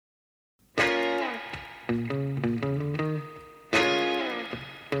Welcome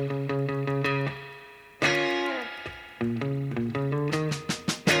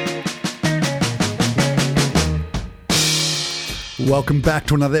back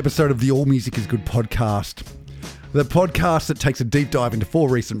to another episode of the All Music is Good podcast. The podcast that takes a deep dive into 4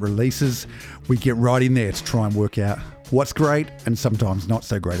 recent releases. We get right in there to try and work out what's great and sometimes not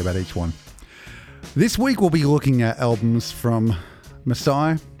so great about each one. This week we'll be looking at albums from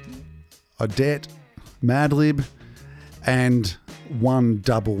Masai, Odette, Madlib, and one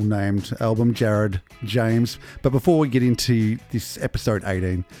double named album, Jared James. But before we get into this episode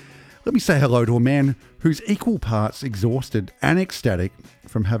 18, let me say hello to a man who's equal parts exhausted and ecstatic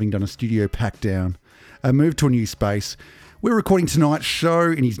from having done a studio pack down, a move to a new space. We're recording tonight's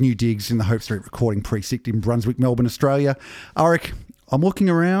show in his new digs in the Hope Street Recording Precinct in Brunswick, Melbourne, Australia. Arik, I'm looking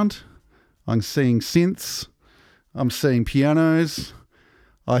around. I'm seeing synths. I'm seeing pianos.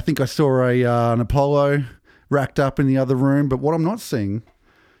 I think I saw an Apollo racked up in the other room, but what I'm not seeing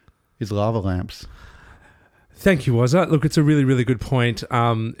is lava lamps. Thank you, Wazza. Look, it's a really, really good point.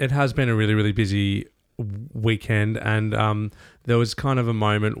 It has been a really, really busy weekend, and there was kind of a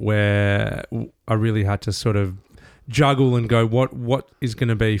moment where I really had to sort of juggle and go, what is going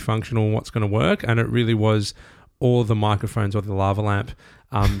to be functional and what's going to work? And it really was all the microphones or the lava lamp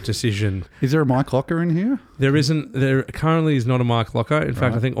decision. Is there a mic locker in here? There isn't. There currently is not a mic locker. In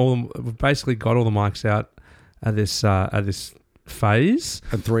fact, I think we've basically got all the mics out at this phase.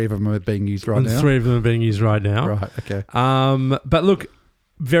 And 3 of them are being used right now? 3 of them are being used right now. Right, okay. But look,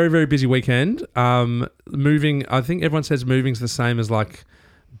 very, very busy weekend. Moving, I think everyone says moving's the same as like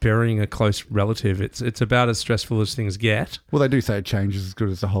burying a close relative. It's about as stressful as things get. Well, they do say change is as good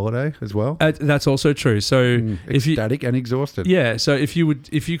as a holiday as well. That's also true. So ecstatic and exhausted. Yeah. So if you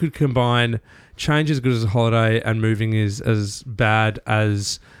could combine change is as good as a holiday and moving is as bad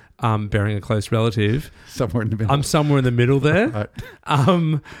as burying a close relative. Somewhere in the middle. I'm somewhere in the middle there. Right.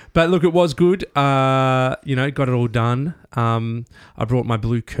 But look, it was good. Got it all done. I brought my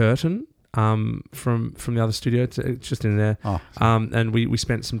blue curtain from the other studio. It's just in there. Oh, and we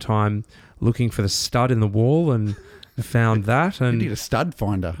spent some time looking for the stud in the wall and found that. And you need a stud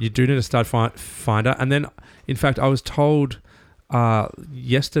finder. You do need a stud finder. And then, in fact, I was told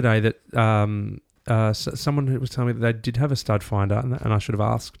yesterday that someone who was telling me that they did have a stud finder, and I should have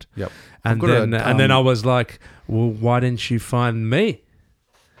asked. Yep. And then I was like, well, why didn't you find me?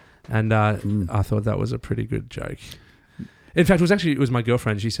 And I thought that was a pretty good joke. In fact, it was my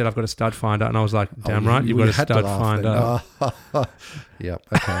girlfriend. She said, I've got a stud finder. And I was like, damn right, you've got a stud finder. Yep.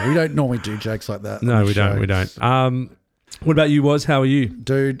 Okay. We don't normally do jokes like that. No, we don't. We don't. What about you, Woz? How are you?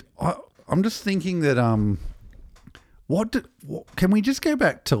 Dude, I'm just thinking that can we just go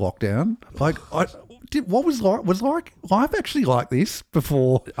back to lockdown? Like, what was life actually like this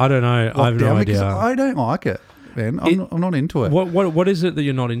before? I don't know. I have no idea. I don't like it, man. I'm not into it. What is it that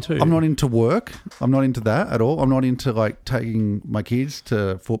you're not into? I'm not into work. I'm not into that at all. I'm not into like taking my kids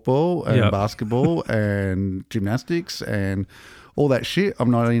to football and basketball and gymnastics and all that shit.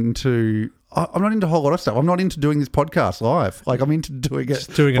 I'm not into a whole lot of stuff. I'm not into doing this podcast live. Like, I'm into doing it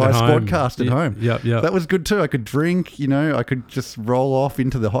by Squadcast at home. Yeah. That was good too. I could drink, I could just roll off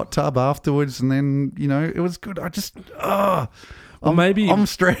into the hot tub afterwards, and then, it was good. I just, I'm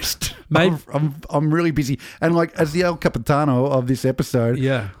stressed. Maybe I'm really busy. And like, as the El Capitano of this episode,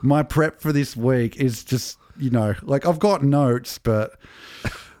 my prep for this week is just, like, I've got notes, but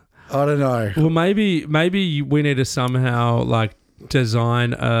I don't know. Well, maybe we need to somehow like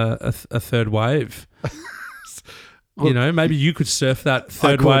design a third wave. Well, maybe you could surf that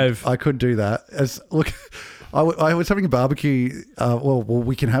third wave. I could do that. I was having a barbecue.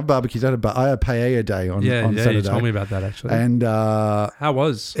 We can have barbecues at I had paella day on Saturday. You told me about that actually. And how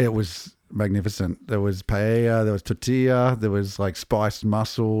was it? Was magnificent. There was paella, there was tortilla, there was like spiced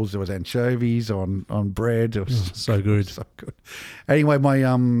mussels, there was anchovies on bread. It was so good. So good. Anyway,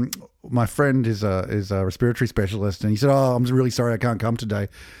 my friend is a respiratory specialist, and he said, "Oh, I'm really sorry I can't come today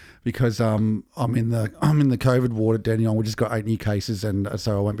because I'm in the COVID ward at Dandenong. We just got 8 new cases, and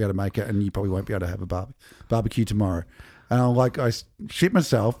so I won't be able to make it, and you probably won't be able to have a barbecue tomorrow." And I'm like, I shit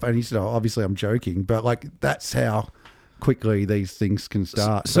myself, and he said, "Oh, obviously I'm joking, but like that's how quickly these things can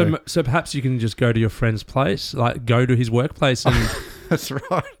start." So perhaps you can just go to your friend's place, like go to his workplace, and that's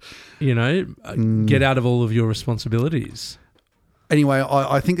right. Get out of all of your responsibilities. Anyway,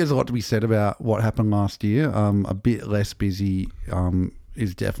 I think there's a lot to be said about what happened last year. A bit less busy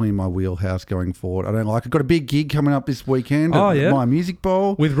is definitely in my wheelhouse going forward. I don't like it. Got a big gig coming up this weekend at My Music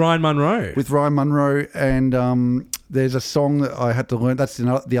Bowl. With Ryan Munro. And there's a song that I had to learn. That's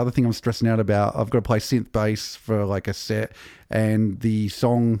the other thing I'm stressing out about. I've got to play synth bass for like a set. And the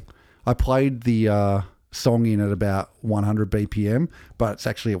song, I played the song in at about 100 BPM, but it's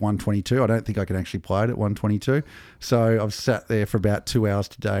actually at 122. I don't think I can actually play it at 122. So I've sat there for about 2 hours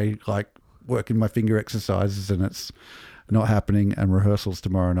today, like working my finger exercises, and it's not happening, and rehearsals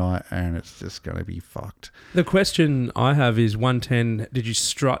tomorrow night, and it's just going to be fucked. The question I have is 110, did you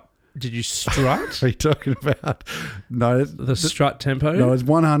strut? What are you talking about? No, The strut tempo? No, it's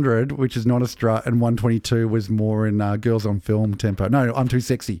 100, which is not a strut, and 122 was more in Girls on Film tempo. No, I'm Too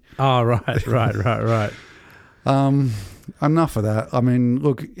Sexy. Oh, right. Enough of that. I mean,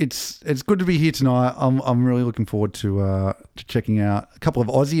 look, it's good to be here tonight. I'm really looking forward to checking out a couple of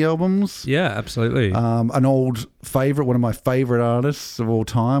Aussie albums. Yeah, absolutely. An old favourite, one of my favourite artists of all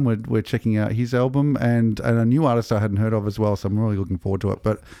time. We're checking out his album, and a new artist I hadn't heard of as well, so I'm really looking forward to it.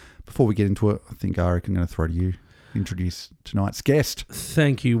 But before we get into it, I think, Arik, I'm going to throw to you. Introduce tonight's guest.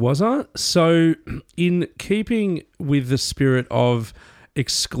 Thank you, Wazza. So, in keeping with the spirit of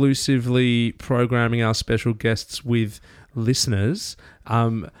exclusively programming our special guests with listeners,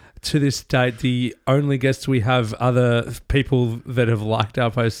 to this date, the only guests we have are people that have liked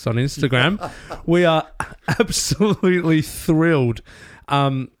our posts on Instagram. We are absolutely thrilled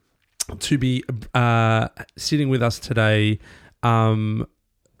to be sitting with us today.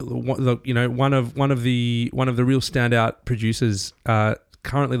 Look, you know, one of the real standout producers,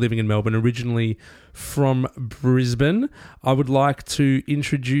 currently living in Melbourne, originally from Brisbane. I would like to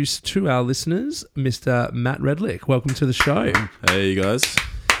introduce to our listeners Mr. Matt Redlick. Welcome to the show. Hey, you guys.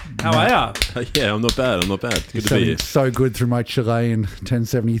 How are you? Yeah, I'm not bad. Good to be here. So good through my Chilean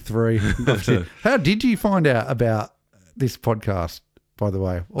 1073. How did you find out about this podcast, by the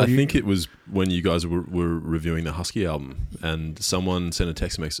way? I think it was when you guys were reviewing the Husky album, and someone sent a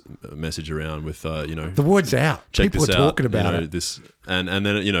text message around with, the word's out. Check People this are out. talking about it. This, and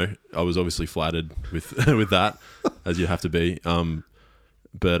then I was obviously flattered with with that, as you have to be.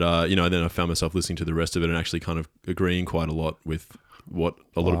 But then I found myself listening to the rest of it and actually kind of agreeing quite a lot with what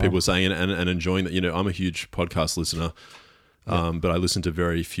a lot of people were saying and enjoying that. I'm a huge podcast listener. But I listen to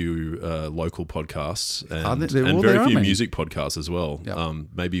very few local podcasts and very few music podcasts as well. Yep.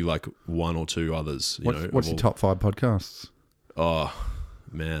 Maybe like one or two others. What's your top 5 podcasts? Oh,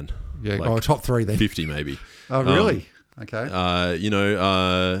 man. Yeah, top 3 then. 50 maybe. Oh, really? Okay.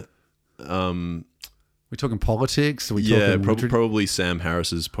 We're talking politics? Are we talking probably Sam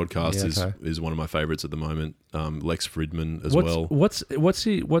Harris's podcast is one of my favorites at the moment. Lex Fridman as well. What's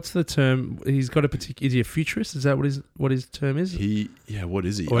the term? He's got a particular. Is he a futurist? Is that what his term is? What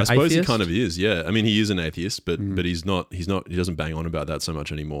is he? Or I suppose atheist? he kind of is. Yeah, I mean he is an atheist, but he's not. He doesn't bang on about that so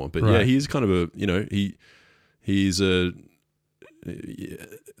much anymore. But right. yeah, he's kind of he's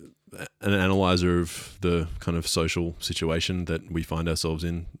an analyzer of the kind of social situation that we find ourselves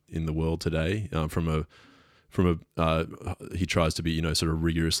in the world today. He tries to be sort of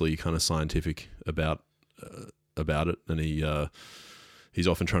rigorously kind of scientific about it, and he's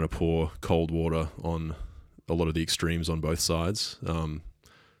often trying to pour cold water on a lot of the extremes on both sides. Quite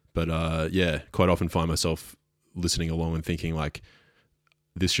often find myself listening along and thinking like,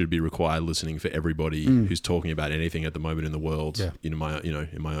 this should be required listening for everybody who's talking about anything at the moment in the world. Yeah. In my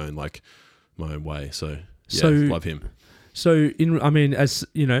own way. So love him. So as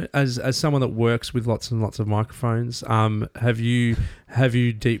someone that works with lots and lots of microphones, have you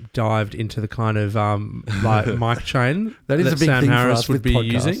deep dived into the kind of mic chain that is a big Sam thing Harris for us would with be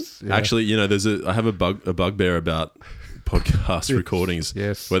podcasts. using? Yeah. Actually, I have a bugbear about podcast recordings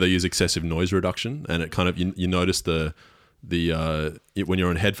where they use excessive noise reduction, and it kind of you notice the when you're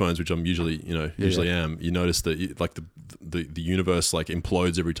on headphones, which I'm usually am, you notice that the universe like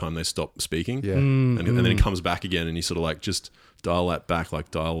implodes every time they stop speaking, and then it comes back again, and you sort of like just dial that back, like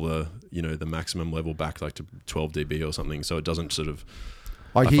dial the maximum level back like to 12 dB or something, so it doesn't sort of.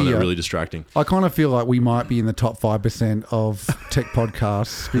 I find that really distracting. I kind of feel like we might be in the top 5% of tech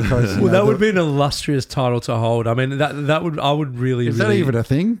podcasts because that would be an illustrious title to hold. I mean, I would really. Is that even a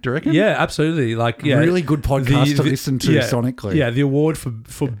thing? Do you reckon? Yeah, absolutely. Like, yeah, really good podcast to listen to sonically. Yeah, the award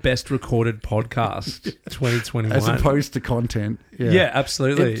for best recorded podcast 2021, as opposed to content. Yeah,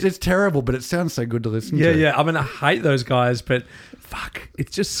 absolutely. It's terrible, but it sounds so good to listen to. Yeah. I mean, I hate those guys, but fuck,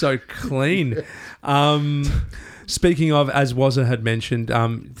 it's just so clean. Speaking of, as Wazza had mentioned,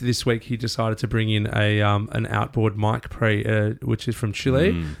 this week he decided to bring in an outboard mic which is from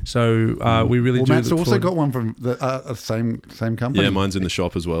Chile. So we really do. Matt's also got one from the same company. Yeah, mine's in the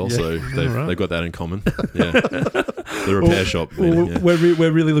shop as well. Yeah. So they've got that in common. Yeah, the repair shop.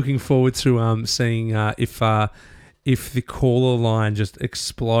 We're really looking forward to seeing if the caller line just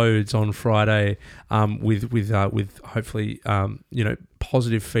explodes on Friday with hopefully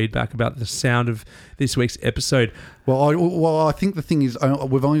positive feedback about the sound of this week's episode. Well, I think the thing is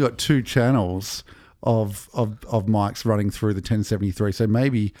we've only got 2 channels mics running through the 1073. So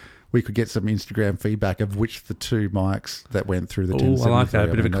maybe we could get some Instagram feedback of which the two mics that went through the 1073. I like that.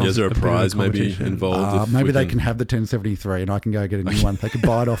 A bit of a Is there a prize maybe involved? Maybe they can have the 1073 and I can go get a new one. They can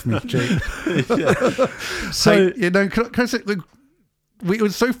buy it off me cheap. So, can I say, look, it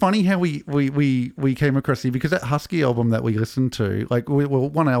was so funny how we came across you, because that Husky album that we listened to, like,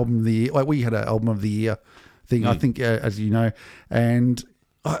 one album of the year, like we had an album of the year thing, I think, as you know, and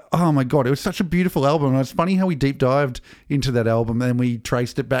oh my God, it was such a beautiful album. And it's funny how we deep dived into that album and we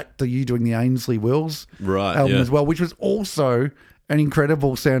traced it back to you doing the Ainsley Wills album as well, which was also an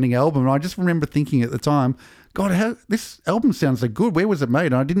incredible sounding album. And I just remember thinking at the time, God, this album sounds so good. Where was it made?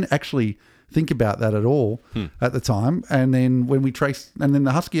 And I didn't actually think about that at all at the time. And then when we traced, and then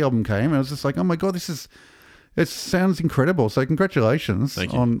the Husky album came, I was just like, oh my God, it sounds incredible. So congratulations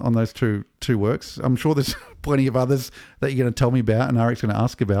on those two works. I'm sure there's plenty of others that you're going to tell me about and Arik's going to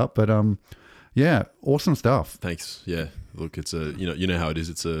ask about. But yeah, awesome stuff. Thanks. Yeah, look, it's you know how it is.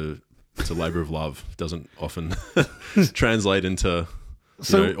 It's a labor of love. It doesn't often translate into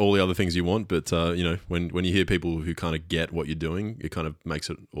all the other things you want. But when you hear people who kind of get what you're doing, it kind of makes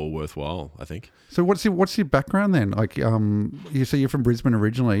it all worthwhile, I think. So what's your background then? Like, you say you're from Brisbane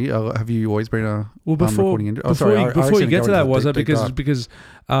originally. Have you always been a recording industry? Before you get to that, was it because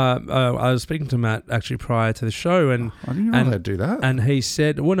I was speaking to Matt actually prior to the show, and I didn't know they'd do that. And he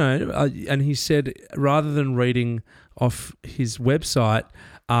said, and he said rather than reading off his website,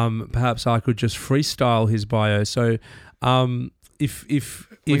 perhaps I could just freestyle his bio. So, If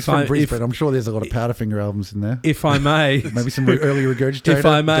I'm from Brisbane, I'm sure there's a lot of Powderfinger albums in there. If I may, maybe some early Regurgitator. If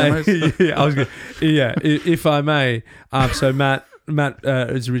I may, demos. If I may. So Matt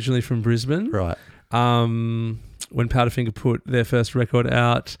is originally from Brisbane, right? When Powderfinger put their first record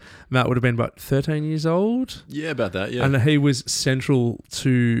out, Matt would have been about 13 years old. Yeah, about that. Yeah, and he was central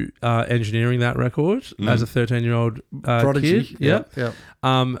to engineering that record as a 13-year-old prodigy. Kid. Yeah.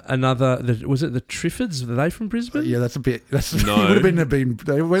 Was it the Triffids? Are they from Brisbane? Yeah, that's a bit. No. It would have been.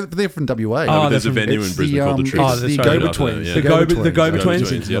 They're from WA. No, there's a venue in Brisbane called the Triffids. The Go-Betweens. The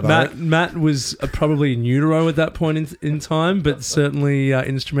Go-Betweens. Yeah. Matt was probably in utero at that point in time, but certainly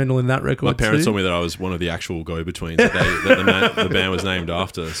instrumental in that record. My parents told me that I was one of the actual Go-Betweens that the band was named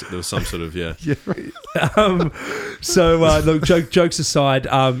after. So there was some sort of look, jokes aside,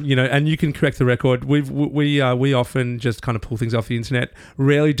 and you can correct the record. We often just kind of pull things off the internet.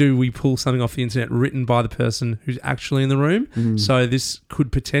 Rarely do we pull something off the internet written by the person who's actually in the room. So this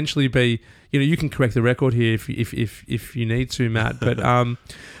could potentially be, you can correct the record here if you need to, Matt. But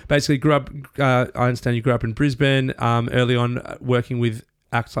basically, I understand you grew up in Brisbane. Early on, working with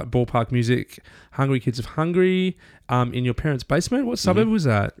acts like Ballpark Music, Hungry Kids of Hungry, in your parents' basement. What suburb was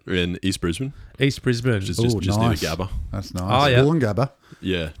that? In East Brisbane. East Brisbane. Just near the Gabba. That's nice. Oh, yeah. Gabba.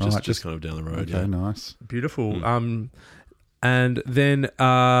 Yeah, just kind of down the road. Okay, nice. Beautiful. And then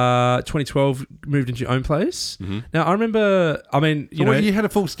 2012 moved into your own place. Now, I remember, you had a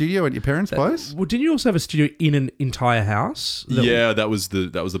full studio at your parents' place? Well, didn't you also have a studio in an entire house? That was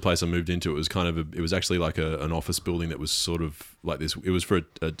the place I moved into. It was kind of it was actually like an office building that was sort of like this. It was for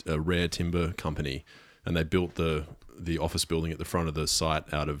a rare timber company, and they built the office building at the front of the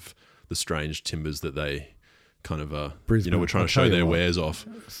site out of the strange timbers that they kind of were trying to show their wares off.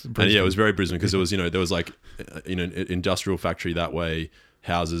 And it was very Brisbane, because there was like industrial factory that way,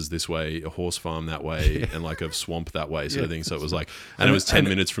 houses this way, a horse farm that way, and like a swamp that way, sort of thing. So it was like, and it was 10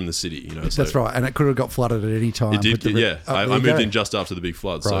 minutes from the city. That's right, and it could have got flooded at any time. It did. I moved in just after the big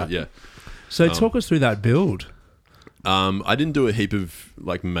flood. Right. So yeah. So talk us through that build. I didn't do a heap of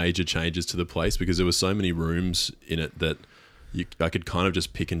like major changes to the place, because there were so many rooms in it that I could kind of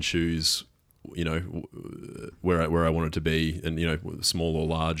just pick and choose, where I wanted to be, and small or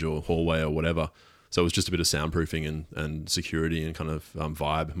large or hallway or whatever. So it was just a bit of soundproofing and security and kind of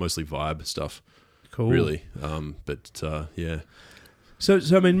vibe, mostly vibe stuff. Cool, really. Yeah. So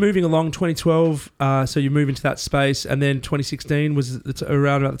I mean, moving along, 2012. So you move into that space, and then 2016 was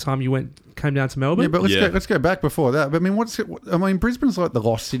around about the time you came down to Melbourne. Yeah, but let's go back before that. But I mean, Brisbane's like the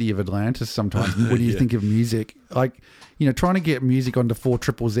lost city of Atlantis sometimes when you think of music. Like, trying to get music onto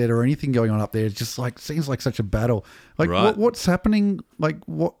 4ZZZ or anything going on up there, it's just like seems like such a battle. Like, right. What's happening? Like,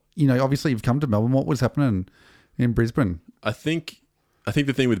 what obviously you've come to Melbourne. What was happening in Brisbane? I think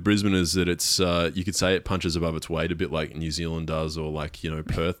the thing with Brisbane is that it's you could say it punches above its weight a bit, like New Zealand does, or like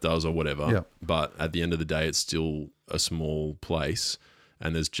Perth does, or whatever. Yeah. But at the end of the day, it's still a small place,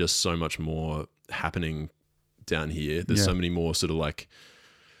 and there's just so much more happening down here. There's so many more sort of like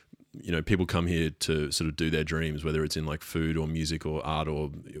people come here to sort of do their dreams, whether it's in like food or music or art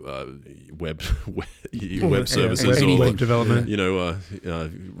or web services or web development,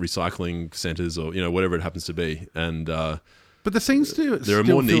 recycling centers or whatever it happens to be. And but there seems to there are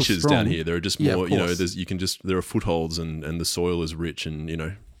more niches down here. There are just more there are footholds and the soil is rich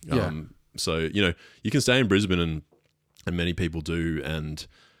and so you can stay in Brisbane and many people do and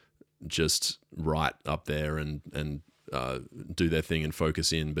just write up there and do their thing and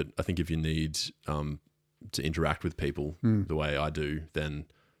focus in. But I think if you need to interact with people the way I do, then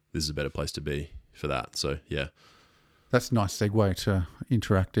this is a better place to be for that. So yeah, that's a nice segue to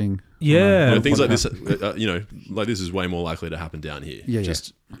interacting. Yeah, things like this, like this is way more likely to happen down here.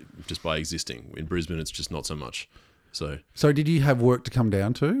 Just by existing. In Brisbane, it's just not so much. So did you have work to come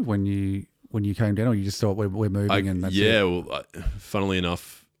down to when you came down, or you just thought we're moving and that's it? Well, funnily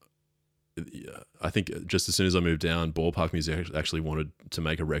enough, I think just as soon as I moved down, Ballpark Music actually wanted to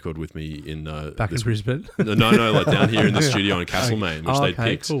make a record with me in back in Brisbane. No, like down here in the studio in Castlemaine, which they'd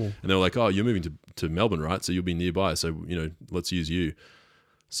picked. Cool. And they were like, "Oh, you're moving to Melbourne, right? So you'll be nearby. So let's use you."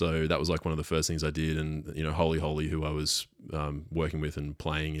 So that was like one of the first things I did, and Holy, who I was working with and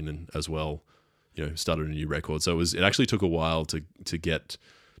playing in as well, started a new record. So it actually took a while to get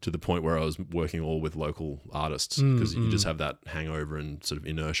to the point where I was working all with local artists, because you just have that hangover and sort of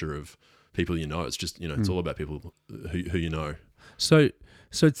inertia of people it's just it's all about people who you know. So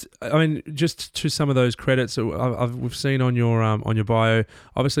it's, I mean, just to some of those credits we've seen on your bio,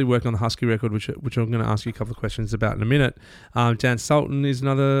 obviously working on the Husky record, which I'm going to ask you a couple of questions about in a minute. Dan Sultan is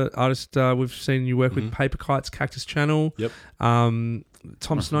another artist we've seen you work with. Paper Kites, Cactus Channel. Yep.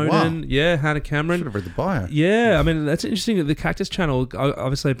 Tom Snowden. Wow. Hannah Cameron. Should have read the bio. Yeah, I mean, that's interesting. The Cactus Channel,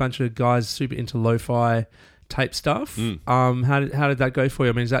 obviously a bunch of guys super into lo-fi tape stuff. How did that go for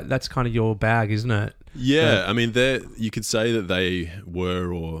you? I mean, that's kind of your bag, isn't it? Yeah, I mean, you could say that they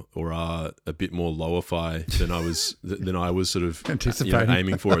were or are a bit more lo-fi than I was sort of anticipating,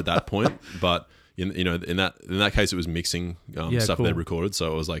 aiming for at that point. But in that case, it was mixing stuff cool. they recorded,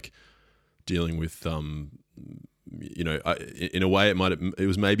 so it was like dealing with in a way it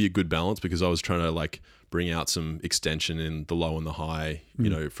was maybe a good balance, because I was trying to like bring out some extension in the low and the high,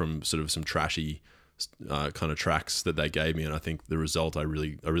 from sort of some trashy kind of tracks that they gave me, and I think the result I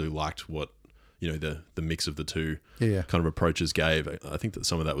really liked what the mix of the two kind of approaches gave. I think that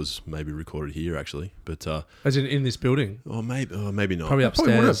some of that was maybe recorded here actually, but as in this building, maybe not. Probably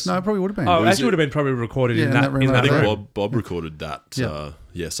upstairs. It probably would have been. Oh, actually would have been probably recorded in that room. I think Bob recorded that.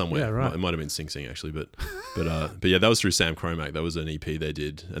 Somewhere. Yeah, right. It might have been Sing Sing actually, but yeah, that was through Sam Cromack. That was an EP they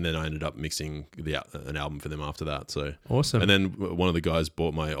did, and then I ended up mixing an album for them after that. So awesome. And then one of the guys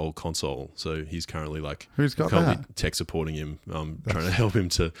bought my old console, so he's currently like who's got that? Tech supporting him, trying to help him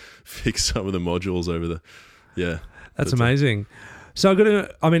to fix some of the modules over the. Yeah, that's amazing. So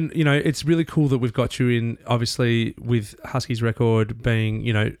it's really cool that we've got you in, obviously, with Husky's record being,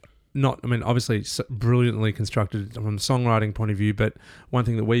 obviously brilliantly constructed from a songwriting point of view, but one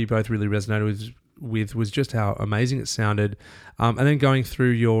thing that we both really resonated with was just how amazing it sounded. And then going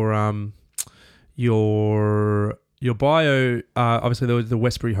through your bio, obviously the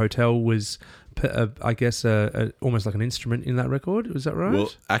Westbury Hotel was, I guess, almost like an instrument in that record. Was that right?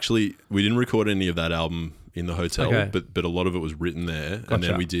 Well, actually, we didn't record any of that album in the hotel, but a lot of it was written there. Gotcha. And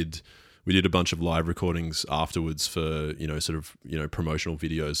then we did a bunch of live recordings afterwards for promotional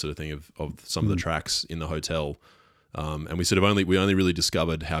videos sort of thing of some of the tracks in the hotel. And we only really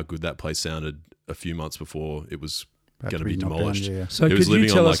discovered how good that place sounded a few months before it was going to be demolished. So could you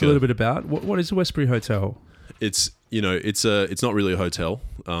tell us a little bit about what is the Westbury Hotel? It's it's not really a hotel,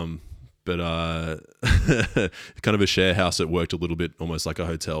 but kind of a share house that worked a little bit almost like a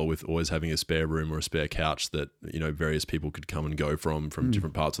hotel, with always having a spare room or a spare couch that various people could come and go from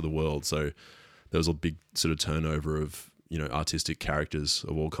different parts of the world. So there was a big sort of turnover of artistic characters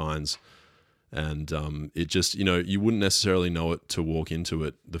of all kinds, and it just you wouldn't necessarily know it to walk into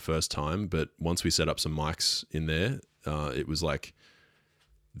it the first time, but once we set up some mics in there, it was like,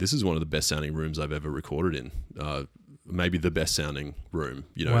 this is one of the best sounding rooms I've ever recorded in. Maybe the best sounding room,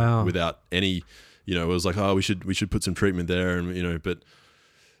 wow. Without any, it was like, oh, we should put some treatment there, and but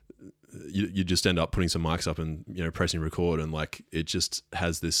you just end up putting some mics up and pressing record, and like it just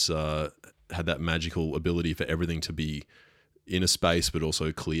has this had that magical ability for everything to be in a space but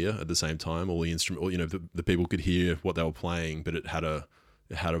also clear at the same time. All the instrument, the people could hear what they were playing, but it had a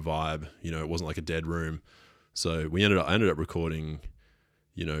vibe. It wasn't like a dead room. So I ended up recording,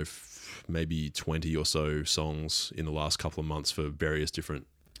 maybe 20 or so songs in the last couple of months for various different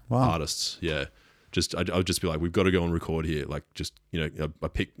artists. Yeah. I would just be like, we've got to go and record here. Like, just, I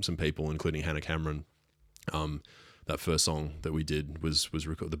picked some people, including Hannah Cameron, that first song that we did was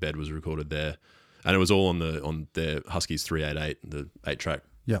the bed was recorded there, and it was all on their Huskies 388, the 8-track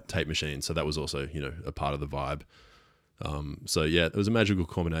tape machine. So that was also a part of the vibe. So yeah, it was a magical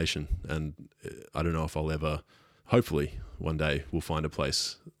combination, and I don't know if I'll ever. Hopefully, one day we'll find a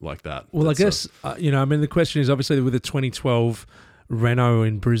place like that. Well, I guess the question is obviously with the 2012 Renault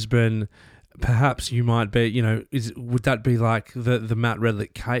in Brisbane. Perhaps you might be, would that be like the Matt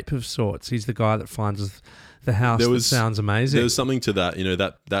Redlick Cape of sorts? He's the guy that finds the house that sounds amazing. There was something to that,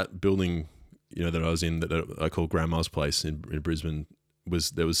 that building, that I was in that I call Grandma's Place in Brisbane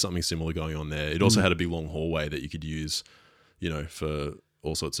there was something similar going on there. It also had a big long hallway that you could use, for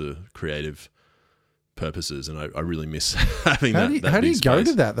all sorts of creative purposes, and I really miss having that. How do you go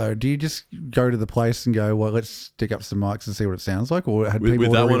space. to that though? Do you just go to the place and go, well, let's stick up some mics and see what it sounds like, or had people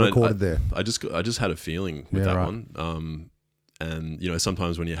with that already one, recorded there? I just had a feeling with that one. And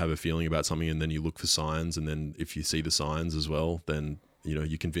sometimes when you have a feeling about something and then you look for signs, and then if you see the signs as well, then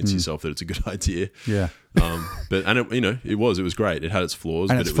you convince yourself that it's a good idea. Yeah. But it was great. It had its flaws,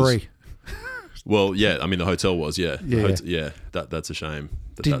 and but it's it was free. Well, yeah. I mean, the hotel was, yeah. Yeah. That's a shame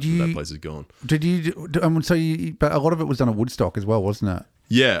that place is gone. Did you? But a lot of it was done at Woodstock as well, wasn't it?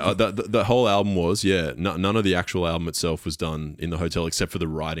 Yeah, the whole album was, yeah. None of the actual album itself was done in the hotel except for the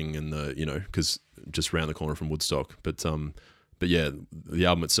writing and because just around the corner from Woodstock. But yeah, the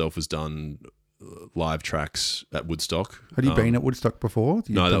album itself was done live tracks at Woodstock. Had you been at Woodstock before?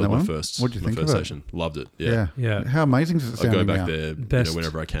 No, that was my first. What did you think of it? Session. Loved it. Yeah. How amazing does it sound? I go back now? there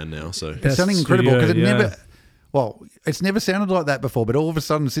whenever I can now. So it's sounding incredible because studio, it's never sounded like that before. But all of a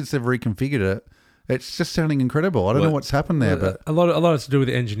sudden, since they've reconfigured it, it's just sounding incredible. I don't know what's happened there, but a lot to do with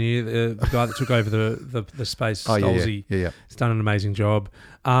the engineer, the guy that took over the space. Stolzy. He's done an amazing job.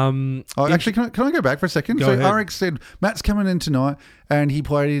 Actually, can I go back for a second? Go ahead. Arik said Matt's coming in tonight, and he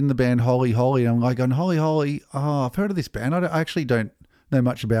played in the band Holy Holy. And I'm like, going Holy Holy. Oh, I've heard of this band. I actually don't know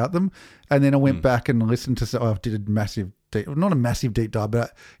much about them. And then I went back and listened to. I did a massive. Not a massive deep dive,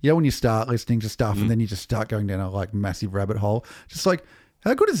 but when you start listening to stuff and then you just start going down a massive rabbit hole, just like.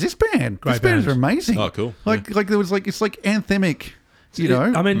 How good is this band? Great this band is amazing. Oh, cool. Like there was it's like anthemic,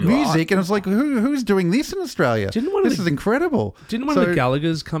 music, and it's like who's doing this in Australia? This is incredible. Didn't one of the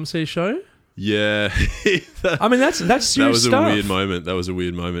Gallaghers come see a show? Yeah. that's serious That was stuff. a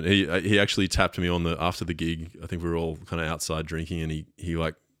weird moment. He actually tapped me after the gig. I think we were all kind of outside drinking, and he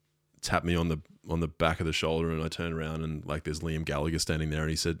like tapped me on the back of the shoulder, and I turned around and there's Liam Gallagher standing there,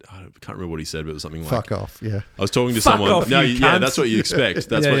 and he said, I can't remember what he said, but it was something like "Fuck off." Yeah, I was talking to Fuck someone. Off, That's what you expect.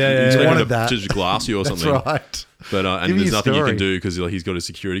 That's what you expect wanted him that. to just glass you or that's something. right. But and Give me there's a nothing you story. can do because he's got his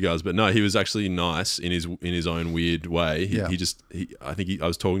security guards. But no, he was actually nice in his own weird way. I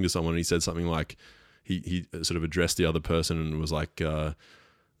was talking to someone, and he said something like he sort of addressed the other person and was like,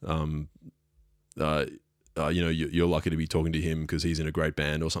 you're lucky to be talking to him because he's in a great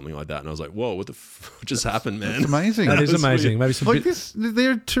band or something like that. And I was like, whoa, what just happened, man? It's amazing. That is amazing. Maybe some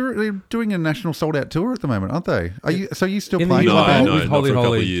they're doing a national sold out tour at the moment, aren't they? Are you still playing? No, the band? not for a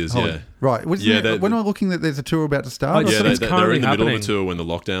couple of years. Holy. Yeah. Right. When I looking that there's a tour about to start? Yeah, it's they were currently in the middle of happening. a tour when the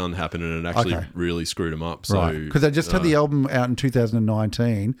lockdown happened, and it actually really screwed them up. So, right. Because they just had the album out in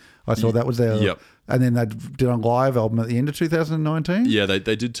 2019. I saw that was their. Yep. And then they did a live album at the end of 2019. Yeah, they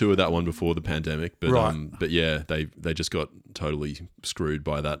did tour that one before the pandemic, but Right. yeah, they just got totally screwed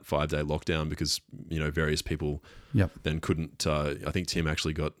by that 5-day lockdown because various people then couldn't. I think Tim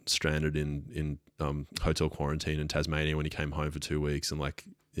actually got stranded in hotel quarantine in Tasmania when he came home for 2 weeks, and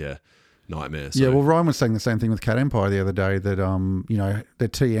nightmare. So. Yeah, well, Ryan was saying the same thing with Cat Empire the other day that their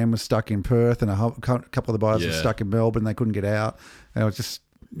TM was stuck in Perth and a couple of the buyers were stuck in Melbourne. They couldn't get out, and it was just.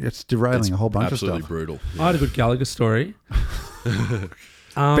 It's derailing a whole bunch of stuff. Absolutely brutal. Yeah. I had a good Gallagher story. Better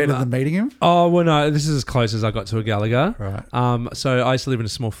than meeting him? Oh, well, no, this is as close as I got to a Gallagher. Right. So I used to live in a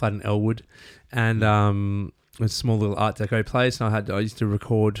small flat in Elwood, and a small little Art Deco place, and I used to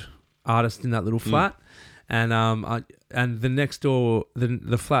record artists in that little flat. And and the next door,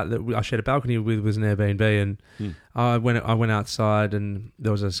 the flat that I shared a balcony with was an Airbnb, and I went outside, and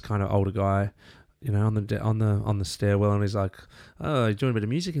there was this kind of older guy, on the stairwell, and he's like, "Oh, you doing a bit of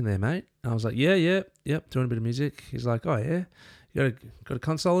music in there, mate?" And I was like, "Yep, doing a bit of music." He's like, "Oh yeah, you got a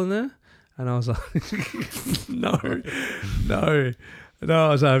console in there?" And I was like, "No." I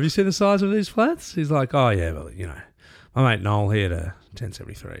was like, "Have you seen the size of these flats?" He's like, "Oh yeah, well, my mate Noel here to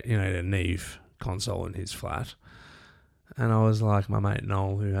 1073, had a Neve console in his flat." And I was like, my mate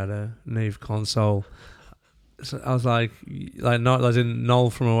Noel, who had a Neve console. So I was like not as in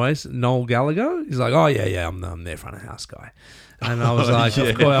Noel from Oasis, Noel Gallagher. He's like, "Oh yeah, I'm their front of house guy." And I was like,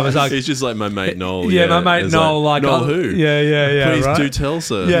 of course, I was like, it's just like my mate Noel. Yeah, my mate It's Noel. Like, Noel who? Yeah. Please right? do tell,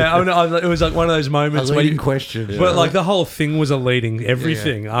 sir. Yeah, it was like one of those A moments where leading you, question. but like the whole thing was a leading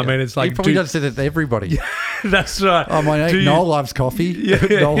everything. I mean, it's like he probably does say that to everybody. that's right. Oh, my mate Noel loves coffee.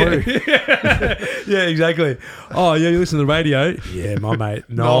 Noel who? Yeah, exactly. Oh, yeah, you listen to the radio? Yeah, my mate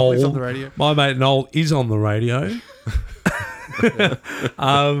Noel is on the radio. My mate Noel is on the radio.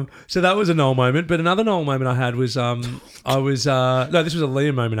 So that was a Noel moment. But another Noel moment I had was this was a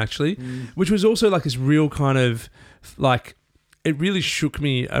Liam moment actually, which was also like this real kind of like, it really shook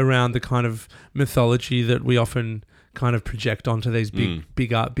me around the kind of mythology that we often kind of project onto these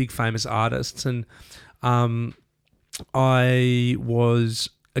big famous artists. And I was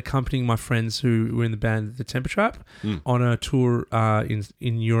accompanying my friends who were in the band The Temper Trap on a tour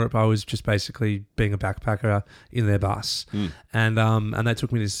in Europe. I was just basically being a backpacker in their bus, and they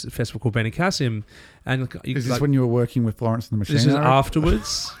took me to this festival called Benny Cassim. And is this when you were working with Florence and the Machine? This is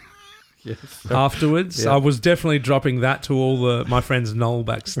afterwards. Yes. Afterwards, I was definitely dropping that to all my friends Noel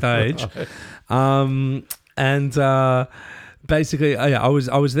backstage, basically, I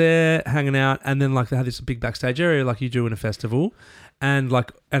was there hanging out, and then like they had this big backstage area like you do in a festival. And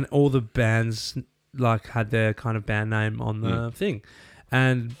all the bands like had their kind of band name on the thing,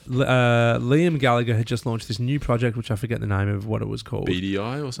 and Liam Gallagher had just launched this new project, which I forget the name of what it was called.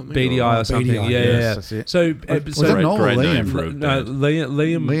 BDI or something. BDI or something. BDI, Yeah. yes, Yeah. So was it Noel or Liam?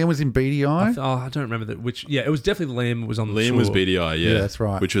 Liam was in BDI. I don't remember which. Yeah, it was definitely Liam was on the Liam tour. was BDI. Yeah, that's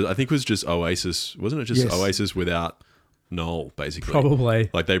right. Which I think was just Oasis, wasn't it? Just Oasis without Noel, basically. Probably.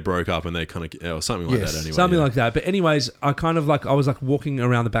 Like they broke up and they kind of, or something like that anyway. Something like that. But anyways, I was like walking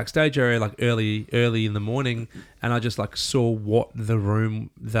around the backstage area like early in the morning, and I just like saw what the room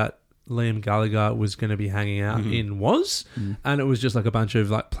that Liam Gallagher was going to be hanging out in was. And it was just like a bunch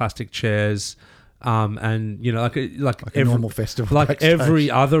of like plastic chairs, and you know, like a normal festival, like backstage. every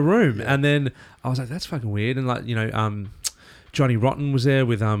other room. Yeah. And then I was like, that's fucking weird. And like, you know, Johnny Rotten was there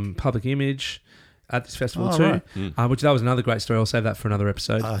with Public Image at this festival too, right. Which that was another great story. I'll save that for another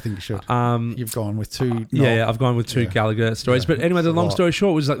episode. I think you should. You've gone with two. Yeah, I've gone with two Gallagher stories. But anyway, the long story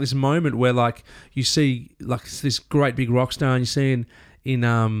short was like this moment where like you see like this great big rock star, and you see in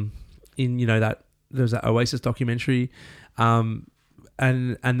you know that there was that Oasis documentary, and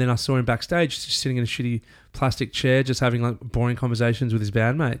then I saw him backstage just sitting in a shitty plastic chair, just having like boring conversations with his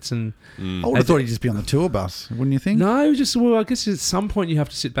bandmates. And I would have thought he'd just be on the tour bus, wouldn't you think? No, I guess at some point you have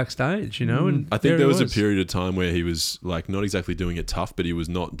to sit backstage, you know. And I think there was a period of time where he was like not exactly doing it tough, but he was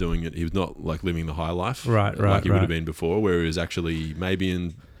not doing it. He was not like living the high life, like he would have been before, where he was actually maybe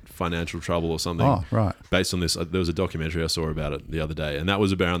in financial trouble or something. Oh, right. Based on this, there was a documentary I saw about it the other day, and that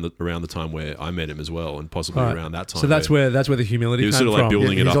was around the time where I met him as well, and possibly around that time. So that's where the humility. He was came sort of like from.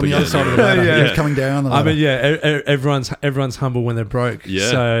 building it up on the again. other side of the ladder. He was coming down. The ladder. I mean, everyone's humble when they're broke. Yeah.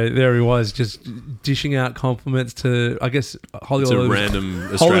 So there he was, just dishing out compliments to, I guess, Holly Ollie.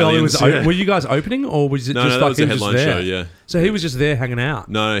 Random Australians. Were you guys opening, or was it just that like was he a was headline just there? show? Yeah. So he was just there hanging out.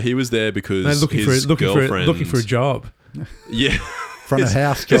 No, he was there because looking his girlfriend looking for a job. Yeah. Front of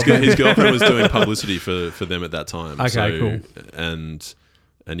house. His girlfriend was doing publicity for them at that time. Okay, cool. And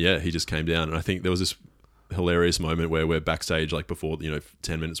yeah, he just came down, and I think there was this hilarious moment where we're backstage, like before,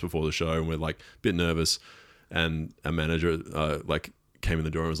 10 minutes before the show, and we're like a bit nervous, and a manager like came in the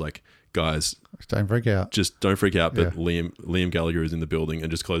door and was like, "Guys, don't freak out. Just don't freak out." But Liam Gallagher is in the building,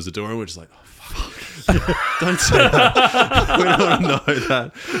 and just closed the door, and we're just like, "Oh fuck, don't say that. We don't want to know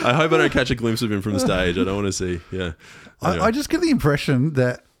that." I hope I don't catch a glimpse of him from the stage. I don't want to see. Yeah. Anyway. I just get the impression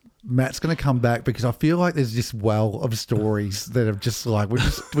that Matt's going to come back, because I feel like there's this well of stories that have just like we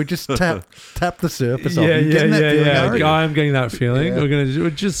just tap the surface. Yeah. I'm getting that feeling. Yeah.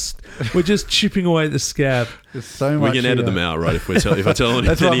 We're just chipping away at the scab. There's so much. We can edit them out, right? If I tell any,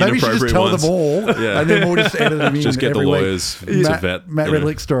 that's right. Maybe we should just tell ones. them all, and then we'll just edit them in. Just get the lawyers to vet. Matt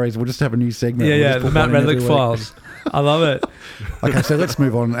Redlick stories. We'll just have a new segment. Yeah, the Matt Redlick files. I love it. Okay, so let's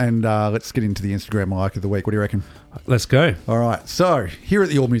move on and let's get into the Instagram like of the week. What do you reckon? Let's go. All right. So here at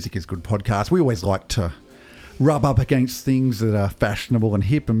the All Music Is Good podcast, we always like to rub up against things that are fashionable and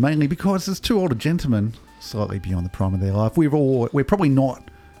hip, and mainly because as two older gentlemen, slightly beyond the prime of their life, we're probably not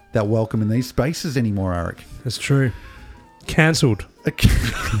that welcome in these spaces anymore, Eric. That's true. Cancelled.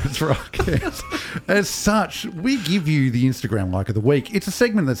 That's right. As such, we give you the Instagram like of the week. It's a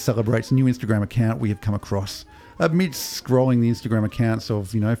segment that celebrates a new Instagram account we have come across amidst scrolling the Instagram accounts of,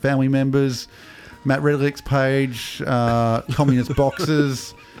 family members, Matt Redlick's page, communist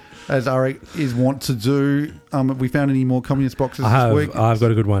boxes, as Eric is wont to do. Have we found any more communist boxes this week? I've got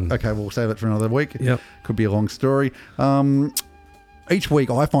a good one. Okay, we'll save it for another week. Yep. Could be a long story. Each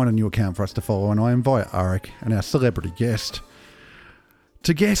week I find a new account for us to follow, and I invite Eric and our celebrity guest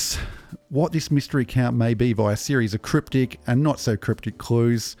to guess what this mystery account may be via a series of cryptic and not so cryptic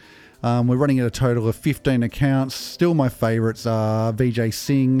clues. We're running at a total of 15 accounts. Still my favourites are Vijay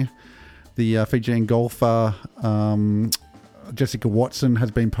Singh, the Fijian golfer. Jessica Watson has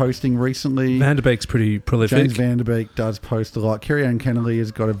been posting recently. Van der Beek's pretty prolific. James Van der Beek does post a lot. Kerry-Ann Kennelly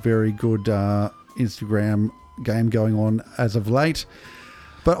has got a very good Instagram game going on as of late.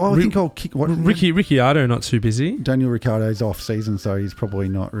 But I think I'll kick... Ricciardo not too busy. Daniel Ricciardo's off season, so he's probably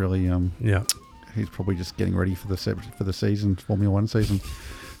not really... yeah. He's probably just getting ready for the season, Formula One season.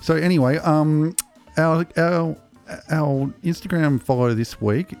 So anyway, our Instagram follow this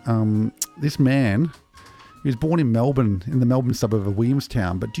week, this man... He was born in Melbourne, in the Melbourne suburb of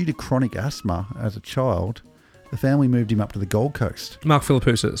Williamstown, but due to chronic asthma as a child, the family moved him up to the Gold Coast. Mark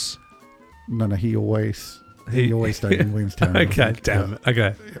Philippoussis. No, he always stayed in Williamstown. Okay, damn it.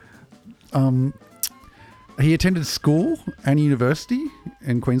 Okay. He attended school and university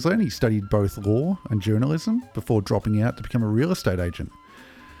in Queensland. He studied both law and journalism before dropping out to become a real estate agent.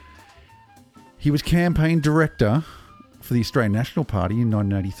 He was campaign director for the Australian National Party in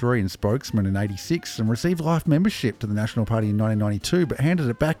 1983 and spokesman in 86 and received life membership to the National Party in 1992 but handed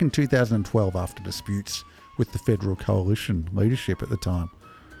it back in 2012 after disputes with the Federal Coalition leadership at the time.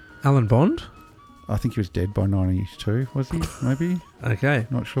 Alan Bond? I think he was dead by 92, was he? Maybe? Okay.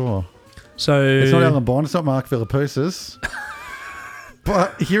 Not sure. So it's not Alan Bond, it's not Mark Philippoussis.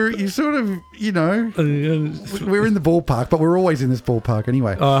 But here you sort of, we're in the ballpark, but we're always in this ballpark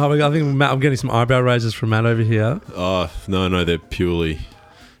anyway. Oh, I think Matt, I'm getting some eyebrow raises from Matt over here. Oh, no, they're purely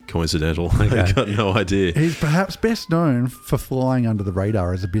coincidental. Okay. I've got no idea. He's perhaps best known for flying under the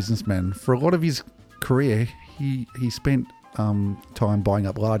radar as a businessman. For a lot of his career, he spent time buying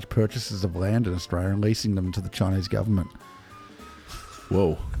up large purchases of land in Australia and leasing them to the Chinese government.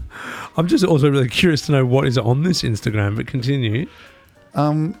 Whoa. I'm just also really curious to know what is on this Instagram, but continue.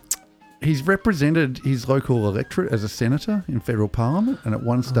 He's represented his local electorate as a senator in federal parliament, and at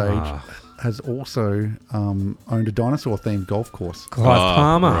one stage has also owned a dinosaur-themed golf course. Clive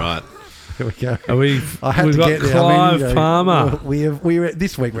Palmer. Right. There we go. I had to get there. Clive Palmer.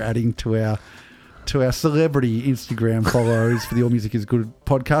 This week we're adding to our celebrity Instagram follows for the All Music Is Good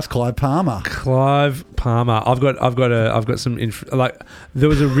podcast, Clive Palmer. Clive Palmer. I've got some there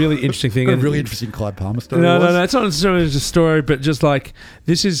was a really interesting thing. A really interesting Clive Palmer story. No, it's not necessarily just a story, but just like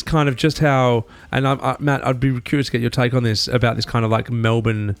this is kind of just how. And Matt, I'd be curious to get your take on this about this kind of like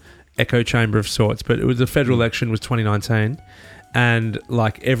Melbourne echo chamber of sorts. But it was the federal election was 2019, and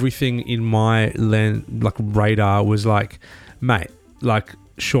like everything in my radar was like, mate, like.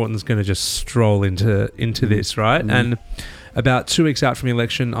 Shorten's going to just stroll into this, right? And about 2 weeks out from the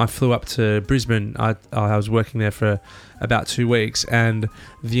election, I flew up to Brisbane. I was working there for about 2 weeks, and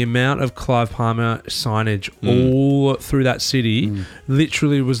the amount of Clive Palmer signage all through that city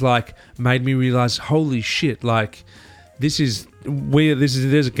literally was like made me realize, holy shit! Like there's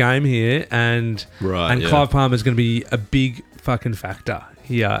a game here, and Clive Palmer is going to be a big fucking factor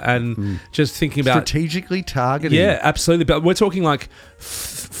here, and just thinking about strategically targeting. Yeah, absolutely. But we're talking like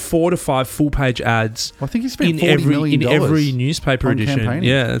 4 to 5 full-page ads. I think he spent $40 million in every newspaper edition. Campaigning.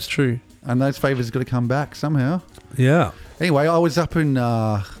 Yeah, that's true. And those favours got to come back somehow. Yeah. Anyway, I was up in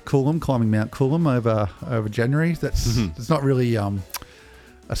Coolum, climbing Mount Coolum over January. That's it's not really a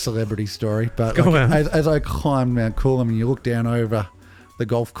celebrity story, but as I climbed Mount Coolum and you look down over the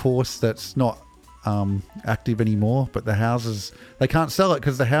golf course that's not active anymore, but the houses, they can't sell it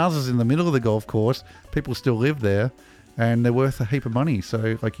because the houses in the middle of the golf course, people still live there and they're worth a heap of money.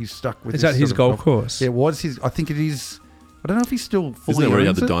 So like he's stuck with Is that his golf course? Yeah, it was his. I think it is. I don't know if he's still fully. Isn't that where he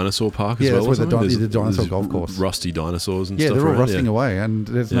had the owns it? dinosaur park as Yeah, well? that's or where something? the dinosaur golf course. Rusty dinosaurs and Yeah, stuff. they're all around, rusting away, and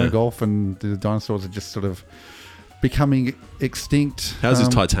there's no golf, and the dinosaurs are just sort of becoming extinct. How's his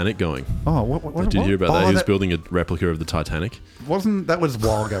Titanic going? Oh, what Did you hear about that? He was building a replica of the Titanic. That was a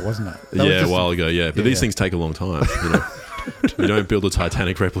while ago, wasn't it? A while ago, yeah. But these things take a long time. You don't build a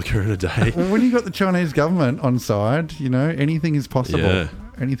Titanic replica in a day. Well, when you got the Chinese government on side, anything is possible. Yeah.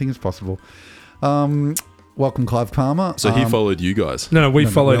 Anything is possible. Welcome, Clive Palmer. So he followed you guys? No, we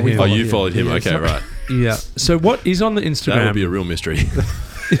followed him. Oh, you followed him. Okay, right. Yeah. So what is on the Instagram? That would be a real mystery.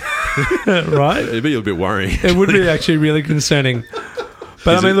 Right? It'd be a little bit worrying. It would be actually really concerning.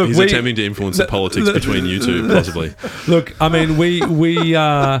 But he's attempting to influence the politics between you two, possibly. Look, I mean, we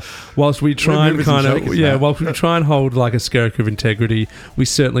whilst we try and whilst we try and hold like a scarecrow of integrity, we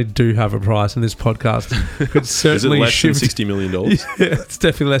certainly do have a price, and this podcast could certainly Is it less than $60 million? Yeah, it's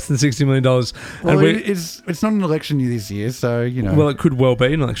definitely less than $60 million. Well, it's not an election year this year, so Well, it could well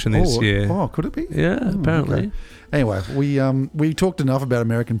be an election this year. Oh, could it be? Yeah, apparently. Okay. Anyway, we talked enough about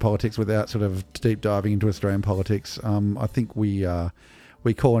American politics without sort of deep diving into Australian politics. I think we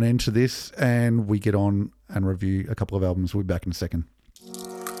we call an end to this and we get on and review a couple of albums. We'll be back in a second.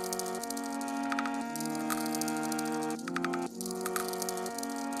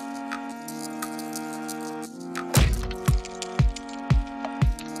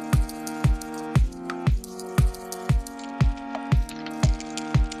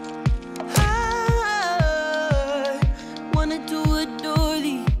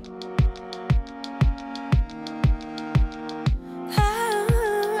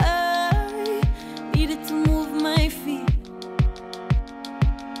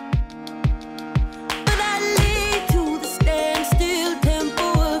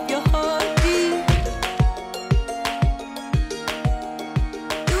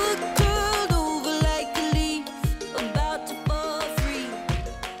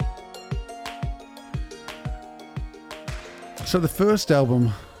 So the first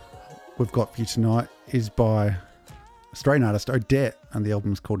album we've got for you tonight is by Australian artist Odette, and the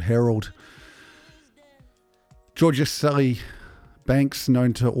album is called Herald. Georgia Sally Banks,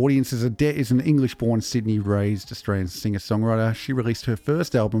 known to audiences, Odette is an English-born, Sydney-raised Australian singer-songwriter. She released her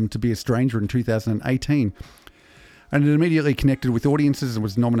first album, To Be a Stranger, in 2018, and it immediately connected with audiences and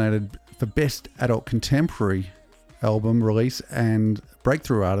was nominated for Best Adult Contemporary Album Release and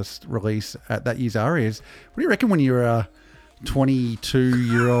Breakthrough Artist Release at that year's ARIAs. What do you reckon when you're a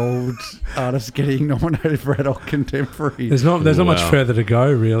 22-year-old artist getting nominated for Adult Contemporary? There's not much further to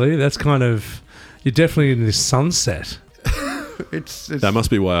go, really. That's kind of, you're definitely in this sunset. It's that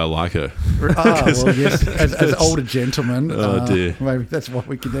must be why I like her. Well, yes, as older gentlemen. Oh dear, maybe that's why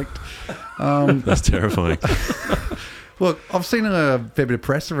we connect. That's terrifying. Look, I've seen a fair bit of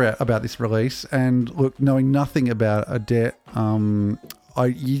press about this release, and look, knowing nothing about Odette,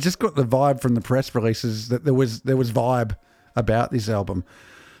 you just got the vibe from the press releases that there was vibe about this album,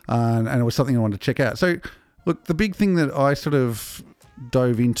 and it was something I wanted to check out. So, look, the big thing that I sort of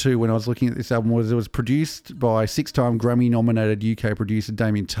dove into when I was looking at this album was it was produced by 6-time Grammy-nominated UK producer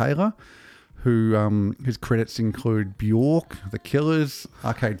Damien Taylor, whose credits include Bjork, The Killers,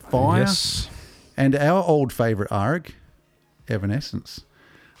 Arcade Fire, yes, and our old favourite ARG, Evanescence.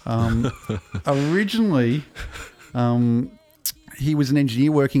 Originally, he was an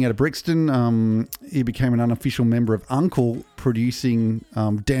engineer working out of Brixton. He became an unofficial member of Uncle, producing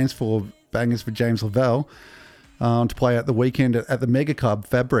Dance Floor Bangers for James Lavelle to play at the weekend at the mega club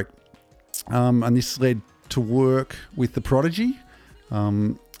Fabric. And this led to work with The Prodigy.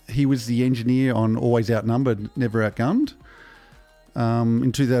 He was the engineer on Always Outnumbered, Never Outgunned.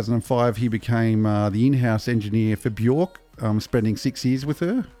 In 2005, he became the in-house engineer for Bjork, spending 6 years with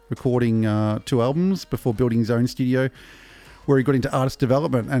her, recording 2 albums before building his own studio, where he got into artist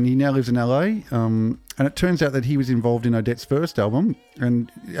development, and he now lives in LA. And it turns out that he was involved in Odette's first album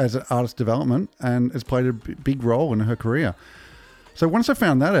and as an artist development, and has played a big role in her career. So once I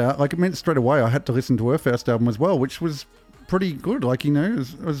found that out, it meant straight away I had to listen to her first album as well, which was pretty good.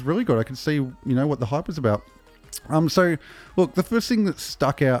 It was really good. I could see, what the hype was about. So look, the first thing that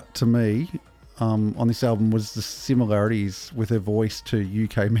stuck out to me on this album was the similarities with her voice to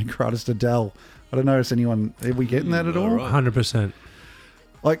UK mega artist Adele. I don't know if are we getting that at all? 100%.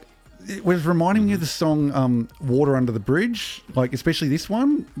 It was reminding me of the song Water Under the Bridge, especially this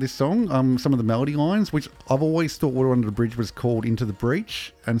song, some of the melody lines, which I've always thought Water Under the Bridge was called Into the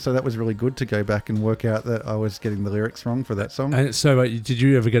Breach, and so that was really good to go back and work out that I was getting the lyrics wrong for that song. And so did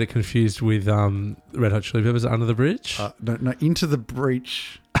you ever get it confused with Red Hot Chili Peppers, Under the Bridge? No, Into the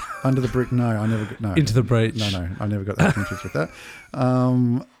Breach. Under the Brick, no, I never got, no. Into the Breach. No, I never got that confused with that.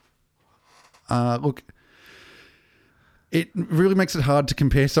 Look, it really makes it hard to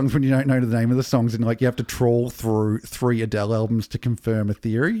compare songs when you don't know the name of the songs, and you have to trawl through 3 Adele albums to confirm a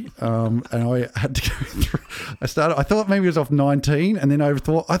theory. And I had to go through. I thought maybe it was off 19, and then I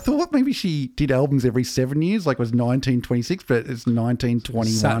thought maybe she did albums every 7 years, it was 1926, but it's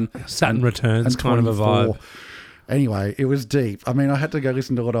 1921. Saturn Returns, kind of a vibe. Anyway, it was deep. I had to go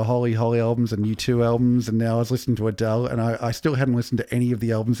listen to a lot of Holly albums and U2 albums, and now I was listening to Adele, and I still hadn't listened to any of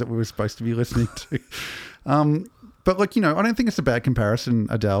the albums that we were supposed to be listening to. But I don't think it's a bad comparison,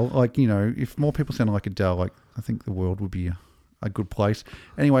 Adele. If more people sounded like Adele, I think the world would be a good place.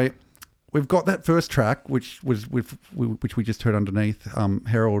 Anyway, we've got that first track, which we just heard underneath,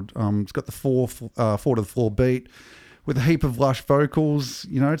 Herald. It's got the 4 to the floor beat with a heap of lush vocals.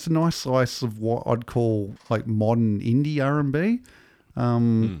 It's a nice slice of what I'd call modern indie R&B.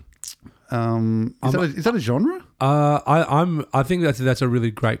 Is that a genre? I think that's a really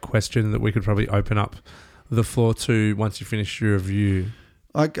great question that we could probably open up the floor to once you finish your review.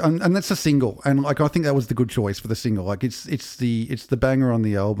 And that's a single, and I think that was the good choice for the single. It's the banger on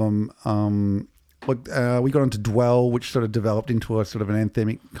the album. we got onto Dwell, which sort of developed into a sort of an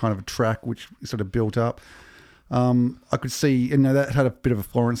anthemic kind of a track, which sort of built up. I could see, that had a bit of a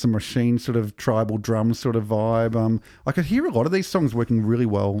Florence and Machine sort of tribal drum sort of vibe. I could hear a lot of these songs working really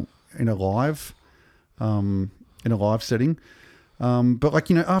well in a live setting. But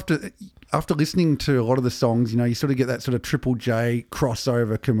after listening to a lot of the songs, you sort of get that sort of Triple J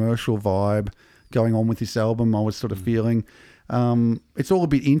crossover commercial vibe going on with this album. I was sort of feeling it's all a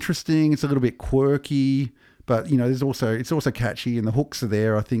bit interesting. It's a little bit quirky, but it's also catchy, and the hooks are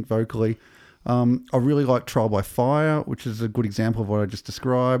there, I think, vocally. I really like Trial by Fire, which is a good example of what I just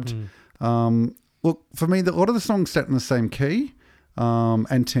described. Look, for me, a lot of the songs sat in the same key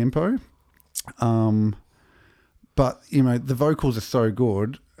and tempo. But, the vocals are so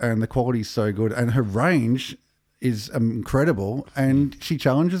good and the quality is so good and her range is incredible, and she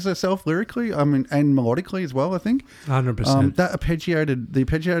challenges herself lyrically, and melodically as well, I think. 100%. The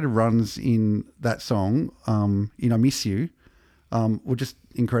arpeggiated runs in that song, I Miss You, were just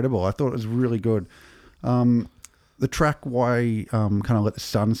incredible. I thought it was really good. The track Why Can't I Let the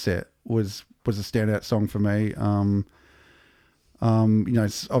Sun Set was a standout song for me.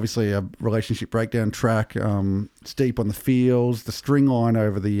 It's obviously a relationship breakdown track. It's deep on the feels. The string line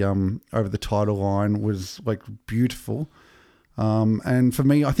over the title line was like beautiful. And for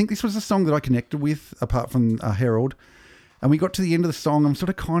me, I think this was a song that I connected with, apart from Herald. And we got to the end of the song. I'm sort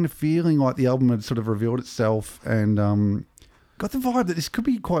of kind of feeling like the album had sort of revealed itself, and got the vibe that this could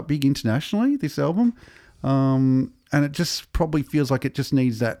be quite big internationally, this album. And it just probably feels like it just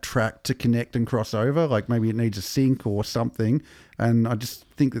needs that track to connect and cross over. Like maybe it needs a sync or something. And I just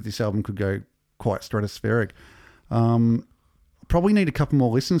think that this album could go quite stratospheric. Probably need a couple more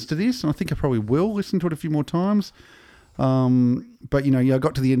listens to this, and I think I probably will listen to it a few more times. But I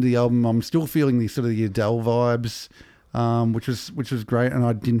got to the end of the album. I'm still feeling the sort of the Adele vibes, which was great, and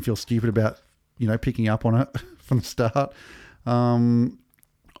I didn't feel stupid about picking up on it from the start. I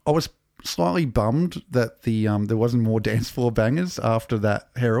was slightly bummed that there wasn't more dance floor bangers after that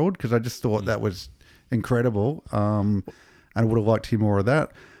Herald, because I just thought that was incredible, and I would have liked to hear more of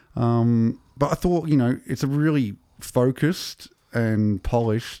that. But I thought, it's a really focused and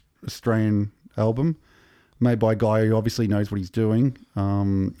polished Australian album made by a guy who obviously knows what he's doing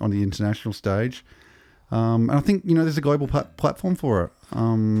on the international stage. And I think, there's a global platform for it.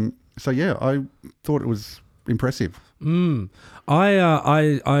 I thought it was impressive.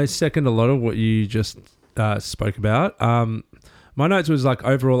 I second a lot of what you just spoke about. My notes was like,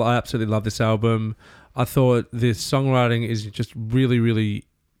 overall, I absolutely love this album. I thought the songwriting is just really, really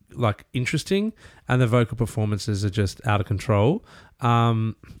like interesting, and the vocal performances are just out of control.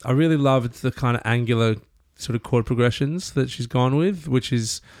 I really loved the kind of angular sort of chord progressions that she's gone with, which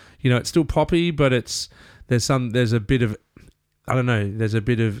is, it's still poppy, but there's a bit of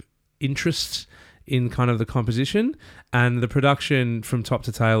interest in kind of the composition, and the production from top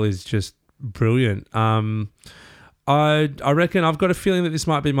to tail is just brilliant. I reckon I've got a feeling that this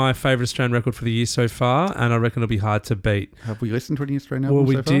might be my favourite Australian record for the year so far, and I reckon it'll be hard to beat. Have we listened to any Australian album? Well,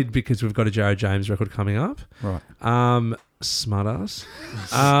 we so far? did, because we've got a Jared James record coming up. Right. Smart ass.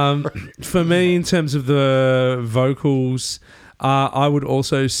 For me, in terms of the vocals, I would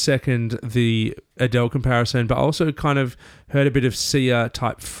also second the Adele comparison, but I also kind of heard a bit of Sia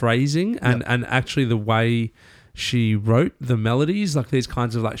type phrasing, and actually the way she wrote the melodies, like these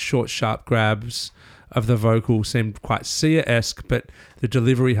kinds of like short, sharp grabs of the vocal seemed quite Sia-esque, but the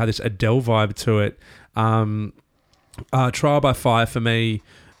delivery had this Adele vibe to it. Trial by Fire for me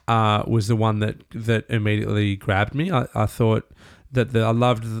was the one that immediately grabbed me. I thought that I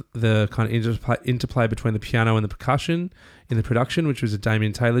loved the kind of interplay between the piano and the percussion in the production, which was a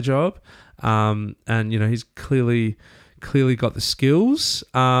Damien Taylor job. And, he's clearly got the skills.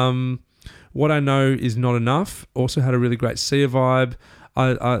 What I Know Is Not Enough also had a really great Sia vibe.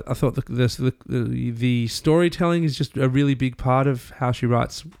 I thought the storytelling is just a really big part of how she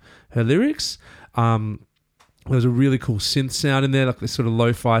writes her lyrics. There's a really cool synth sound in there, like this sort of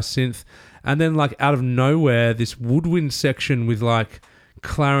lo-fi synth. And then like out of nowhere, this woodwind section with like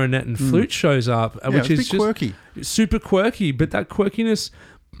clarinet and flute shows up, which is just quirky. Super quirky. But that quirkiness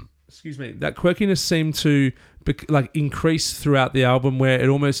seemed to like increase throughout the album, where it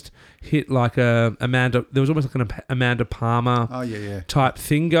almost hit like there was almost like an Amanda Palmer type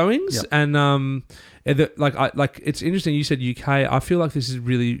thing going. Yep. And it's interesting you said UK. I feel like this is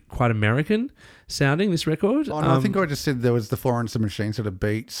really quite American sounding, this record. I think I just said there was the Florence and Machine sort of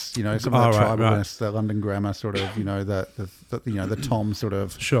beats, some of the tribalness, the London grammar sort of, the Tom sort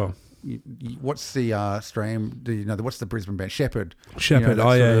of. Sure. What's the Australian? What's the Brisbane band? Shepherd. Shepherd.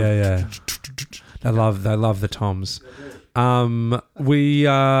 Yeah. They love the toms. I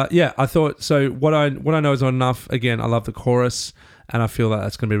thought so. What I know is not enough. Again, I love the chorus, and I feel that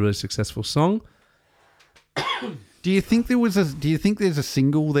that's going to be a really successful song. Do you think there's a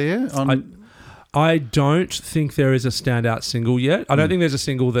single there? I don't think there is a standout single yet. I don't think there's a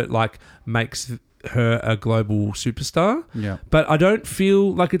single that like makes her a global superstar. Yeah. But I don't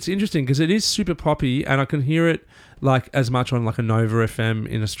feel like it's interesting because it is super poppy, and I can hear it like as much on like a Nova FM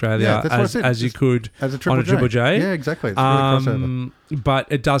in Australia as you could as on a Triple J. Yeah, exactly. It's really crossover.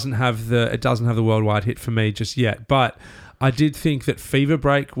 But it doesn't have the worldwide hit for me just yet. But I did think that Fever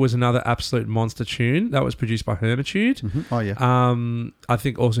Break was another absolute monster tune that was produced by Hermitude. Mm-hmm. Oh yeah. I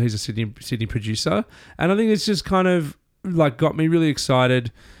think also he's a Sydney producer, and I think it's just kind of like got me really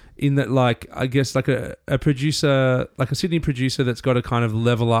excited in that, like, I guess like a producer, like a Sydney producer that's got to kind of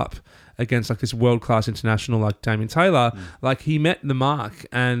level up against like this world-class international like Damien Taylor. Like he met the mark,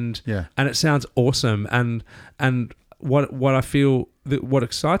 and it sounds awesome. And what I feel that what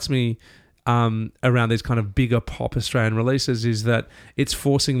excites me around these kind of bigger pop Australian releases is that it's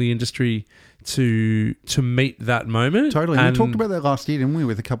forcing the industry to meet that moment. Totally. And we talked about that last year, didn't we,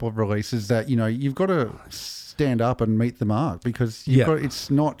 with a couple of releases that, you know, you've got to stand up and meet the mark because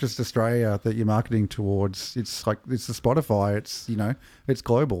it's not just Australia that you're marketing towards. It's like it's the Spotify. It's, you know, it's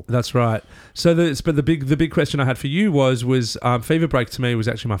global. That's right. So the big question I had for you was Fever Break to me was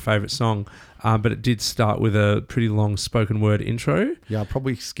actually my favourite song, but it did start with a pretty long spoken word intro. Yeah, I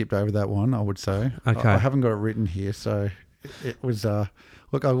probably skipped over that one, I would say. Okay. I haven't got it written here, so it was...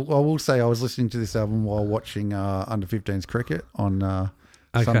 Look, I will say I was listening to this album while watching under-15s cricket on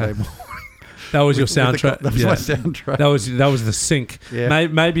Sunday morning. That was your soundtrack. That was my soundtrack. That was the sync. Yeah.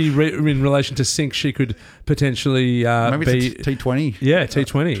 Maybe in relation to sync, she could potentially maybe be it's T20. Yeah,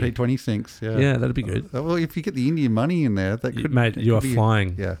 T20. T20 syncs. Yeah, yeah, that'd be good. Well, if you get the Indian money in there, that could. Mate, you are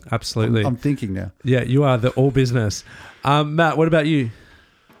flying. Yeah, absolutely. I'm thinking now. Yeah, you are the all business. Matt, what about you?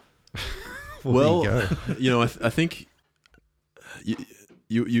 Well, I think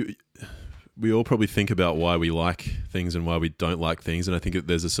we all probably think about why we like things and why we don't like things, and I think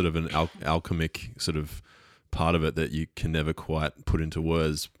there's a sort of an alchemic sort of part of it that you can never quite put into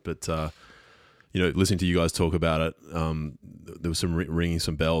words. But listening to you guys talk about it, there was some ringing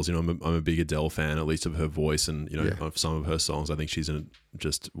some bells. You know, I'm a big Adele fan, at least of her voice, and of some of her songs. I think she's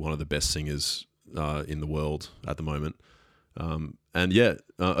just one of the best singers in the world at the moment.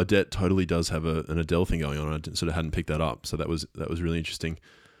 Odette totally does have an Adele thing going on. I sort of hadn't picked that up, so that was really interesting.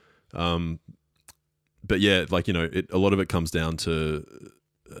 But yeah, like, you know, a lot of it comes down to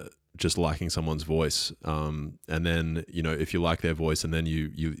just liking someone's voice, and then, you know, if you like their voice, and then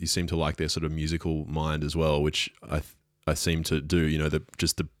you seem to like their sort of musical mind as well, which I seem to do. You know,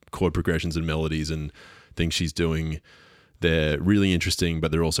 the chord progressions and melodies and things she's doing, they're really interesting,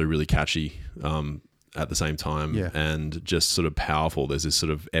 but they're also really catchy. At the same time, and just sort of powerful. There's this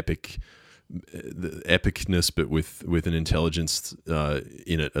sort of epicness, but with an intelligence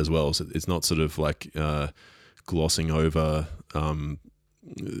in it as well. So it's not sort of like glossing over.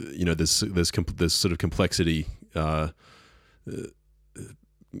 There's sort of complexity, kind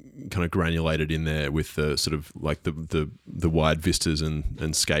of granulated in there with the sort of like the wide vistas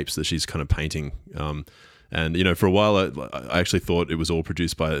and scapes that she's kind of painting. And you know, for a while, I actually thought it was all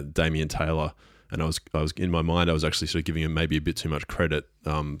produced by Damien Taylor. And I was in my mind, I was actually sort of giving him maybe a bit too much credit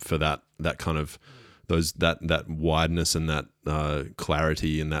for that kind of that wideness and that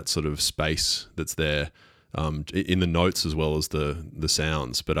clarity and that sort of space that's there in the notes as well as the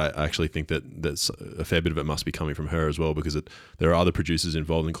sounds. But I actually think that's a fair bit of it must be coming from her as well, because there are other producers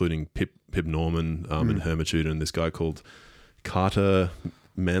involved, including Pip Norman and Hermitude, and this guy called Carter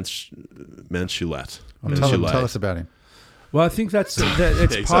Mansulat. Tell us about him. Well, I think it's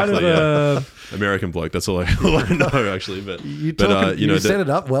part of a American bloke. That's all I know, actually. But you set it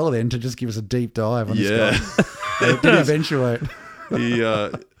up well then to just give us a deep dive on this guy. It did eventuate. We'll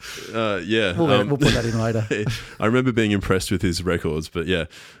put that in later. I remember being impressed with his records, but yeah.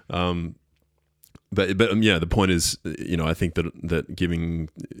 The point is, you know, I think that giving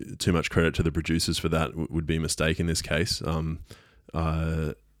too much credit to the producers for that would be a mistake in this case. I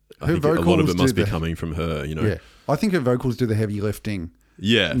think a lot of it must be coming from her, you know. Yeah. I think her vocals do the heavy lifting.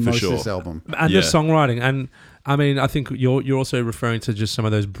 Yeah, in for most sure. of this album. And the songwriting. And I mean, I think you're also referring to just some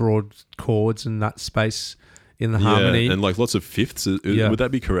of those broad chords and that space in the harmony. And like lots of fifths. Would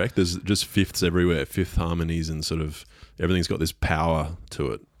that be correct? There's just fifths everywhere, fifth harmonies, and sort of everything's got this power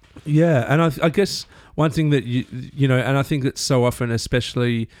to it. Yeah, and I guess one thing that you know, and I think that so often,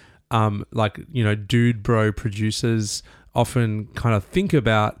 especially like, you know, dude bro producers often kind of think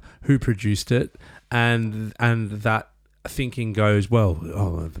about who produced it and that thinking goes, well,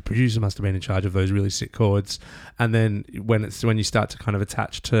 the producer must have been in charge of those really sick chords. And then when you start to kind of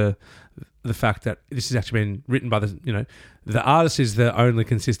attach to the fact that this has actually been written by the artist is the only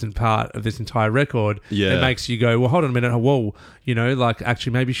consistent part of this entire record, it makes you go, well, hold on a minute, whoa, like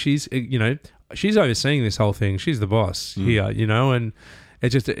actually maybe she's overseeing this whole thing. She's the boss here, and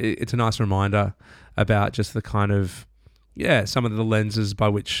it's a nice reminder about just the kind of, some of the lenses by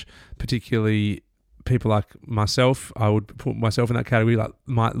which particularly people like myself, I would put myself in that category, like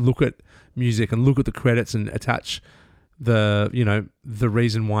might look at music and look at the credits and attach the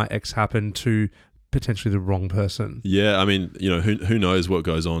reason why X happened to potentially the wrong person. Yeah, I mean, who knows what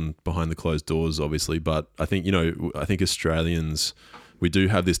goes on behind the closed doors, obviously, but I think Australians, we do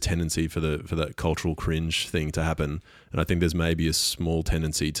have this tendency for that cultural cringe thing to happen, and I think there's maybe a small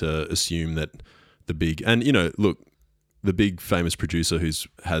tendency to assume that the big the big famous producer who's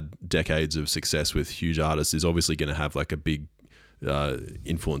had decades of success with huge artists is obviously going to have like a big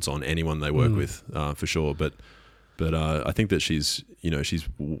influence on anyone they work with, for sure. But I think that she's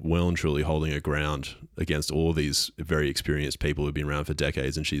well and truly holding her ground against all these very experienced people who've been around for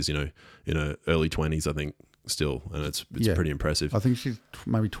decades, and she's in her early 20s, I think, still, and it's pretty impressive. I think she's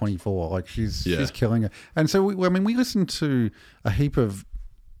maybe 24. Like she's killing it. And so we listened to a heap of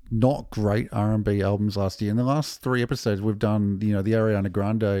not great R&B albums last year. In the last 3 episodes, we've done the Ariana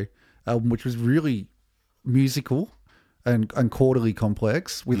Grande album, which was really musical and quarterly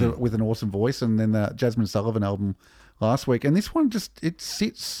complex with an awesome voice, and then the Jasmine Sullivan album last week. And this one it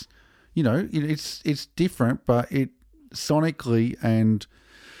sits, it's different, but it sonically and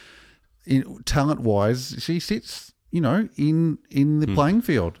talent wise, she sits in the playing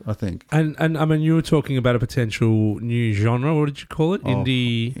field, I think. And I mean, you were talking about a potential new genre. What did you call it?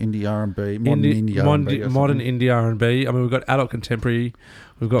 Indie R&B, modern indie R&B. I mean, we've got adult contemporary.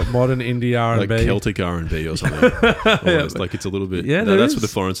 We've got modern indie R&B, like Celtic R&B or something. Almost, like it's a it's a little bit. Yeah, that's with the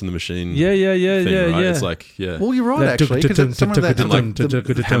Florence and the Machine. Yeah, thing, right? Yeah. It's like Well, you're right, actually, because it's some of that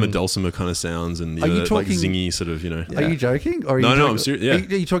the hammer dulcimer kind of sounds and like zingy sort of. Are you joking? Or no, I'm serious. Yeah.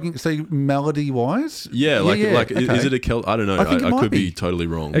 Are you talking? So melody wise? Yeah, okay. Is it a Celt? I don't know. I could be totally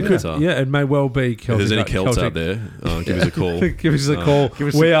wrong. It could. It may well be Celtic. If there's any Celts out there, give us a call. Give us a call.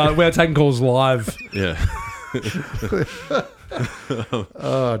 We are taking calls live. Yeah.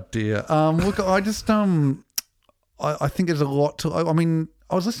 Oh dear. Look, I just I think there's a lot to. I mean,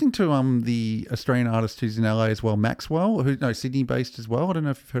 I was listening to the Australian artist who's in LA as well, Maxwell, Sydney based as well. I don't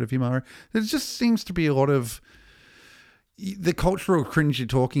know if you've heard of him, Ari. There just seems to be a lot of the cultural cringe you're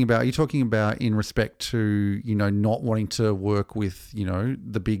talking about. You're talking about in respect to not wanting to work with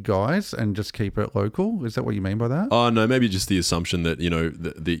the big guys and just keep it local. Is that what you mean by that? Oh no, maybe just the assumption that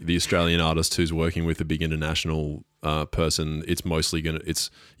the Australian artist who's working with a big international person, it's mostly they're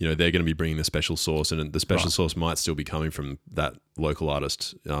going to be bringing the special sauce, and the special sauce might still be coming from that local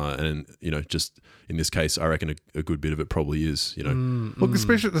artist, and just in this case, I reckon a good bit of it probably is. Look,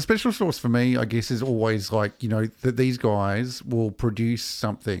 the special sauce for me, I guess, is always like that these guys will produce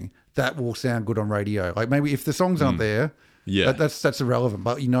something that will sound good on radio. Like maybe if the songs aren't there, that's irrelevant.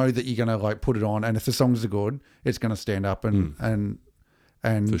 But that you're going to put it on, and if the songs are good, it's going to stand up and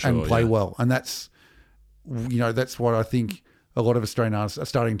play well, and that's. That's what I think a lot of Australian artists are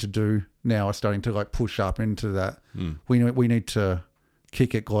starting to do now, are starting to push up into that. We need to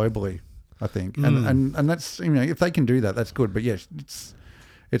kick it globally, I think. And that's, if they can do that, that's good. But yes,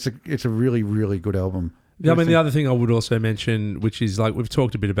 it's a really, really good album. Yeah, I mean, the other thing I would also mention, which is we've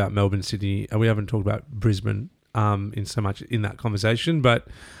talked a bit about Melbourne, Sydney, and we haven't talked about Brisbane in so much in that conversation, but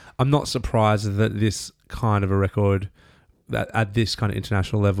I'm not surprised that this kind of a record that at this kind of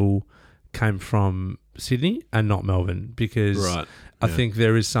international level came from Sydney and not Melbourne, because I think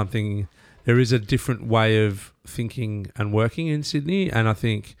there is a different way of thinking and working in Sydney, and I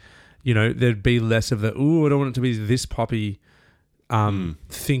think there'd be less of the I don't want it to be this poppy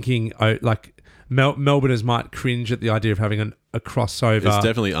thinking. Like Melbourners might cringe at the idea of having a crossover. It's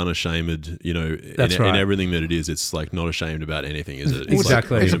definitely unashamed, in everything that it is. It's not ashamed about anything, is it? It's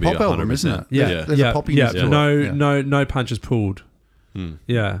exactly. It's a pop album, isn't it? Yeah. There's a poppiness to it. No punches pulled.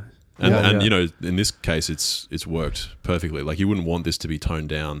 Yeah. And in this case, it's worked perfectly. Like you wouldn't want this to be toned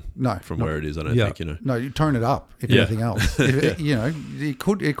down from where it is. I don't think. No, you tone it up. If anything else, it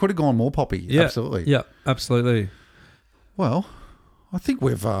could have gone more poppy. Yeah. Absolutely. Yeah, absolutely. Well, I think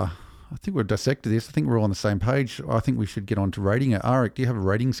we've dissected this. I think we're all on the same page. I think we should get on to rating it. Arik, do you have a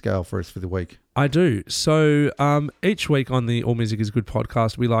rating scale for us for the week? I do. So each week on the All Music is Good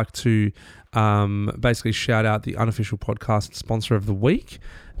podcast, we like to basically shout out the unofficial podcast sponsor of the week.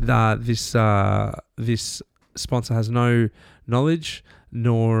 This sponsor has no knowledge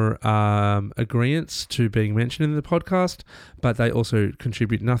nor agreeance to being mentioned in the podcast, but they also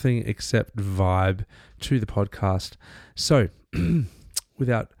contribute nothing except vibe to the podcast. So,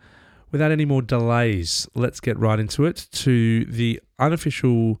 without any more delays, let's get right into it. To the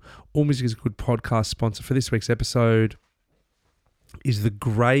unofficial All Music is Good podcast sponsor for this week's episode is the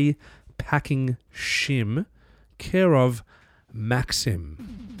Grey Packing Shim, care of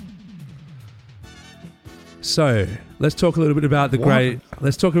Maxim. So let's talk a little bit about the grey.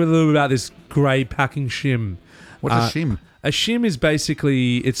 Let's talk a little bit about this grey packing shim. What's a shim? A shim is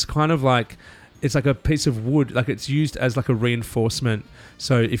basically, it's kind of like, it's like a piece of wood, like it's used as like a reinforcement.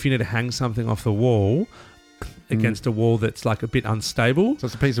 So if you need to hang something off the wall against a wall that's like a bit unstable. So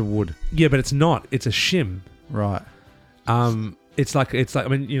it's a piece of wood. Yeah, but it's not. It's a shim. Right. It's like I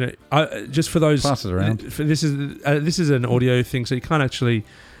mean, you know, just for those. Pass it around. This is an audio thing, so you can't actually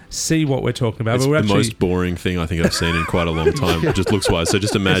see what we're talking about. It's but the most boring thing I think I've seen in quite a long time, just looks-wise. So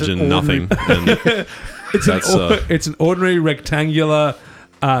just imagine nothing. And it's an ordinary rectangular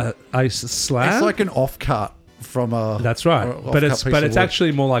slab. It's like an offcut from a. That's right, but it's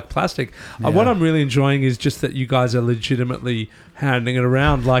actually more like plastic. Yeah. What I'm really enjoying is just that you guys are legitimately handing it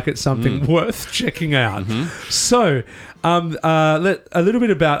around like it's something worth checking out. Mm-hmm. So, a little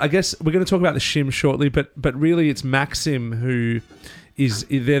bit about. I guess we're going to talk about the shim shortly, but really it's Maxim who.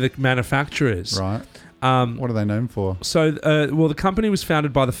 They're the manufacturers. Right. What are they known for? So, the company was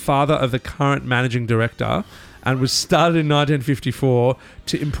founded by the father of the current managing director and was started in 1954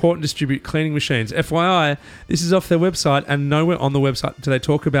 to import and distribute cleaning machines. FYI, this is off their website, and nowhere on the website do they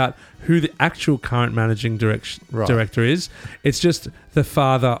talk about who the actual current managing director is. It's just the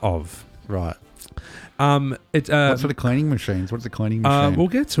father of. Right. What sort of cleaning machines? What's a cleaning machine? We'll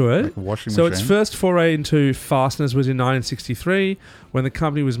get to it. Like a washing so machine? Its first foray into fasteners was in 1963 when the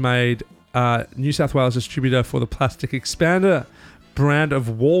company was made New South Wales distributor for the Plastic Expander brand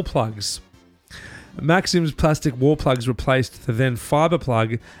of wall plugs. Maxim's plastic wall plugs replaced the then fibre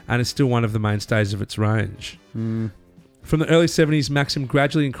plug and is still one of the mainstays of its range. From the early 70s, Maxim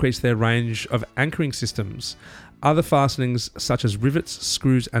gradually increased their range of anchoring systems. Other fastenings such as rivets,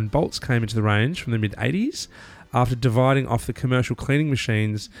 screws and bolts came into the range from the mid-80s after dividing off the commercial cleaning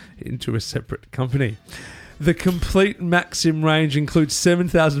machines into a separate company. The complete Maxim range includes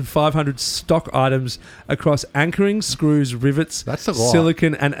 7,500 stock items across anchoring, screws, rivets,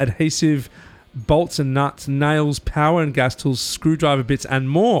 silicone and adhesive, bolts and nuts, nails, power and gas tools, screwdriver bits and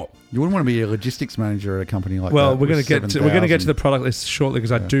more. You wouldn't want to be a logistics manager at a company like that. Well, we're going to get to the product list shortly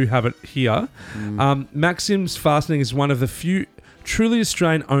because I do have it here. Maxim's Fastening is one of the few truly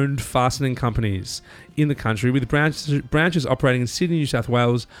Australian-owned fastening companies in the country, with branches operating in Sydney, New South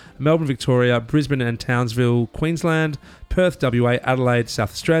Wales, Melbourne, Victoria, Brisbane and Townsville, Queensland, Perth, WA, Adelaide,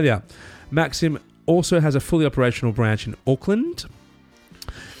 South Australia. Maxim also has a fully operational branch in Auckland.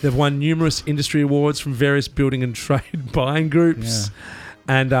 They've won numerous industry awards from various building and trade buying groups. Yeah.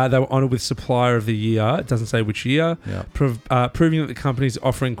 And they were honoured with Supplier of the Year. It doesn't say which year. Yep. Proving that the company is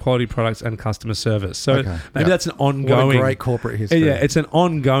offering quality products and customer service. So maybe that's an ongoing... What a great corporate history. Yeah, it's an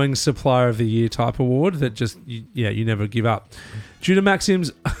ongoing Supplier of the Year type award that just, you never give up. Due to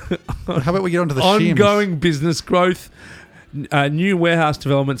Maxim's how about we get onto the ongoing business growth, new warehouse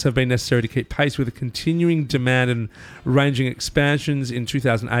developments have been necessary to keep pace with the continuing demand and ranging expansions. In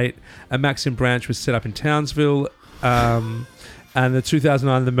 2008, a Maxim branch was set up in Townsville. And the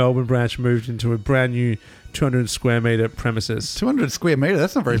 2009, the Melbourne branch moved into a brand new 200 square metre premises. 200 square metre?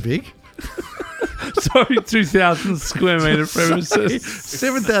 That's not very big. Sorry, 2,000 square metre premises.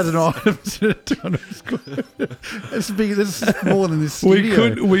 7,000 items in 200 square metre. That's big. That's more than this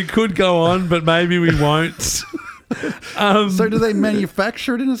studio. We could go on, but maybe we won't. So do they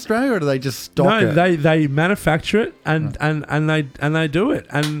manufacture it in Australia, or do they just stock it? No, they manufacture it and they do it.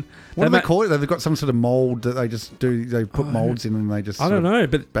 And what do they call it? They've got some sort of mold that they just do. They put molds in and they just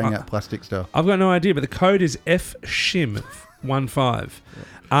bang out plastic stuff. I've got no idea, but the code is FSHIM15.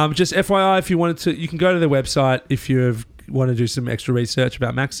 Just FYI, if you wanted to, you can go to their website if you want to do some extra research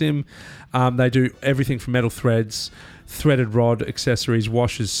about Maxim. They do everything from metal threads, threaded rod accessories,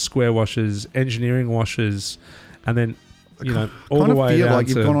 washers, square washers, engineering washers, and then all the way down to... I feel like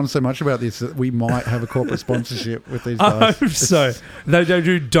you've gone on so much about this that we might have a corporate sponsorship with these guys. I hope so. They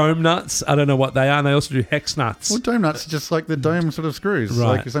do dome nuts. I don't know what they are. And they also do hex nuts. Well, dome nuts are just like the dome sort of screws.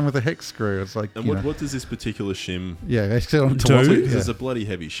 Right. Like same with a hex screw. It's like, and what does this particular shim... Yeah, they sit on do? It's a bloody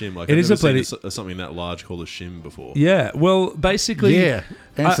heavy shim. Like, I've never seen something that large called a shim before. Yeah, well, basically... Yeah,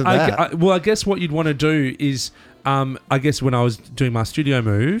 answer that. I guess what you'd want to do is... I guess when I was doing my studio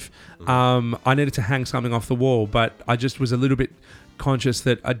move, I needed to hang something off the wall, but I just was a little bit conscious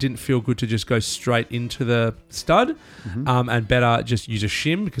that I didn't feel good to just go straight into the stud, and better just use a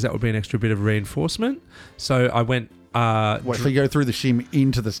shim because that would be an extra bit of reinforcement. So I went. So you go through the shim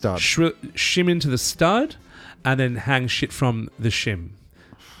into the stud? Shim into the stud, and then hang shit from the shim.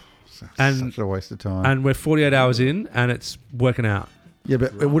 Such a waste of time. And we're 48 hours in, and it's working out. Yeah,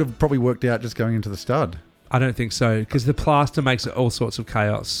 but it would have probably worked out just going into the stud. I don't think so, because the plaster makes it all sorts of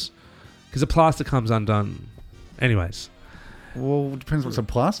chaos. Because the plaster comes undone. Anyways. Well, it depends what sort of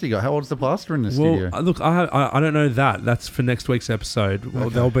plaster you got. How old's the plaster in the studio? Look, I don't know that. That's for next week's episode. Well,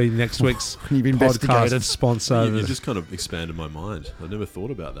 there'll be next week's You've podcast sponsor. You just kind of expanded my mind. I've never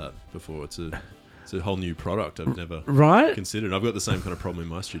thought about that before. It's a whole new product I've never considered. I've got the same kind of problem in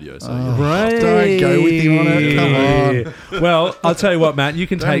my studio. So right. Don't go with him on it. Come on. Well, I'll tell you what, Matt. You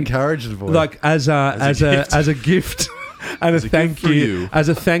can Don't take encourage the boy. like as a gift. And as a thank you, as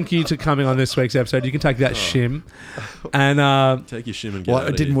a thank you to coming on this week's episode, you can take that shim and take your shim and get out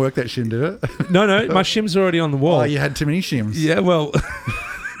it didn't work that shim, did it? No, my shim's already on the wall. Oh, you had too many shims. Yeah, well,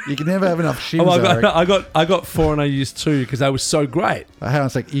 you can never have enough shims. I got 4 and I used 2 because they were so great. Hang on a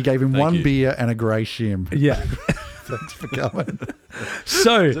sec. You gave him one beer and a grey shim. Yeah. Thanks for coming.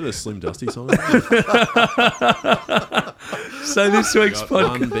 So is that a Slim Dusty song? So this week's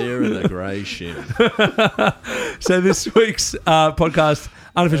podcast, one beer and a grey shim. So this week's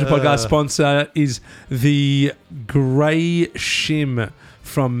unofficial podcast sponsor is the Grey Shim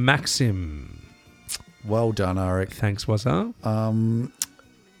from Maxim. Well done, Arik. Thanks, Wazza.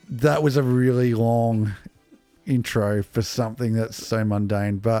 That was a really long intro for something that's so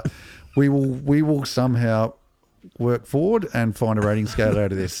mundane, but we will somehow work forward and find a rating scale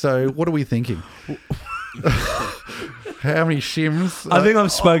out of this. So what are we thinking? How many shims? I think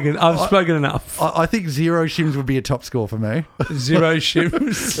I've spoken enough. I think 0 shims would be a top score for me. 0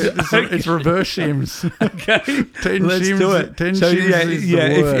 shims. It's reverse shims. Okay, 10 let's shims, do it. 10 shims is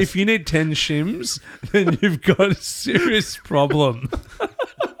the worst. If you need 10 shims, then you've got a serious problem.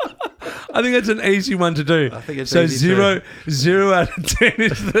 I think that's an easy one to do. I think it's so easy 0 out of 10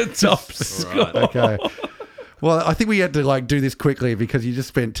 is the top score. Right, okay. Well, I think we had to do this quickly because you just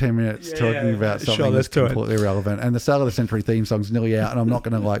spent 10 minutes talking about something that's completely irrelevant. And the Start of the Century theme song's nearly out and I'm not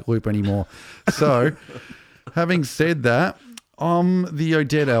going to loop anymore. So, having said that, the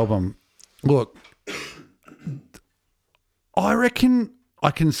Odette album. Look, I reckon I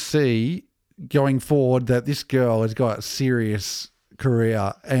can see going forward that this girl has got a serious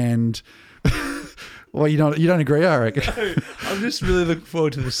career and... Well, you don't agree, Arik? I'm just really looking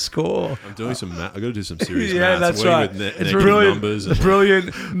forward to the score. I'm doing some math. I've got to do some serious maths. That's right. With it's brilliant, numbers and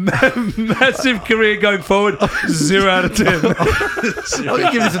brilliant, massive career going forward. 0 out of 10. I'll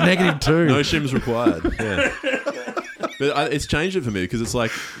give this a -2. No shims required. Yeah. But it's changed it for me because it's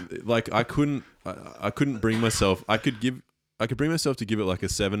like I couldn't bring myself. I could bring myself to give it like a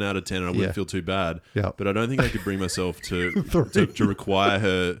 7 out of 10, and I wouldn't feel too bad. Yeah. But I don't think I could bring myself to require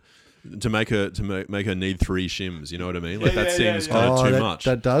her. To make her need 3 shims, you know what I mean? Like that seems kind of too much.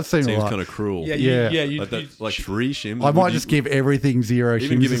 That does seem kind of cruel. Like 3 shims. I might just give everything 0 shims.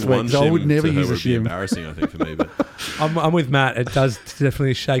 Even giving one shim, I would never use a would be shim. embarrassing, I think, for me. But I'm with Matt. It does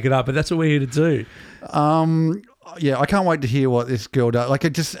definitely shake it up, but that's what we're here to do. Yeah, I can't wait to hear what this girl does. Like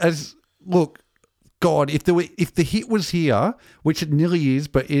look. God, if the hit was here, which it nearly is,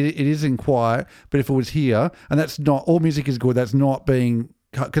 but it isn't quiet. But if it was here, and that's not all music is good. That's not being.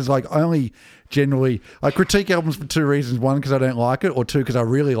 Because I only generally I critique albums for 2 reasons: 1, because I don't like it, or 2, because I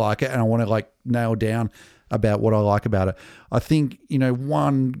really like it and I want to nail down about what I like about it. I think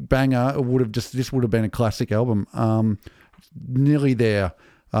 1 banger this would have been a classic album. Nearly there.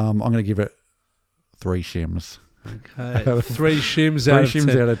 I'm going to give it 3 shims. Okay, 3 shims out of 10.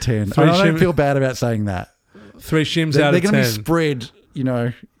 3 shims out of 10. I don't feel bad about saying that. 3 shims out of 10. They're going to be spread,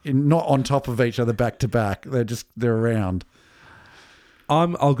 not on top of each other back to back. They're around.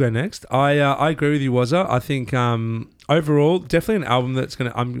 I'll go next. I agree with you, Wazza. I think overall, definitely an album that's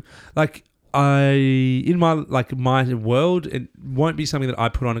gonna. In my world, it won't be something that I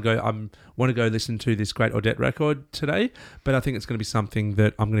put on and go. I want to go listen to this great Odette record today, but I think it's going to be something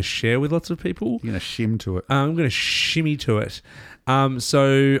that I'm going to share with lots of people. You're going to shim to it. I'm going to shimmy to it.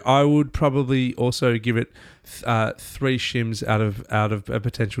 So I would probably also give it 3 shims out of a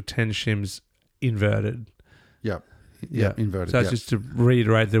potential 10 shims inverted. Yep. Yeah, inverted. So it's just to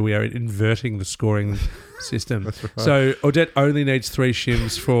reiterate that we are inverting the scoring system. That's right. So Odette only needs 3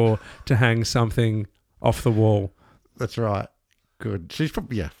 shims to hang something off the wall. That's right. Good. She's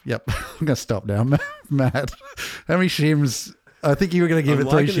probably Yep. I'm going to stop now, Matt. How many shims? I think you were going to give it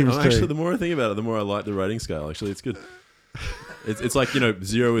 3 shims too. Actually, the more I think about it, the more I like the rating scale. Actually, it's good. It's like,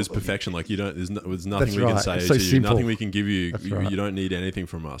 0 is perfection. Like there's nothing That's we right. can say It's to so you, simple. nothing we can give you. That's You, right. you don't need anything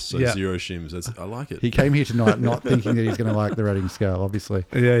from us. So Yeah. 0 shims. I like it. He came here tonight not thinking that he's going to like the rating scale, obviously.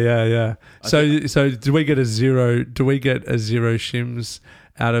 Yeah. So do we get a 0? Do we get a 0 shims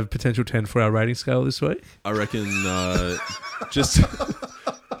out of potential 10 for our rating scale this week? I reckon just.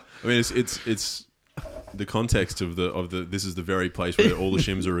 I mean, it's the context of the this is the very place where all the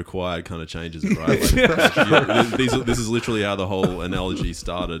shims are required kind of changes it, right? This is literally how the whole analogy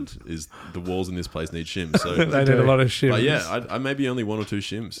started. Is the walls in this place need shims? So They need a lot of shims. but yeah, I maybe only 1 or 2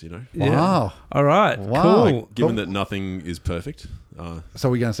 shims. Yeah. Wow. All right. Wow. Cool. Given that nothing is perfect. So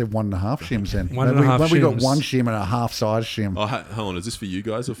we're going to say 1.5 shims then. 1.5 When we got shims. 1 shim and a half size shim. Hold on, is this for you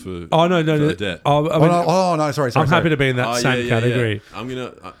guys or for? Oh no. for Odette? No, sorry. I'm happy to be in that same category.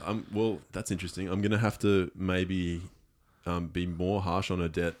 Yeah. Well, that's interesting. I'm gonna have to maybe be more harsh on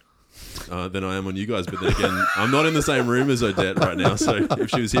Odette than I am on you guys. But then again, I'm not in the same room as Odette right now, so if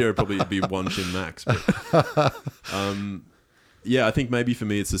she was here, it'd probably be 1 shim max. But, yeah, I think maybe for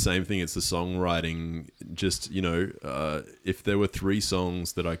me it's the same thing. It's the songwriting. Just, if there were 3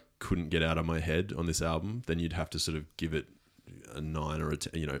 songs that I couldn't get out of my head on this album, then you'd have to sort of give it a 9 or a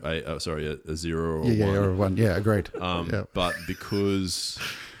 10, a 0 or a 1. Yeah, or a 1. Yeah, agreed. But because,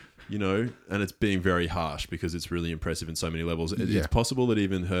 and it's being very harsh because it's really impressive in so many levels. It's possible that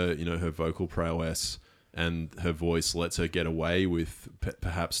even her, her vocal prowess and her voice lets her get away with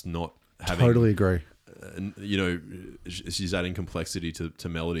perhaps not having... Totally agree. She's adding complexity to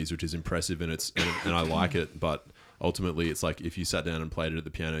melodies, which is impressive, and I like it. But ultimately, it's like if you sat down and played it at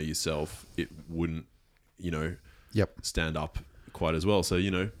the piano yourself, it wouldn't, stand up quite as well. So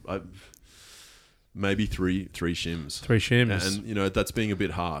maybe three shims. 3 shims. And that's being a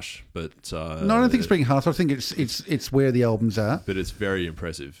bit harsh, but No, I don't think it's being harsh. I think it's where the album's at. But it's very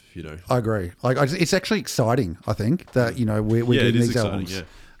impressive. I agree. It's actually exciting. I think that we're doing these albums. Yeah.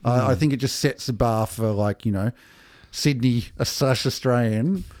 I think it just sets the bar for Sydney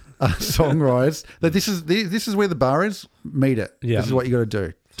Australian songwriters. That this is where the bar is. Meet it. Yeah. This is what you got to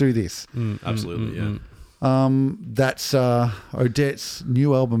do. Do this. Absolutely, yeah. That's Odette's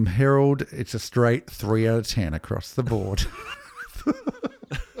new album, Herald. It's a straight 3 out of 10 across the board.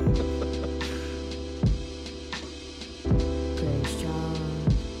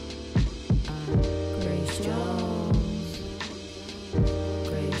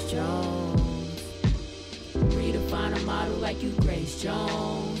 Like you, Grace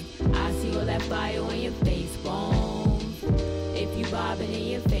Jones. I see all that fire on your face, bones. If you bobbing in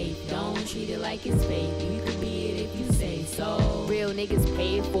your faith, don't treat it like it's fake. You can be it if you say so. Real niggas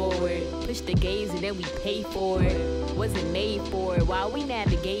pay for it. Push the gaze and then we pay for it. Wasn't made for it. While we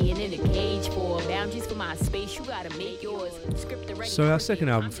navigating in a cage for boundaries for my space, you gotta make yours. Script the So our second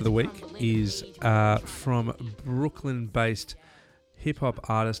album for the week is from Brooklyn-based hip-hop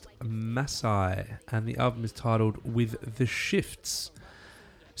artist Masai, and the album is titled With the Shifts.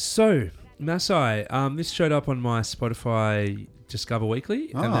 So, Masai, this showed up on my Spotify Discover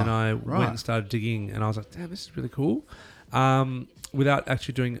Weekly, and then I went and started digging, and I was like, damn, this is really cool, without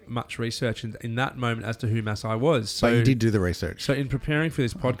actually doing much research in that moment as to who Masai was. So but you did do the research. So in preparing for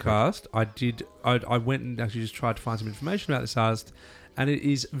this podcast, I went and actually just tried to find some information about this artist, and it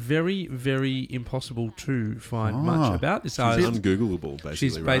is very, very impossible to find much about this artist. She's ungoogleable, basically.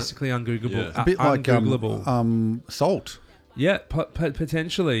 She's basically ungoogleable. Yeah. It's a bit like Salt. Yeah,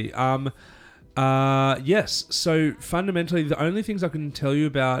 potentially. Yes. So fundamentally, the only things I can tell you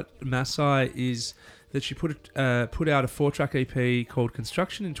about Masai is that she put out a 4-track EP called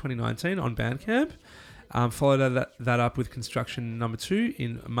Construction in 2019 on Bandcamp. Followed that up with Construction number 2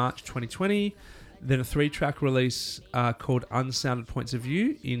 in March 2020. Then a 3-track release called Unsounded Points of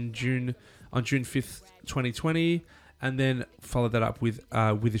View on June 5th, 2020, and then followed that up with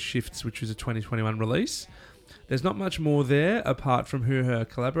the Shifts, which was a 2021 release. There's not much more there apart from who her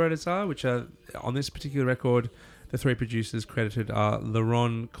collaborators are, which are on this particular record. The 3 producers credited are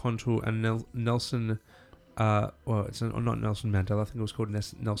Laron Contour and Nelson. It's not Nelson Mandela. I think it was called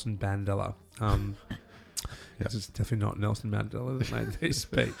Nelson Bandela. It's definitely not Nelson Mandela that made these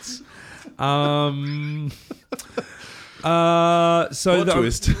beats. Plot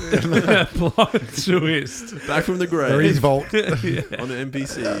twist. Plot twist. Back from the grave. Or his vault. On the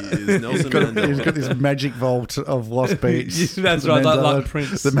NBC is Nelson Mandela. He's got this magic vault of lost beats. That's right, like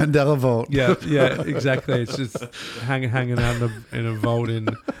Prince. The Mandela vault. Yeah, exactly. It's just hanging out in a vault in,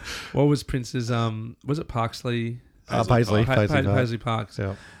 what was Prince's, was it Parksley? Paisley Parks.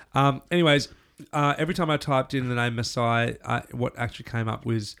 Yeah. Anyways, every time I typed in the name Masai, what actually came up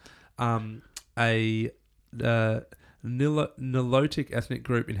was a Nilotic ethnic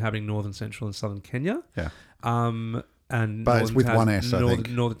group inhabiting northern, central, and southern Kenya. Yeah. and But it's with one S, I think.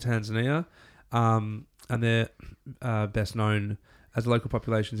 Northern Tanzania, and they're best known as local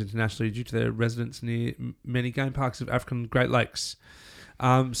populations internationally due to their residence near many game parks of African Great Lakes.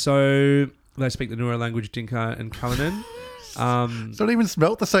 So they speak the Nura language, Dinka and Cullinan. It's not even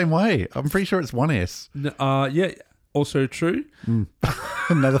spelt the same way. I'm pretty sure it's one S. Yeah, also true.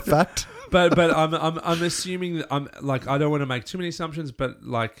 Another fact. But I'm assuming that I don't want to make too many assumptions, but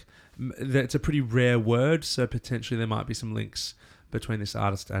like that it's a pretty rare word, so potentially there might be some links between this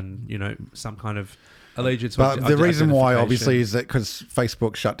artist and some kind of allegiance. But the reason why, obviously, is that because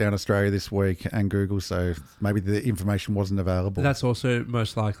Facebook shut down Australia this week and Google, so maybe the information wasn't available. That's also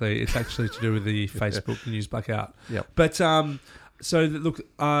most likely. It's actually to do with the Facebook news blackout. Yep. But so look,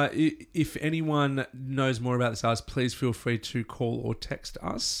 if anyone knows more about this artist, please feel free to call or text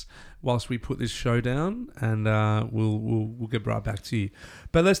us whilst we put this show down, and we'll get right back to you.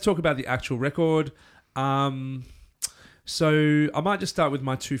 But let's talk about the actual record. So I might just start with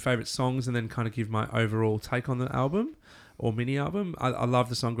my two favourite songs and then kind of give my overall take on the album or mini album. I love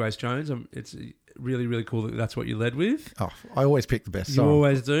the song Grace Jones. It's really, really cool that that's what you led with. Oh, I always pick the best song. You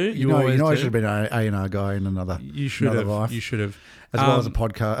always do. You know I should have been an A&R guy in another life. You should have. As well as a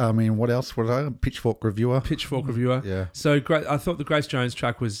podcast. I mean, what else? What was I? Pitchfork reviewer. Yeah. So great. I thought the Grace Jones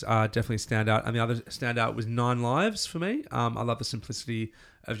track was definitely a standout, and the other standout was 9 Lives for me. I love the simplicity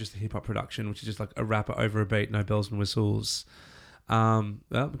of just the hip hop production, which is just like a rapper over a beat, no bells and whistles. Well,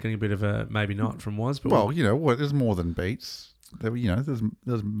 getting a bit of a maybe not from Was, but there's more than beats. There's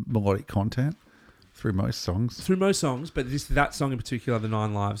melodic content through most songs. But that song in particular, the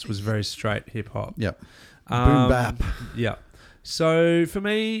 9 Lives, was very straight hip hop. Yep. Boom bap. Yeah. So for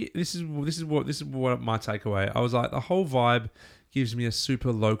me, this is what my takeaway. I was like, the whole vibe gives me a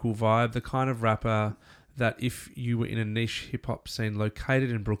super local vibe. The kind of rapper that if you were in a niche hip hop scene located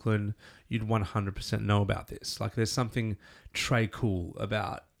in Brooklyn, you'd 100% know about this. Like, there's something Trey cool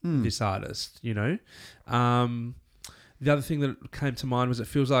about this artist. The other thing that came to mind was it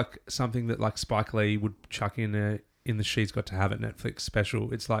feels like something that like Spike Lee would chuck in the She's Got to Have It Netflix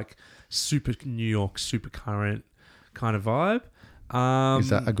special. It's like super New York, super current kind of vibe. Is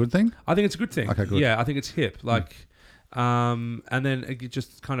that a good thing? I think it's a good thing. Okay, good. Yeah, I think it's hip. And then it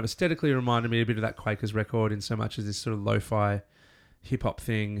just kind of aesthetically reminded me a bit of that Quakers record in so much as this sort of lo-fi hip hop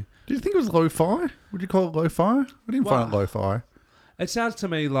thing. Do you think it was lo-fi? Would you call it lo-fi? I didn't find it lo-fi. It sounds to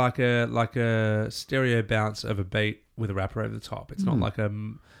me like a stereo bounce of a beat with a rapper over the top. It's not like a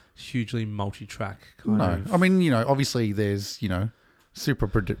hugely multi-track kind of. No, I mean, obviously there's super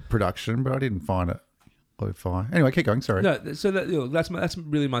production, but I didn't find it lo-fi. Anyway, keep going. Sorry. No, so that's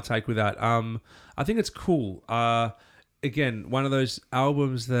really my take with that. I think it's cool. Again, one of those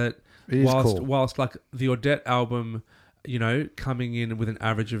albums that whilst like the Audette album, coming in with an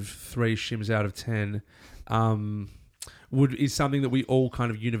average of 3 shims out of 10, is something that we all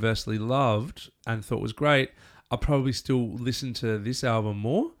kind of universally loved and thought was great. I'll probably still listen to this album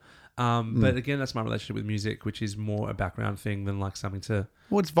more. But again, that's my relationship with music, which is more a background thing than like something to...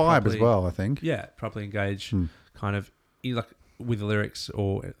 Well, it's vibe as well, I think. Yeah, properly engage kind of like with the lyrics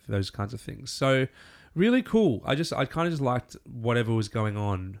or those kinds of things. So really cool. I kind of just liked whatever was going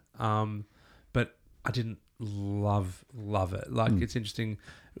on. But I didn't love it. Like, it's interesting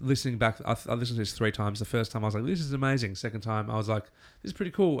listening back. I listened to this 3 times. The first time I was like, this is amazing. Second time I was like, this is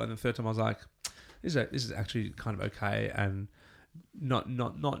pretty cool. And the third time I was like, this is actually kind of okay, and not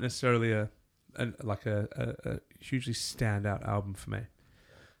necessarily a hugely standout album for me.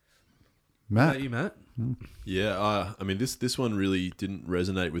 Matt? How about you, Matt? Yeah, I mean, this one really didn't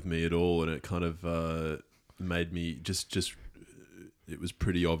resonate with me at all, and it kind of made me just. It was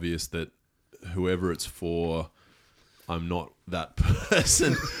pretty obvious that whoever it's for, I'm not that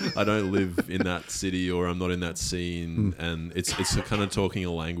person. I don't live in that city, or I'm not in that scene, and it's kind of talking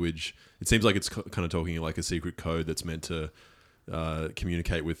a language. It seems like it's kind of talking like a secret code that's meant to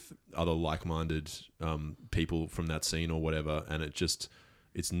communicate with other like-minded people from that scene or whatever, and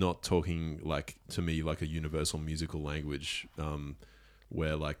it's not talking like, to me, like a universal musical language,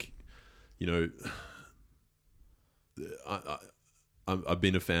 where like, I've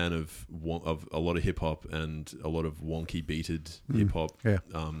been a fan of a lot of hip hop and a lot of wonky beated hip hop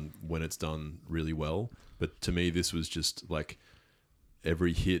when it's done really well, but to me this was just like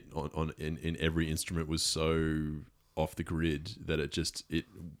every hit in every instrument was so off the grid that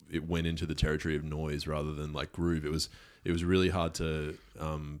it went into the territory of noise rather than like groove. It was really hard to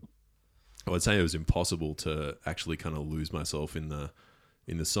I would say it was impossible to actually kind of lose myself in the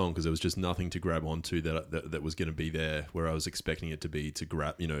song, because there was just nothing to grab onto that was going to be there where I was expecting it to be, to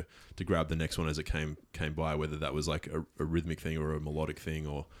grab the next one as it came by, whether that was like a rhythmic thing or a melodic thing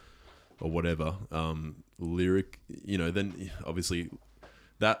or whatever lyric, then obviously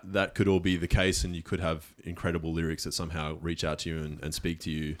that could all be the case, and you could have incredible lyrics that somehow reach out to you and speak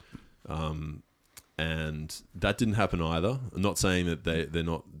to you, and that didn't happen either. I'm not saying that they're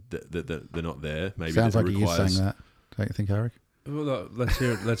not there. Maybe sounds like requires, he is saying that. Don't you think, Eric? Well, let's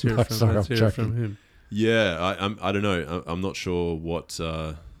hear it. Let's hear No, it from. sorry, let's I'm hear it from joking. him. Yeah, I don't know. I'm not sure what.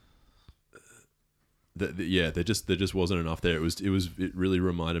 There just wasn't enough there. It really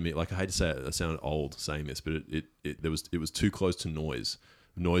reminded me. Like, I hate to say it, I sound old saying this, but it was too close to noise.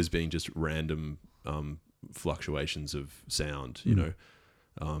 Noise being just random fluctuations of sound,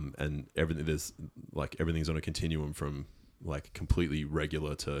 and everything's on a continuum from like completely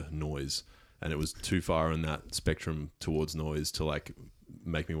regular to noise, and it was too far in that spectrum towards noise to like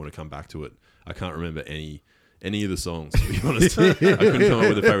make me want to come back to it. I can't remember any of the songs, to be honest. I couldn't come up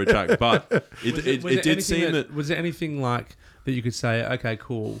with a favorite track, but it did seem that... Was there anything like that you could say, okay,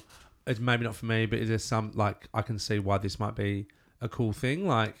 cool, it's maybe not for me, but is there some, like, I can see why this might be a cool thing?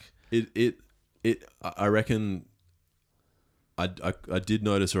 Like... I reckon I did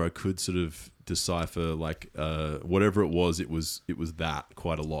notice, or I could sort of decipher, like, whatever it was that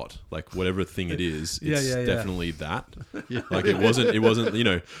quite a lot. Like, whatever thing it is, it's definitely that. Like, it wasn't,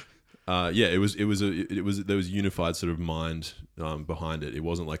 there was unified sort of mind behind it. It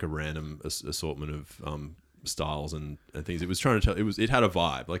wasn't like a random assortment of styles and things. It was trying to tell. It had a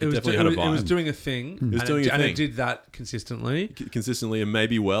vibe. Like, it definitely had a vibe. It was doing a thing. It was doing a thing. And it did that consistently, and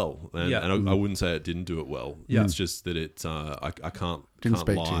maybe well. And I wouldn't say it didn't do it well. Yeah. It's just that it. I can't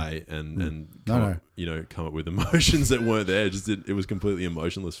speak lie and No. come up with emotions that weren't there. It was completely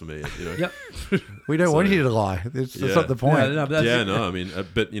emotionless for me. Yep. We don't want you to lie. That's not the point. I mean,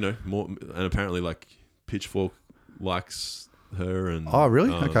 but more, and apparently, like, Pitchfork likes her, and Oh, really?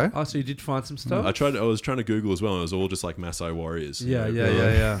 Okay. Oh, so you did find some stuff? I was trying to Google as well, and it was all just like Maasai warriors. Yeah.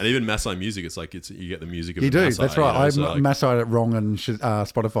 And even Maasai music, it's like you get the music of You do. Maasai, That's right. I so, like, Maasai'd it wrong on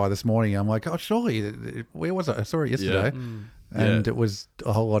Spotify this morning. I'm like, oh, surely, where was it? I saw it yesterday. And it was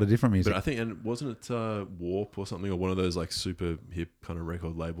a whole lot of different music. But I think, and wasn't it Warp or something, or one of those like super hip kind of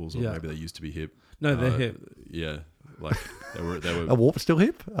record labels, or maybe they used to be hip. No, they're hip. Yeah, like they were. Are Warp still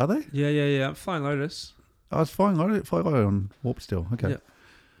hip? Are they? Yeah. Flying Lotus. I was flying on Warp still. Okay. Yeah.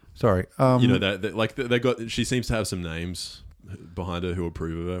 Sorry. They got. She seems to have some names behind her who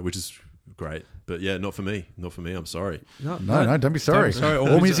approve of her, which is great. But yeah, not for me. I'm sorry. No, don't be sorry.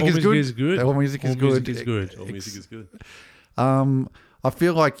 All music is good. All music is good. All music is good. I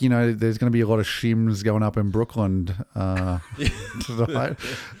feel like, there's going to be a lot of shims going up in Brooklyn tonight.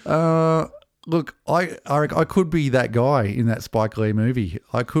 Look, I could be that guy in that Spike Lee movie.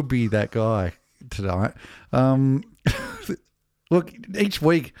 I could be that guy tonight. Look, each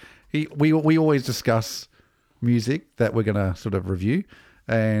week we always discuss music that we're going to sort of review.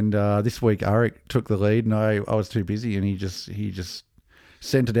 And this week, Arik took the lead, and I was too busy, and he just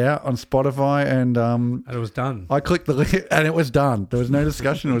sent it out on Spotify, and it was done. I clicked the link, and it was done. There was no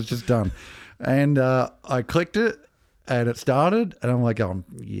discussion; it was just done. And I clicked it, and it started, and I'm like,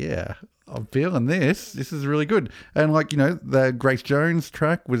 yeah, I'm feeling this. This is really good. And like, the Grace Jones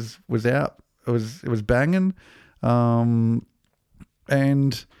track was out. It was banging. And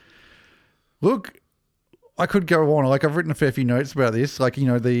look, I could go on. Like, I've written a fair few notes about this. Like,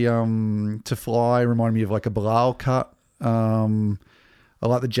 the To Fly reminded me of like a Bilal cut. I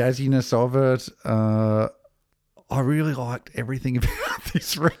like the jazziness of it. I really liked everything about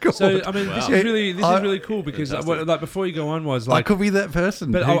this record. So, I mean, this is really cool, because like, before you go on, was like, I could be that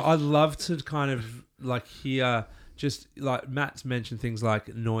person. But I'd love to kind of like hear, just like Matt's mentioned things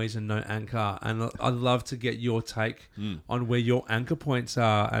like noise and no anchor, and I'd love to get your take on where your anchor points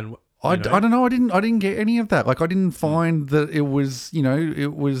are. And I don't know. I didn't get any of that. Like, I didn't find that it was,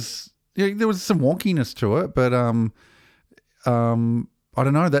 there was some wonkiness to it, but I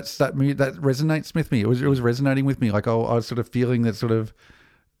don't know. That resonates with me. It was resonating with me. Like, I was sort of feeling that sort of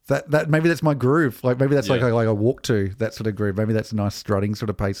that maybe that's my groove. Like, maybe that's like I walk to that sort of groove. Maybe that's a nice strutting sort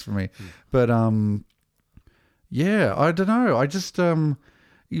of pace for me. But yeah, I don't know. I just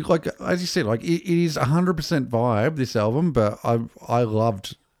like, as you said, like, it is 100% vibe, this album. But I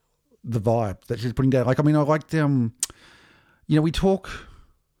loved the vibe that she's putting down. Like, I mean, I liked we talk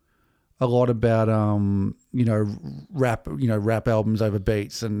a lot about rap albums over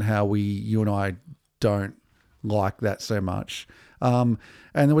beats, and how you and I don't like that so much. And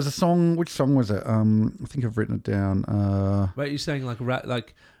there was a song. Which song was it? I think I've written it down. Wait, you're saying like rap,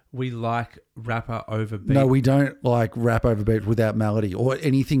 like we like rapper over beat? No, we don't like rap over beat without melody or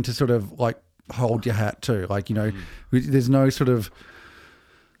anything to sort of like hold your hat to. Like, there's no sort of.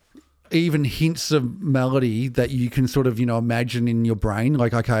 even hints of melody that you can sort of, imagine in your brain.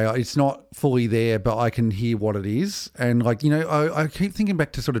 Like, okay, it's not fully there, but I can hear what it is. And like, I keep thinking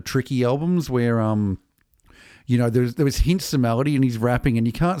back to sort of Tricky albums where, there was hints of melody and he's rapping and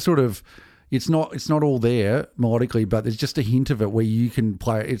you can't sort of, it's not all there melodically, but there's just a hint of it where you can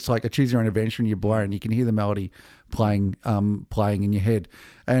play. It's like a choose your own adventure in your brain. You can hear the melody playing in your head.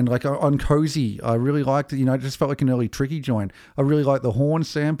 And like on Cozy, I really liked it. It just felt like an early Tricky joint. I really liked the horn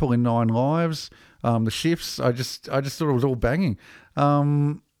sample in 9 Lives, the shifts. I just thought it was all banging.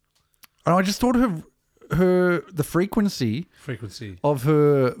 And I just thought the frequency of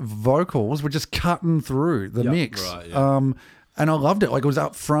her vocals were just cutting through the mix. Right, yeah. And I loved it. Like, it was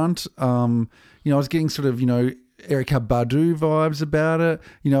up front. I was getting sort of, Erykah Badu vibes about it.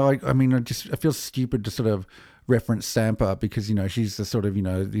 I feel stupid to sort of reference Sampa because, she's the sort of,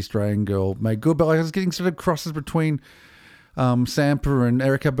 the Australian girl made good. But I was getting sort of crosses between Sampa and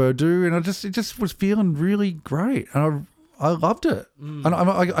Erykah Badu. And it just was feeling really great. And I loved it. And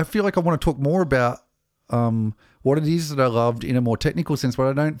I feel like I want to talk more about what it is that I loved in a more technical sense, but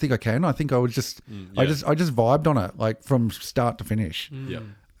I don't think I can. I think I was just, I just vibed on it, like from start to finish.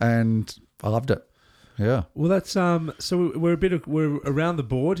 And I loved it. Yeah. Well, that's so we're around the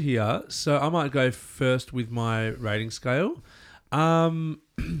board here. So I might go first with my rating scale. Again,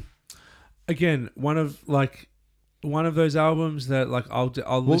 one of those albums that like I'll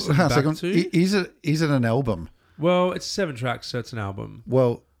listen back to. Is it an album? Well, it's 7 tracks, so it's an album.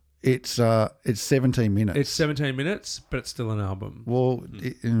 Well, it's 17 minutes. It's 17 minutes, but it's still an album. Well,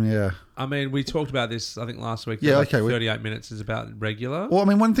 yeah. I mean, we talked about this, I think, last week. Yeah, like okay. 38 minutes is about regular. Well, I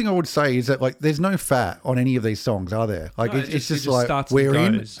mean, one thing I would say is that, like, there's no fat on any of these songs, are there? Like, no, it's just like, we're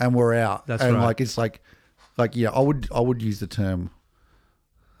in and we're out. That's and, right. like, it's like, yeah, I would use the term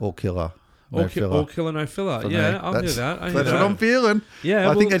all killer. All killer, no filler. Yeah, I'll hear that. That's what I'm feeling. Yeah,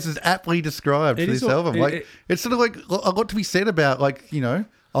 I think that's just aptly described for this album. Like, it's sort of like a lot to be said about, like,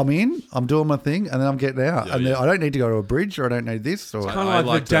 I'm in, I'm doing my thing, and then I'm getting out. Yeah, and then I don't need to go to a bridge, or I don't need this. Or I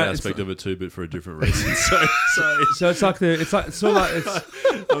like that aspect of it too, but for a different reason. So it's like I'm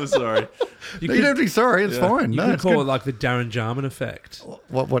sorry. You don't have to be sorry. It's fine. You can call it like the Darren Jarman effect.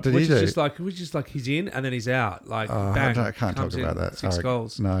 What did he do? Which is just like he's in and then he's out. Like bang. I can't talk about that. 6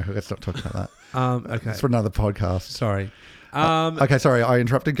 goals. No, let's not talk about that. Okay. It's for another podcast. Sorry. Okay, sorry, I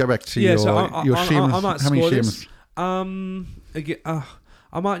interrupted. Go back to your shims. I might How many score shims? Again,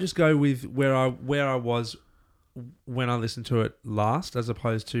 I might just go with where I was when I listened to it last, as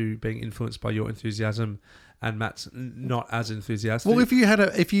opposed to being influenced by your enthusiasm and Matt's not as enthusiastic. Well, if you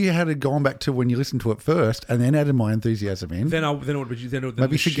had gone back to when you listened to it first and then added my enthusiasm in, then it would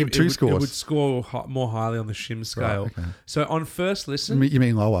maybe you should give 2 scores. It would score more highly on the shim scale. Right, okay. So on first listen, you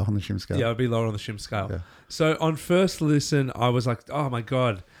mean lower on the shim scale? Yeah, it'd be lower on the shim scale. Yeah. So on first listen, I was like, oh my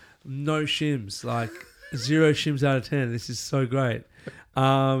god, no shims, like 0 shims out of 10. This is so great.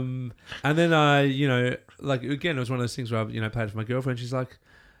 And then I, like, again, it was one of those things where I played it for my girlfriend. She's like,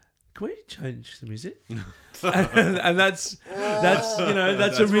 can we change the music? and that's hard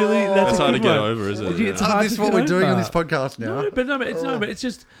to get over, isn't it? It's hard. This is what we're doing on this podcast now.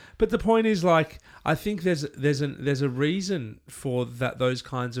 But the point is, like, I think there's a reason for that, those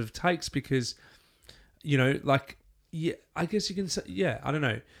kinds of takes, because, I guess you can say, I don't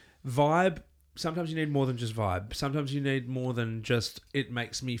know, vibe. Sometimes you need more than just vibe. Sometimes you need more than just, it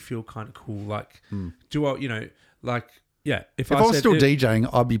makes me feel kind of cool. Like, If I was still DJing,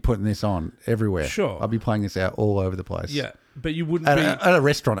 I'd be putting this on everywhere. Sure. I'd be playing this out all over the place. Yeah, but you wouldn't at a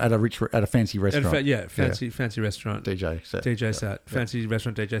restaurant, at a fancy restaurant. Fancy restaurant. DJ set. Fancy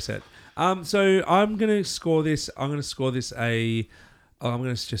restaurant DJ set. So I'm going to score this. I'm going to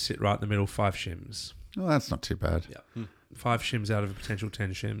just sit right in the middle, 5 shims. Well, that's not too bad. Yeah. 5 shims out of a potential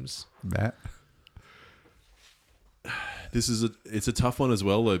 10 shims. Matt? It's a tough one as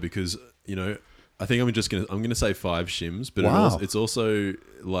well, though, because, I think I'm gonna say 5 shims, but it's also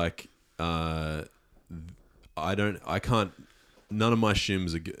like none of my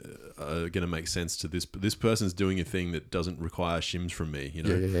shims are gonna make sense to this. This person's doing a thing that doesn't require shims from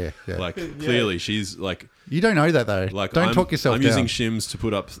me. Yeah. Like clearly she's like, you don't know that though. Like don't talk yourself I'm down. using shims to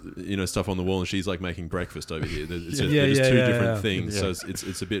put up stuff on the wall, and she's like making breakfast over here. They're just two different things. Yeah. So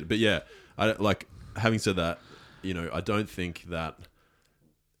it's a bit, but yeah. Having said that, I don't think that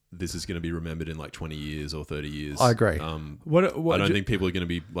this is going to be remembered in like 20 years or 30 years. I agree. I don't think people are going to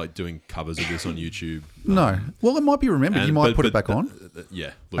be like doing covers of this on YouTube. No. Well, it might be remembered. You might put it back on.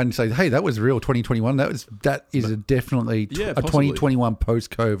 Yeah. And say, hey, that was real 2021. That is definitely a 2021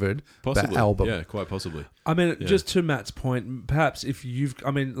 post-COVID album. Yeah, quite possibly. I mean, just to Matt's point, perhaps if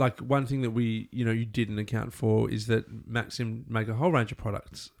one thing that we, you didn't account for is that Maxim make a whole range of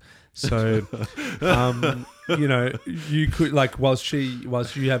products. So, you know, you could like whilst you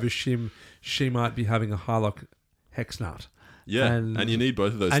have a shim, she might be having a Harlock hex nut. Yeah, and you need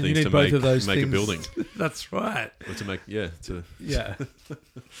both of those things to make a building. That's right. Or to make yeah.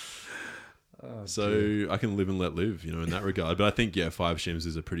 So I can live and let live, you know, in that regard. But I think 5 shims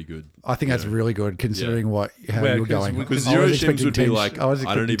is a pretty good. I think that's really good considering how you're going. Because 0 shims would be like,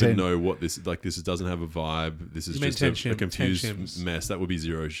 I don't even know what this like. This doesn't have a vibe. This is just a confused mess. That would be 10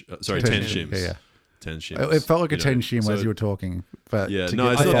 shims. Yeah. 10 shims. It felt like a 10 shim as you were talking. But it's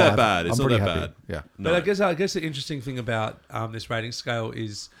not that bad. It's not that bad. Yeah. No. But I guess the interesting thing about this rating scale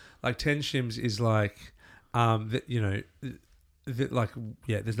is like 10 shims is like,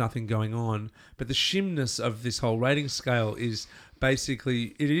 there's nothing going on. But the shimness of this whole rating scale is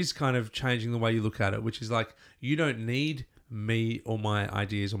basically, it is kind of changing the way you look at it, which is like, you don't need me or my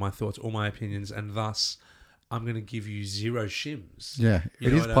ideas or my thoughts or my opinions, and thus I'm going to give you 0 shims. Yeah,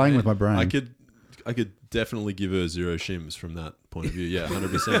 it is playing with my brain. I could definitely give her 0 shims from that point of view. Yeah,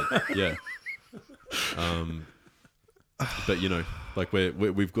 100%. Yeah. But you know, like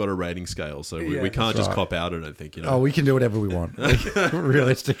we've got a rating scale, so we can't just cop out. I don't think, you know. Oh, we can do whatever we want,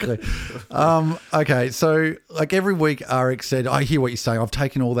 realistically. Okay, so like every week, Arik said, "I hear what you're saying. I've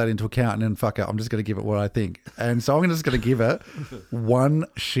taken all that into account, and then fuck it, I'm just going to give it what I think." And so I'm just going to give it 1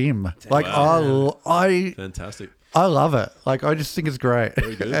 shim. Like I fantastic. I love it. Like, I just think it's great.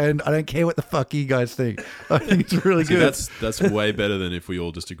 Very good. And I don't care what the fuck you guys think. I think it's really good. That's way better than if we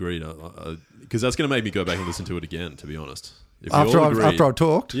all just agreed. Because that's going to make me go back and listen to it again, to be honest. If after I've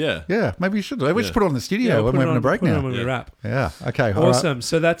talked? Yeah. Yeah, maybe you should. Maybe we should put it on the studio when we're having a break now. When we wrap. Yeah, okay. Awesome. Right.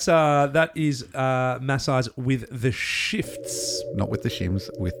 So that is massage with the shifts. Not with the shims,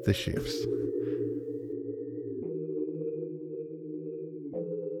 with the shifts.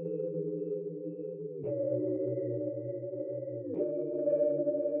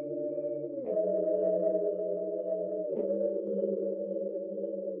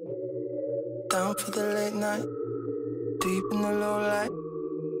 Down for the late night, deep in the low light.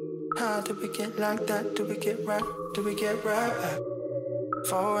 How did we get like that? Did we get right? Did we get right back?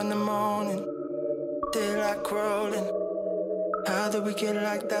 4 in the morning, daylight crawling. How did we get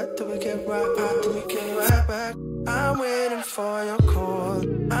like that? Did we get right back? Did we get right back? I'm waiting for your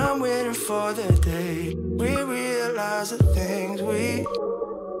call. I'm waiting for the day we realize the things we.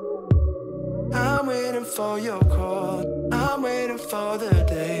 I'm waiting for your call. I'm waiting for the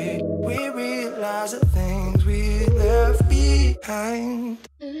day we realize the things we left behind.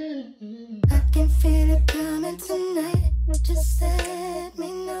 I can feel it coming tonight. Just let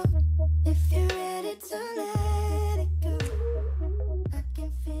me know if you're ready to let it go. I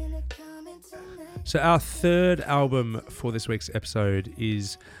can feel it coming tonight. So our third album for this week's episode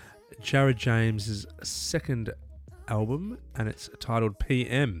is Jared James's second album, and it's titled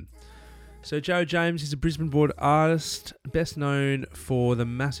PM. So Jared James is a Brisbane-born artist, best known for the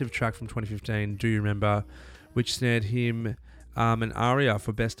massive track from 2015, Do You Remember, which snared him an ARIA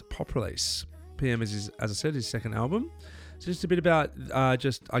for Best Pop Release. PM is, as I said, his second album. So just a bit about, a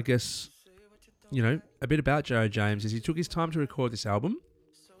bit about Jared James is he took his time to record this album.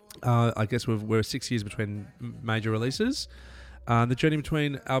 I guess we're 6 years between major releases. The journey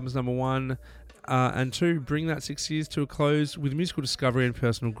between albums number 1 and 2 bring that 6 years to a close with musical discovery and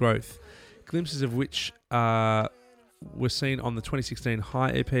personal growth. Glimpses of which were seen on the 2016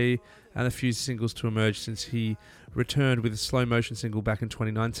 High EP and a few singles to emerge since he returned with a slow motion single back in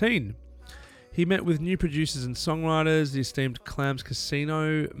 2019. He met with new producers and songwriters, the esteemed Clams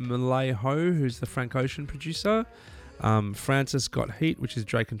Casino, Malay Ho, who's the Frank Ocean producer, Francis Got Heat, which is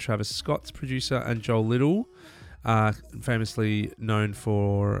Drake and Travis Scott's producer, and Joel Little, famously known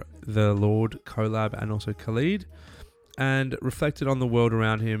for the Lord collab and also Khalid, and reflected on the world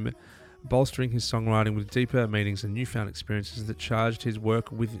around him, bolstering his songwriting with deeper meanings and newfound experiences that charged his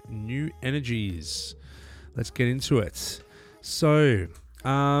work with new energies. Let's get into it. So,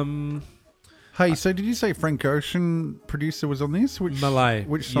 hey, so did you say Frank Ocean producer was on this? Malay.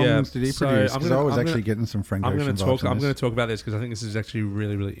 Which songs did he produce? Because I was getting some Frank Ocean vibes on this. I'm going to talk about this because I think this is actually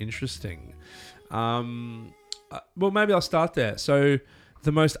really, really interesting. Well, maybe I'll start there. So,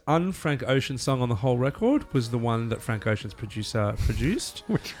 the most un-Frank Ocean song on the whole record was the one that Frank Ocean's producer produced.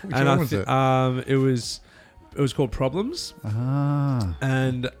 Which one was it? It was called Problems. Ah.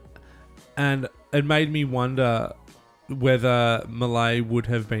 And it made me wonder whether Malay would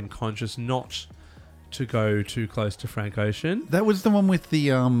have been conscious not to go too close to Frank Ocean. That was the one with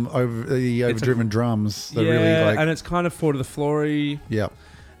the overdriven drums. That really and it's kind of 4 to the floor-y. Yeah.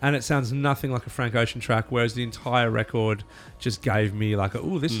 and it sounds nothing like a Frank Ocean track, whereas the entire record just gave me like,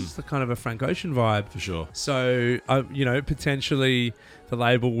 this is the kind of a Frank Ocean vibe. For sure. So, potentially the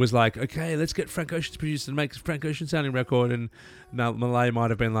label was like, okay, let's get Frank Ocean to produce and make a Frank Ocean sounding record. And Malay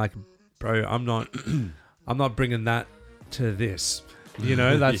might have been like, bro, I'm not bringing that to this.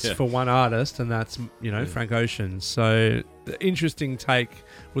 That's for one artist, and that's, Frank Ocean. So, the interesting take.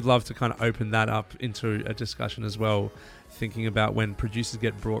 Would love to kind of open that up into a discussion as well, thinking about when producers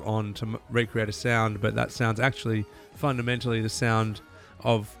get brought on to recreate a sound, but that sound's actually fundamentally the sound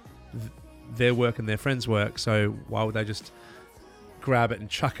of their work and their friends' work. So why would they just grab it and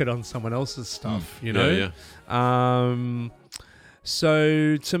chuck it on someone else's stuff, Yeah.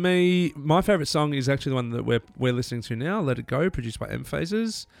 So to me, my favorite song is actually the one that we're listening to now, Let It Go, produced by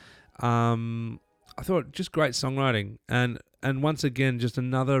M-Phasers. I thought just great songwriting, and once again, just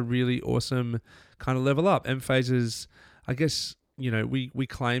another really awesome kind of level up. M-Phasers, I guess, we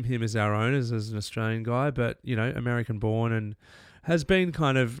claim him as our own, as an Australian guy, but, American born, and has been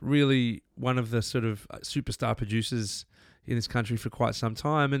kind of really one of the sort of superstar producers in this country for quite some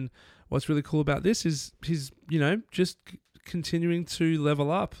time. And what's really cool about this is he's, just continuing to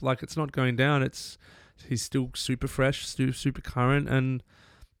level up. Like, it's not going down. He's still super fresh, super current, and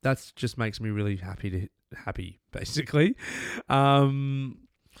that just makes me really happy, basically. I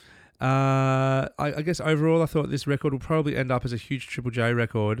guess overall, I thought this record will probably end up as a huge Triple J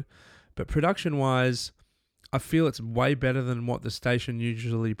record, but production-wise, I feel it's way better than what the station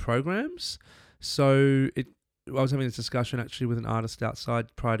usually programs. So I was having this discussion actually with an artist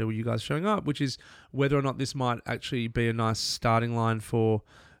outside prior to you guys showing up, which is whether or not this might actually be a nice starting line for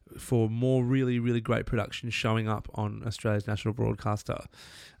more really, really great production showing up on Australia's national broadcaster.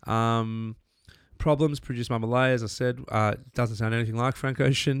 Problems, produced by Malay, as I said, doesn't sound anything like Frank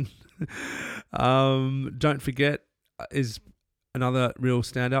Ocean. Don't Forget is another real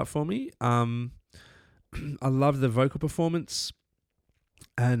standout for me. I love the vocal performance,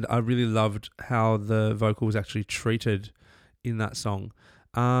 and I really loved how the vocal was actually treated in that song.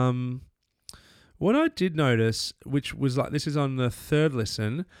 What I did notice, which was like, this is on the third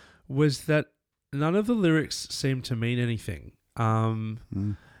listen, was that none of the lyrics seemed to mean anything. And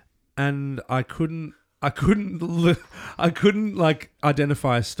I couldn't like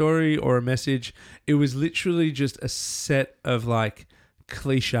identify a story or a message. It was literally just a set of like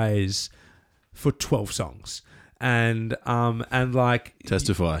cliches for 12 songs. And like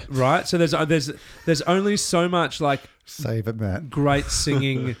testify, right? So there's only so much like save it, Matt. Great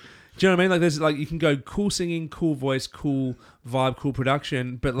singing. Do you know what I mean? Like, there's like, you can go cool singing, cool voice, cool vibe, cool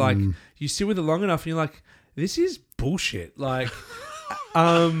production, but like you sit with it long enough and you're like, this is bullshit. Like,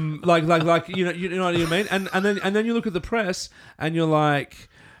 like you know what I mean? And then you look at the press and you're like,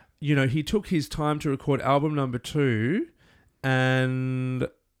 he took his time to record album number 2, and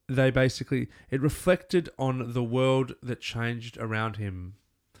they basically, it reflected on the world that changed around him.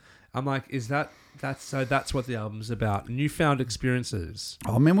 I'm like, that's what the album's about? Newfound experiences.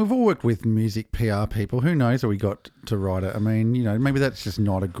 Oh man, we've all worked with music PR people. Who knows how we got to write it? I mean, maybe that's just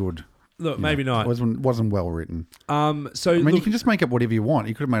not a good. Look, maybe not. It wasn't well written. So I mean, you can just make up whatever you want.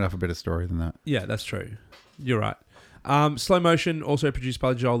 You could have made up a better story than that. Yeah, that's true. You're right. Slow Motion, also produced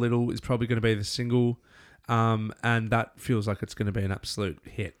by Joel Little, is probably going to be the single, and that feels like it's going to be an absolute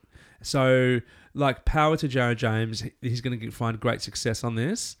hit. So, like, power to Jared James. He's going to find great success on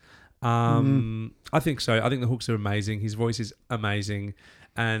this. I think so. I think the hooks are amazing. His voice is amazing,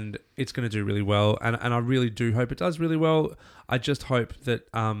 and it's going to do really well. And I really do hope it does really well. I just hope that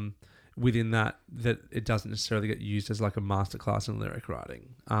within that it doesn't necessarily get used as like a masterclass in lyric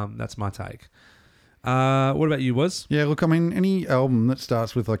writing. That's my take. What about you, Woz? Yeah, look, I mean, any album that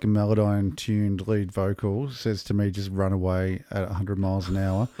starts with like a Melodyne-tuned lead vocal says to me just run away at 100 miles an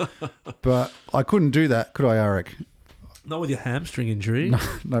hour. But I couldn't do that, could I, Eric? Not with your hamstring injury.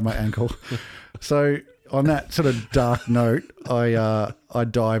 No, my ankle. So on that sort of dark note, I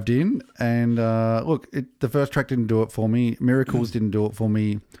dived in and look, the first track didn't do it for me. Miracles didn't do it for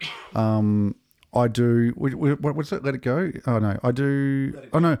me. I do. What's it? Let It Go. Oh no, I do.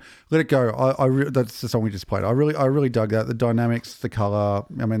 Oh no, Let It Go. That's the song we just played. I really dug that. The dynamics, the color.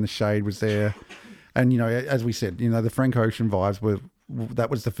 I mean, the shade was there, and as we said, the Frank Ocean vibes were. That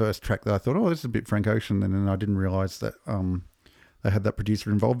was the first track that I thought, oh, this is a bit Frank Ocean, and then I didn't realize that they had that producer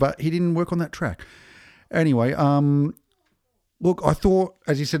involved, but he didn't work on that track. Anyway, look, I thought,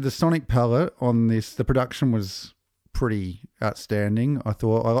 as you said, the sonic palette on this, the production was pretty outstanding. I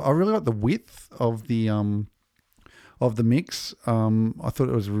thought I really liked the width of the mix. I thought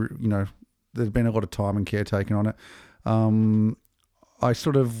it was there'd been a lot of time and care taken on it. I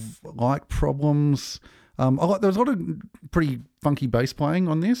sort of like Problems. There was a lot of pretty funky bass playing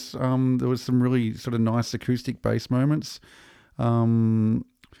on this. There was some really sort of nice acoustic bass moments.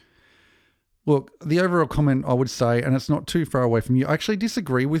 Look, the overall comment I would say, and it's not too far away from you, I actually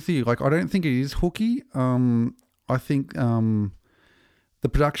disagree with you. Like, I don't think it is hooky. I think the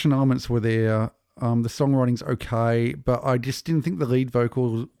production elements were there. The songwriting's okay, but I just didn't think the lead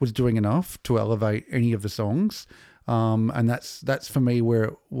vocal was doing enough to elevate any of the songs. And that's for me where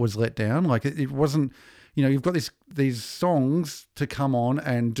it was let down. Like, it wasn't, you've got these songs to come on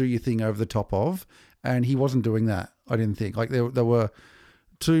and do your thing over the top of, and he wasn't doing that. I didn't think. Like, they were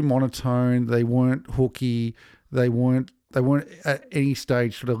too monotone. They weren't hooky. They weren't at any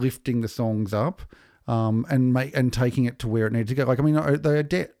stage sort of lifting the songs up, and taking it to where it needed to go. Like, I mean, the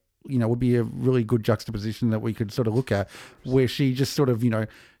Odette, would be a really good juxtaposition that we could sort of look at, where she just sort of,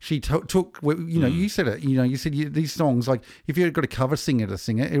 she took, you said it, you said these songs, like, if you had got a cover singer to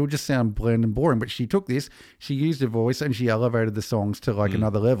sing it, it would just sound bland and boring. But she took this, she used her voice, and she elevated the songs to like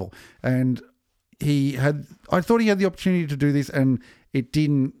another level. And I thought he had the opportunity to do this, and he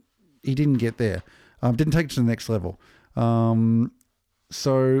didn't get there. Didn't take it to the next level.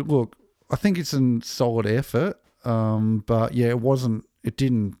 So look, I think it's a solid effort. But yeah, it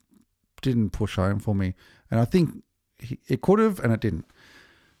didn't push home for me. And I think it could have, and it didn't.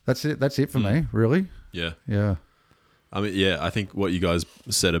 That's it for me, really. Yeah. Yeah. I mean, yeah, I think what you guys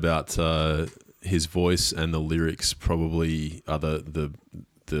said about his voice and the lyrics probably are the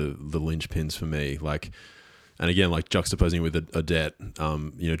linchpins for me. Like, and again, like juxtaposing with Odette,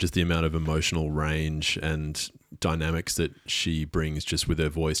 just the amount of emotional range and dynamics that she brings just with her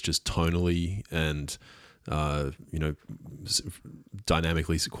voice, just tonally and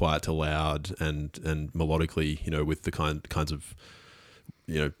dynamically quiet to loud and melodically, with the kinds of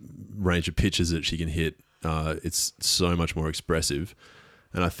range of pitches that she can hit. It's so much more expressive.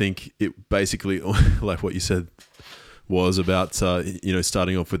 And I think it basically, like what you said, was about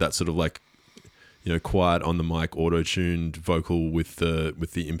starting off with that sort of like quiet on the mic, auto-tuned vocal with the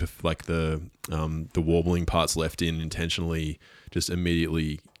warbling parts left in intentionally, just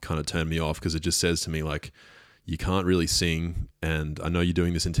immediately kind of turned me off, because it just says to me, like, you can't really sing, and I know you're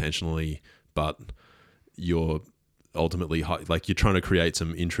doing this intentionally, but you're ultimately like you're trying to create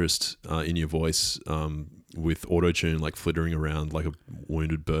some interest in your voice with auto-tune, like flittering around like a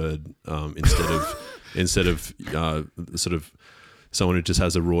wounded bird, instead of sort of someone who just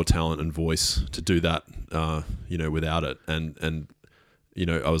has a raw talent and voice to do that, without it. And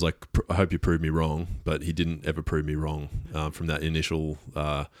I was like, I hope you prove me wrong, but he didn't ever prove me wrong from that initial.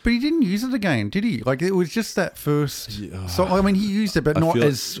 But he didn't use it again, did he? Like, it was just that first song. I mean, he used it, but not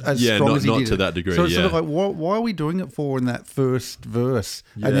as strong as he did. Not to that degree. So it's sort of like, why are we doing it for in that first verse,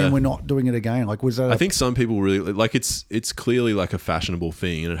 and then we're not doing it again? Like, was that? I think some people really like it's clearly like a fashionable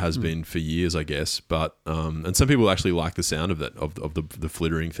thing, and it has been for years, I guess. But and some people actually like the sound of that, of the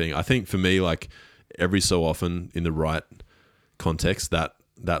flittering thing. I think for me, like every so often in the right context, that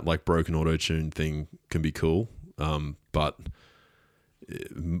like broken auto-tune thing can be cool, but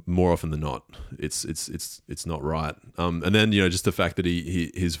more often than not, it's not right. And then just the fact that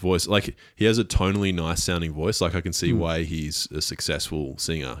his voice, like he has a tonally nice sounding voice. Like I can see why he's a successful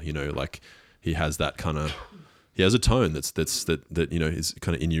singer. Like he has that kind of, he has a tone that is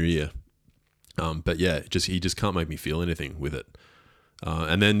kind of in your ear. But yeah, he just can't make me feel anything with it.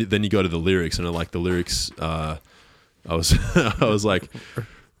 And then you go to the lyrics, and I like the lyrics. I was like,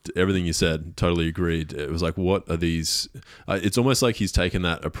 everything you said, totally agreed. It was like, what are these? It's almost like he's taken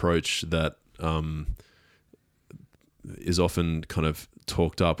that approach that is often kind of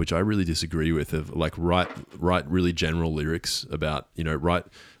talked up, which I really disagree with. Of like write really general lyrics about write,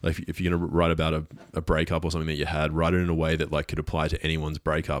 like if you're gonna write about a breakup or something that you had, write it in a way that like could apply to anyone's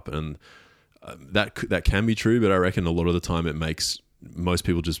breakup, and that can be true. But I reckon a lot of the time it makes most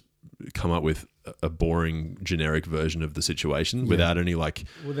people just come up with a boring generic version of the situation without any like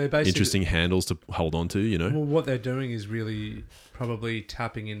interesting handles to hold on to, Well, what they're doing is really probably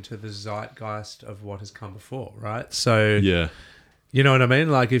tapping into the zeitgeist of what has come before, right? So yeah, you know what I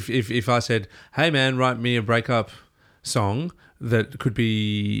mean? Like if I said, hey man, write me a breakup song that could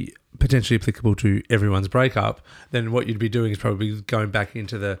be potentially applicable to everyone's breakup, then what you'd be doing is probably going back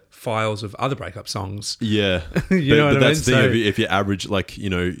into the files of other breakup songs. Yeah. you know what I mean? That's the thing. If you average, like, you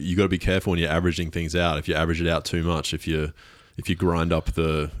got to be careful when you're averaging things out. If you average it out too much, if you grind up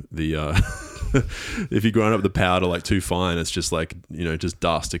the if you grind up the powder like too fine, it's just like, just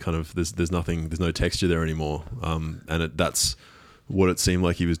dust. It kind of, there's nothing, there's no texture there anymore. And that's what it seemed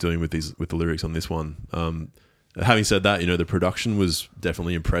like he was doing with the lyrics on this one. Having said that, the production was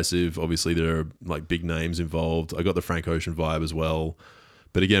definitely impressive. Obviously, there are like big names involved. I got the Frank Ocean vibe as well.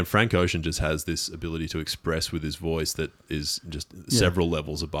 But again, Frank Ocean just has this ability to express with his voice that is just several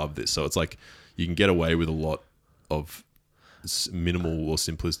levels above this. So it's like you can get away with a lot of minimal or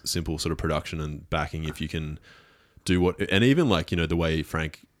simple sort of production and backing if you can do what, and even like, you know, the way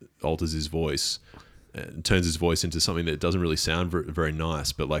Frank alters his voice and turns his voice into something that doesn't really sound very, very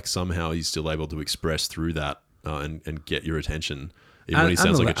nice, but like somehow he's still able to express through that and get your attention, even when he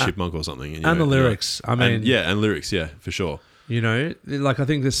sounds like a chipmunk or something. And the lyrics, I mean, and lyrics, yeah, for sure. You know, like I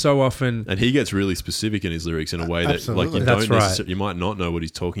think there's so often, and he gets really specific in his lyrics in a way that, like, you don't necessarily, you might not know what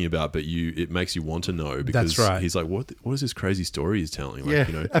he's talking about, but it makes you want to know because he's like, what is this crazy story he's telling? Like,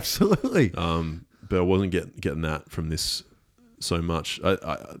 you know, absolutely. But I wasn't getting that from this so much.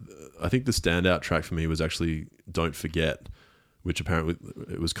 I think the standout track for me was actually "Don't Forget," which apparently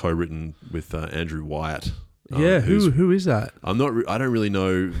it was co-written with Andrew Wyatt. Who is that? I don't really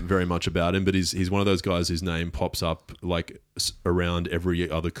know very much about him, but he's one of those guys whose name pops up like around every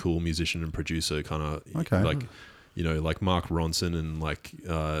other cool musician and producer, kind of like, you know, like Mark Ronson and like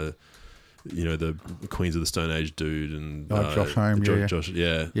you know, the Queens of the Stone Age dude and Josh Homme, Josh,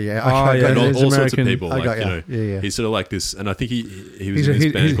 and all sorts of people. Like, you know, he's sort of like this, and I think he was in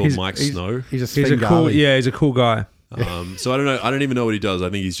this band called Mike Snow. He's a cool guy. So I don't know. I don't even know what he does.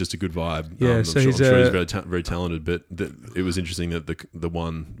 I think he's just a good vibe. Yeah, I'm so sure he's very very talented. But it was interesting that the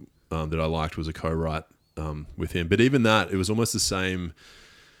one that I liked was a co-write with him. But even that, it was almost the same.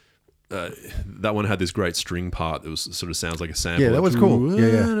 That one had this great string part that was sort of sounds like a sample. Yeah, that was cool.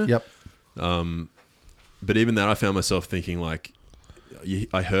 Yep. But even that, I found myself thinking like,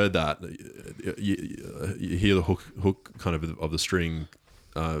 I heard that you hear the hook kind of the string,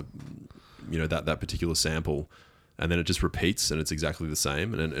 you know, that particular sample, and then it just repeats and it's exactly the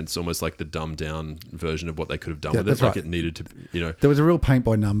same, and it's almost like the dumbed down version of what they could have done with it. Like it needed to, you know, there was a real paint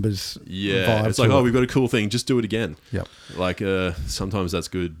by numbers. Yeah, it's like, oh, we've got a cool thing, just do it again. Yep. Like sometimes that's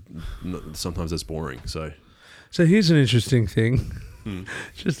good, sometimes that's boring. So here's an interesting thing.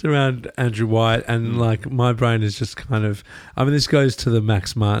 Just around Andrew Wyatt, and like my brain is just kind of, I mean, this goes to the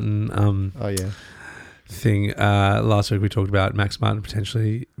Max Martin thing. Last week we talked about Max Martin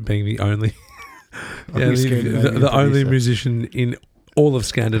potentially being the only the only musician in all of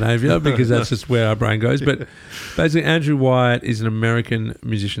Scandinavia, because that's just where our brain goes. But basically Andrew Wyatt is an American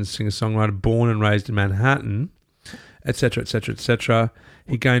musician, singer-songwriter, born and raised in Manhattan, etc., etc., etc.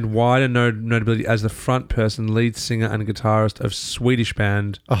 He gained wider notability as the front person, lead singer and guitarist of Swedish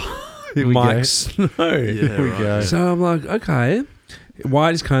band Mike Snow. Here we go. So I'm like, okay.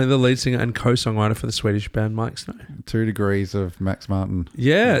 Wyatt is kind of the lead singer and co-songwriter for the Swedish band Mike Snow. 2 degrees of Max Martin.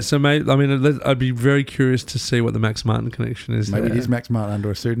 Yeah, so maybe, I mean, I'd be very curious to see what the Max Martin connection is. Maybe it is Max Martin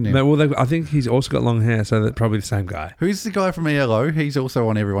under a pseudonym. Well, I think he's also got long hair, so that's probably the same guy. Who's the guy from ELO? He's also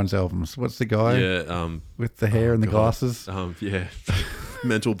on everyone's albums. What's the guy? Yeah, with the hair and the glasses. Yeah,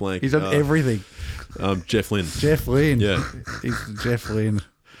 mental blank. He's on everything. Jeff Lynne. Jeff Lynne. Yeah, he's Jeff Lynne.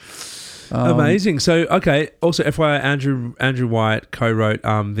 Amazing. So, okay. Also, FYI, Andrew Wyatt co-wrote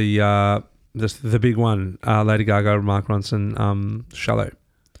the big one, Lady Gaga, Mark Ronson, "Shallow."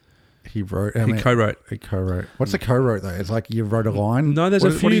 He co-wrote. What's a co-wrote though? It's like you wrote a line. No, there's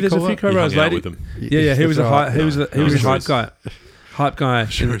a few co-writers. Lady, with them. Yeah. He was a hype guy. Hype guy.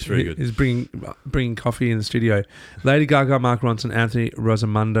 Sure, it's very good. He's bringing coffee in the studio. Lady Gaga, Mark Ronson, Anthony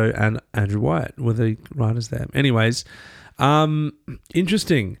Rosamundo, and Andrew Wyatt were the writers there. Anyways,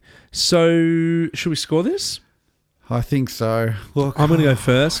 interesting. So, should we score this? I think so. Look, I'm going to go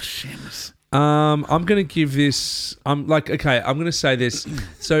first. Shims. I'm going to give this. I'm going to say this.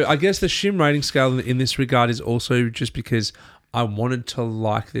 So, I guess the Shim rating scale in this regard is also just because I wanted to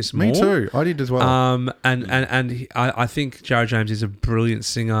like this more. Me too. I did as well. And I think Jared James is a brilliant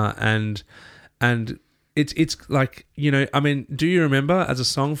singer, and it's like, you know, I mean, do you remember as a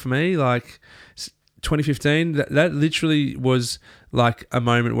song for me, like 2015, that literally was like a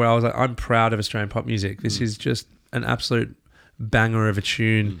moment where I was like, I'm proud of Australian pop music. This is just an absolute banger of a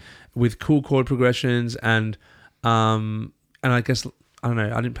tune with cool chord progressions, and I guess, I don't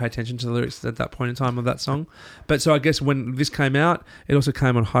know, I didn't pay attention to the lyrics at that point in time of that song. But so I guess when this came out, it also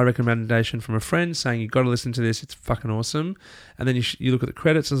came on high recommendation from a friend saying, you've got to listen to this, it's fucking awesome. And then you look at the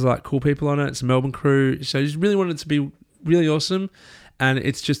credits, there's like cool people on it, it's a Melbourne crew. So I just really wanted it to be really awesome, and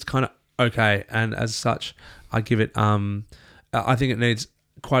it's just kind of okay. And as such, I give it, I think it needs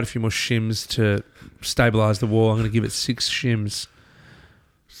quite a few more shims to stabilise the wall. I'm going to give it 6 shims.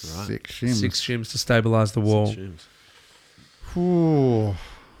 Right. 6 shims. 6 shims to stabilise the wall. 6 shims. Ooh.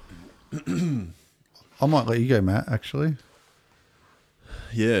 I might let you go, Matt, actually.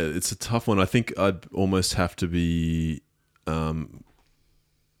 Yeah, it's a tough one. I think I'd almost have to be, in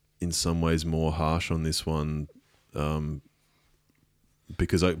some ways, more harsh on this one,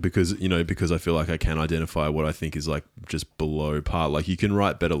 because I feel like I can identify what I think is like just below par. Like you can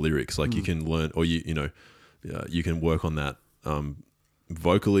write better lyrics, like you can learn, or you can work on that.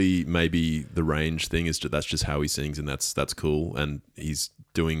 Vocally, maybe the range thing is that's just how he sings, and that's cool. And he's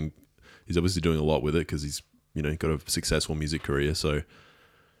obviously doing a lot with it because he's got a successful music career. So,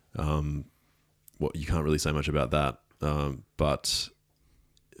 you can't really say much about that. But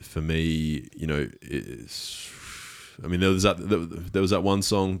for me, there was that one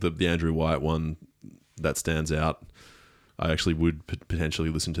song, the Andrew White one, that stands out. I actually would potentially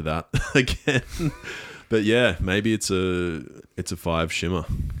listen to that again. But yeah, maybe it's a 5 Shimmer.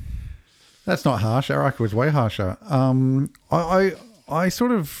 That's not harsh. I reckon it was way harsher. I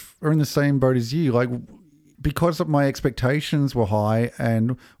sort of are in the same boat as you. Like, because of my expectations were high,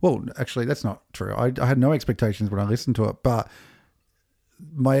 and well, actually, that's not true. I had no expectations when I listened to it, but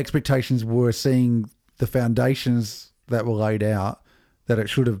my expectations were seeing the foundations that were laid out, that it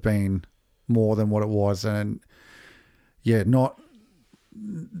should have been more than what it was, and yeah, not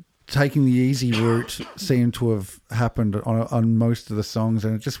taking the easy route seemed to have happened on most of the songs,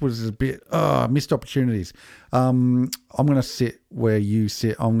 and it just was a bit missed opportunities. I'm going to sit where you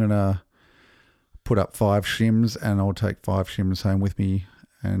sit. I'm going to put up 5 shims, and I'll take 5 shims home with me,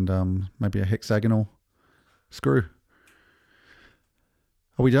 and maybe a hexagonal screw.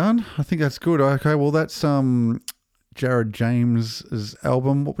 Are we done? I think that's good. Okay, well, that's Jared James's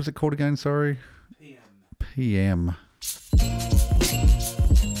album. What was it called again? Sorry? PM.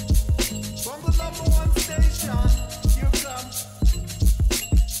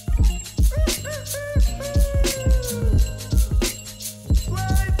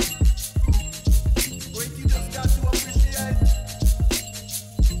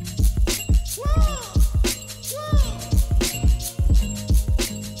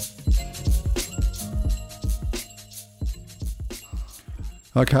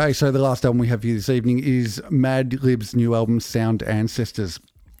 Okay, so the last album we have for you this evening is Madlib's new album, Sound Ancestors.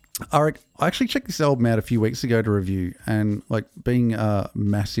 I actually checked this album out a few weeks ago to review, and like being a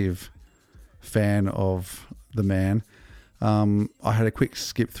massive fan of the man, I had a quick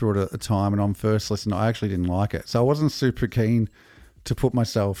skip through it at the time, and on first listen, I actually didn't like it. So I wasn't super keen to put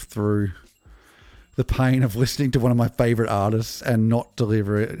myself through the pain of listening to one of my favorite artists and not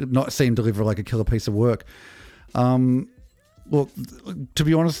see him deliver like a killer piece of work. Look, to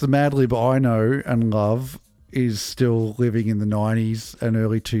be honest, the Madlib I know and love is still living in the 90s and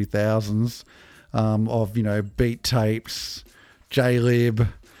early 2000s of, beat tapes, J-Lib,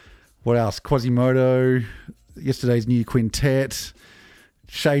 what else? Quasimodo, Yesterday's New Quintet,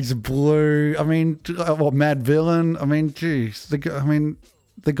 Shades of Blue. I mean, Mad Villain. I mean, geez, the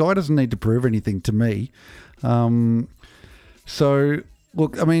guy doesn't need to prove anything to me. So...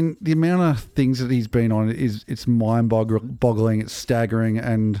 Look, I mean, the amount of things that he's been on it's mind-boggling, it's staggering,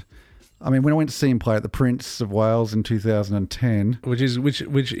 and I mean, when I went to see him play at the Prince of Wales in 2010, which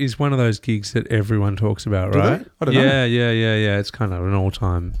is one of those gigs that everyone talks about, right? Do they? I don't know. Yeah. It's kind of an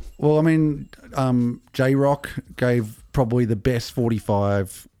all-time. Well, I mean, J-Rock gave probably the best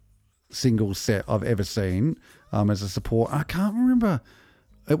 45 single set I've ever seen as a support. I can't remember.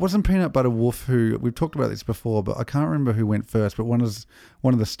 It wasn't Peanut Butter Wolf who, we've talked about this before, but I can't remember who went first, but one of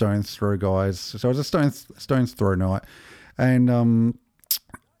the Stones Throw guys. So it was a Stones Throw night. And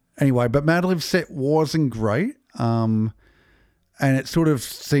anyway, but Madlib's set wasn't great. And it sort of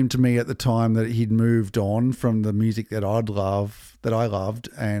seemed to me at the time that he'd moved on from the music that I loved,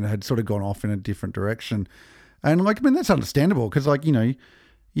 and had sort of gone off in a different direction. And that's understandable because you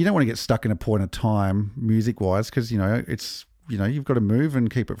don't want to get stuck in a point of time music-wise because, it's... you've got to move and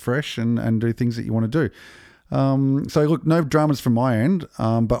keep it fresh and do things that you want to do. So look, no dramas from my end,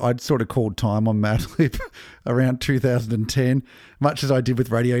 but I'd sort of called time on Madlib around 2010, much as I did with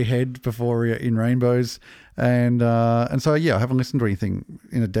Radiohead before In Rainbows. And so, yeah, I haven't listened to anything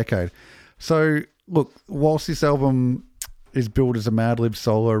in a decade. So look, whilst this album is billed as a Madlib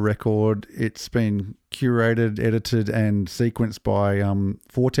solo record, it's been curated, edited and sequenced by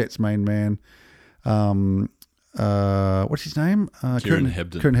Fortet's main man, what's his name? Kieran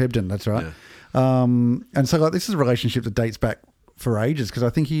Hebden. Kieran Hebden, that's right. Yeah. And so this is a relationship that dates back for ages because I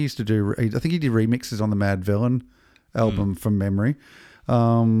think he did remixes on the Mad Villain album from memory.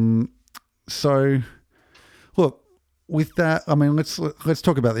 So look, with that, I mean, let's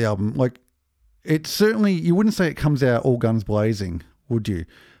talk about the album. Like, it certainly, you wouldn't say it comes out all guns blazing, would you?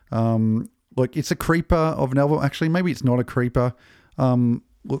 It's a creeper of an album. Actually, maybe it's not a creeper.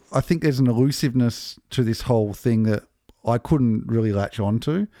 Look, I think there's an elusiveness to this whole thing that I couldn't really latch on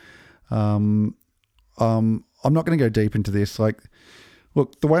to. I'm not going to go deep into this.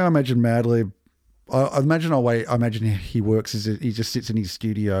 Look, the way I imagine Madlib, I imagine he works is he just sits in his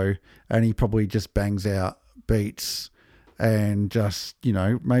studio and he probably just bangs out beats and just, you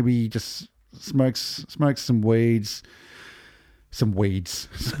know, maybe just smokes some weeds.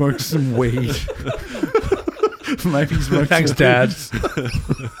 Smokes some weed. Maybe smokes Thanks, some Dad.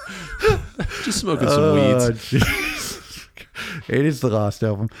 Just smoking some weeds. Jeez. It is the last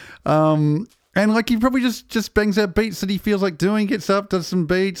album. And like he probably just bangs out beats that he feels like doing, gets up, does some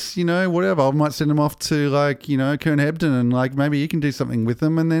beats, you know, whatever. I might send him off to like, you know, Kern Hebden and like maybe he can do something with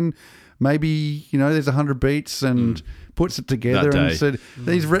them, and then maybe, you know, there's 100 beats and puts it together and said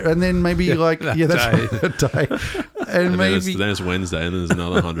these and then maybe like that day. And maybe then it's Wednesday and then there's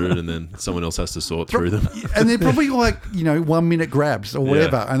another 100 and then someone else has to sort through them. And they're probably like, you know, 1 minute grabs or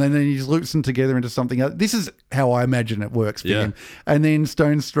whatever. Yeah. And then he just loops them together into something else. This is how I imagine it works for Yeah. him. And then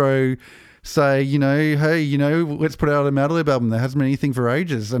Stone's Throw say, you know, hey, you know, let's put out a Madlib album. There hasn't been anything for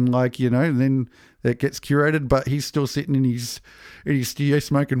ages. And like, you know, then it gets curated, but he's still sitting in his studio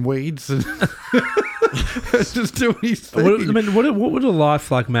smoking weeds and just doing his thing. What would a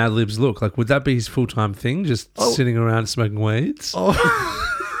life like Madlib's look like? Would that be his full-time thing, just sitting around smoking weeds?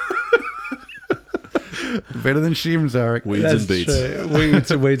 Better than Shims, Eric. Weeds and beats.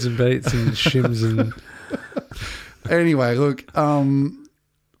 Weeds and beats and shims and... Anyway, look,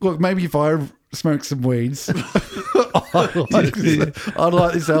 maybe if I smoke some weeds, I'd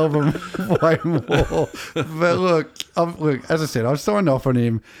like this album way more. But look, as I said, I signed off on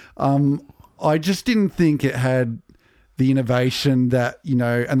him. I just didn't think it had the innovation that, you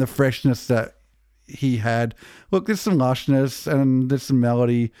know, and the freshness that he had. Look, there's some lushness and there's some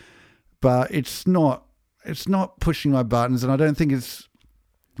melody, but it's not pushing my buttons, and I don't think it's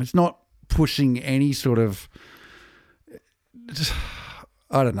not pushing any sort of...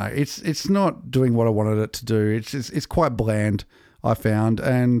 I don't know. It's not doing what I wanted it to do. It's quite bland, I found,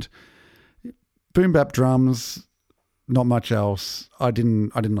 and boom bap drums, not much else. I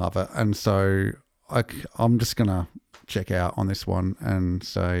didn't love it, and so I'm just gonna check out on this one and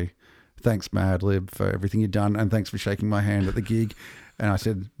say thanks, Madlib, for everything you've done, and thanks for shaking my hand at the gig. And I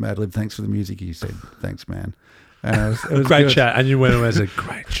said, Madlib, thanks for the music. He said, thanks, man. And it was great good. chat. And you went away as a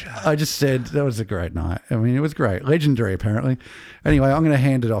great chat. I just said that was a great night. I mean, it was great. Legendary, apparently. Anyway, I'm going to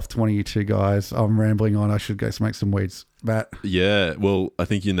hand it off to one of you two guys. I'm rambling on. I should go smoke some weeds. Matt? Yeah, well, I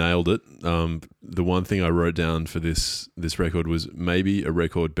think you nailed it. The one thing I wrote down for this record was maybe a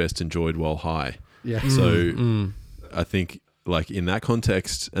record best enjoyed while high. Yeah. So I think like in that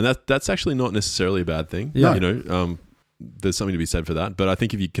context, and that's actually not necessarily a bad thing. Yeah. You know, there's something to be said for that. But I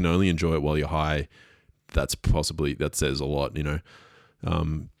think if you can only enjoy it while you're high, that says a lot, you know.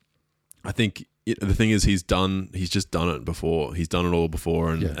 I think the thing is he's just done it before. He's done it all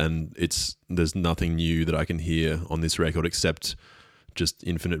before, and there's nothing new that I can hear on this record except just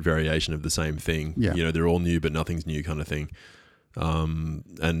infinite variation of the same thing. Yeah. You know, they're all new, but nothing's new kind of thing.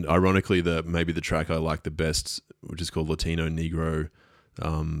 And ironically, maybe the track I like the best, which is called Latino Negro,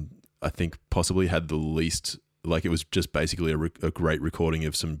 I think possibly had the least, like it was just basically a great recording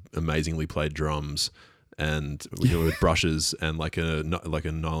of some amazingly played drums and with brushes and like a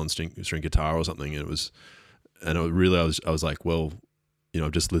nylon string guitar or something. And I was like, well, you know,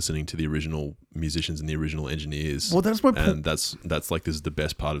 just listening to the original musicians and the original engineers. Well, that's my point. And that's like, this is the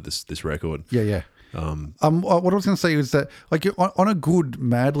best part of this record. Yeah. What I was going to say is that like on a good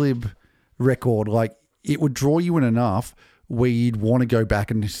Madlib record, like it would draw you in enough where you'd want to go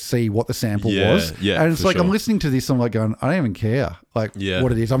back and see what the sample was. Yeah, and it's for like, sure. I'm listening to this, I'm like going, I don't even care what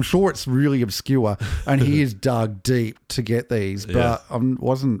it is. I'm sure it's really obscure and he is dug deep to get these, but I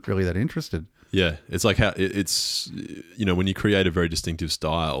wasn't really that interested. Yeah, it's like how it's, you know, when you create a very distinctive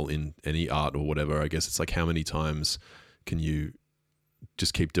style in any art or whatever, I guess it's like how many times can you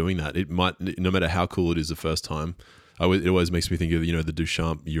just keep doing that? It might, no matter how cool it is the first time, it always makes me think of, you know, the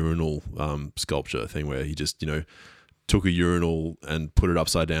Duchamp urinal sculpture thing where he just, you know, took a urinal and put it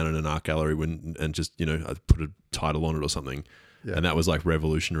upside down in an art gallery and just, you know, put a title on it or something. Yeah. And that was like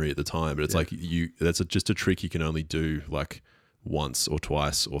revolutionary at the time. But it's like that's just a trick you can only do like once or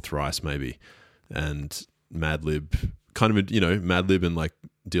twice or thrice maybe. And Madlib kind of, you know, Madlib and like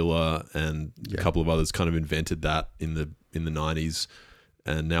Dilla and a couple of others kind of invented that in the 90s.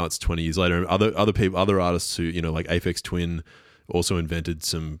 And now it's 20 years later. Other people, other artists who, you know, like Aphex Twin also invented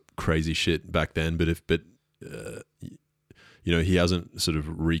some crazy shit back then. But you know, he hasn't sort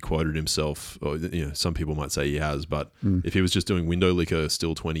of re-quoted himself, or, you know, some people might say he has, but if he was just doing Window Licker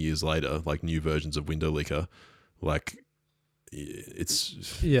still 20 years later, like new versions of Window Licker, like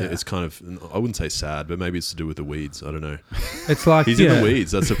it's kind of, I wouldn't say sad, but maybe it's to do with the weeds. I don't know. It's like He's in the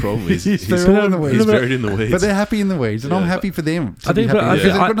weeds. That's the problem. He's all in the weeds. He's buried in the weeds. But they're happy in the weeds, and I'm happy for them. I think, because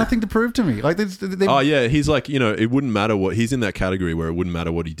they've got nothing to prove to me. Like, oh yeah, he's like, it wouldn't matter what he's in that category where it wouldn't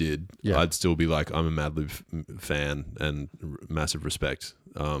matter what he did. Yeah. I'd still be like, I'm a Madlib fan and massive respect.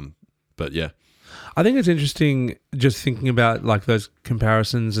 But yeah, I think it's interesting just thinking about like those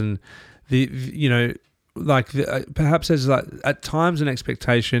comparisons and perhaps there's like at times an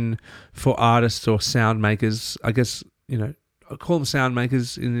expectation for artists or sound makers, I guess, I call them sound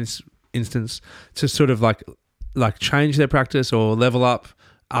makers in this instance, to sort of like change their practice or level up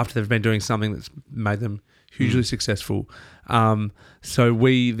after they've been doing something that's made them hugely successful. So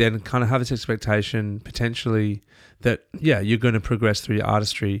we then kind of have this expectation potentially that, you're going to progress through your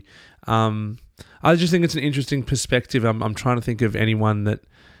artistry. I just think it's an interesting perspective. I'm trying to think of anyone that,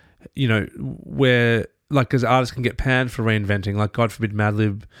 where, like, because artists can get panned for reinventing. Like, God forbid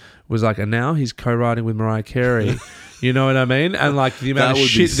Madlib was like, and now he's co-writing with Mariah Carey. You know what I mean? And like the amount that of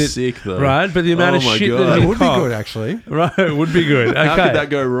shit be that, sick, though. Right? But the amount of shit that it he would be copped. good, actually. Right, it would be good. Okay. How could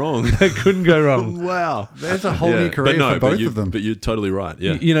that go wrong? It couldn't go wrong. Wow, there's a whole new career for both of them. But you're totally right.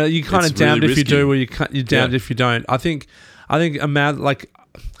 Yeah, you kind of damned really if you risky. do, or you're damned if you don't. I think a mad like.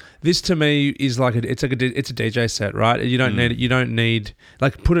 This to me is like it's a DJ set, right? You don't need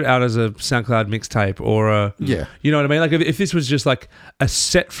like put it out as a SoundCloud mixtape or a you know what I mean? Like if this was just like a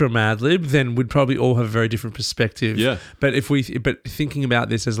set from Madlib, then we'd probably all have a very different perspective. Yeah. But thinking about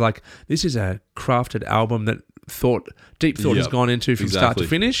this as like this is a crafted album that deep thought has gone into from start to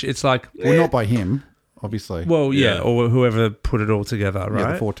finish. It's like not by him, obviously. Well, or whoever put it all together, right?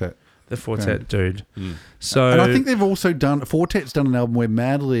 Yeah, the Fortet. The Fortet dude. So, and I think they've also Fortet's done an album where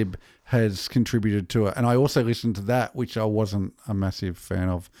Madlib has contributed to it, and I also listened to that, which I wasn't a massive fan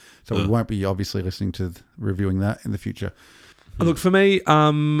of. So we won't be obviously listening to reviewing that in the future. Look, for me,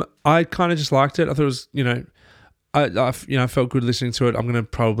 I kind of just liked it. I thought it was, I felt good listening to it. I'm going to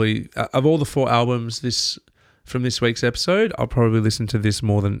probably of all the 4 albums from this week's episode, I'll probably listen to this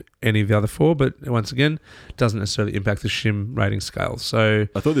more than any of the other 4, but once again, doesn't necessarily impact the Shim rating scale. So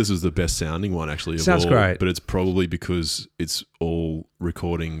I thought this was the best sounding one, actually. Sounds great. But it's probably because it's all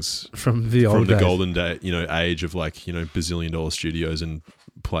recordings from the old days. Golden day, age of like, bazillion-dollar studios and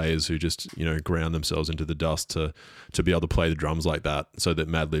players who just, ground themselves into the dust to be able to play the drums like that, so that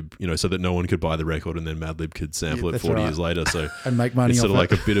Madlib, so that no one could buy the record and then Madlib could sample it 40 years later. So and make money. It's off sort of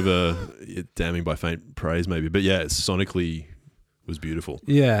it. like a bit of a damning by faint praise, maybe. But yeah, it sonically was beautiful.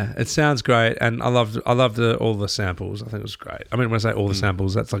 Yeah, it sounds great, and I loved all the samples. I think it was great. I mean, when I say all the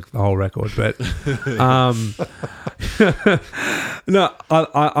samples, that's like the whole record. But no,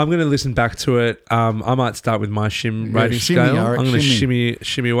 I'm going to listen back to it. I might start with my Shim rating scale. Eric, I'm going to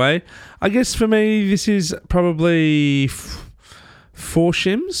shimmy away. I guess for me, this is probably 4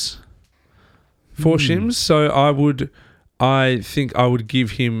 shims. 4 shims. So I think I would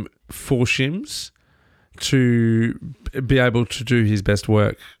give him 4 shims to be able to do his best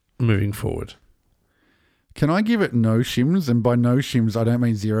work moving forward. Can I give it no shims? And by no shims, I don't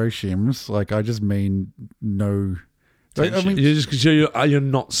mean 0 shims. Like, I just mean no. I mean, you're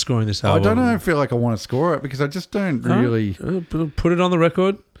not scoring this album. I don't know. I feel like I want to score it because I just don't really put it on the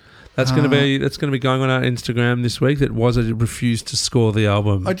record. That's going to be going on our Instagram this week. That Wazza refused to score the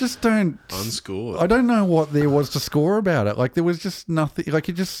album. I just don't unscored. I don't know what there was to score about it. Like, there was just nothing. Like,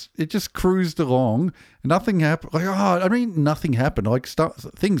 it just cruised along. Nothing happened. Like, nothing happened. Like,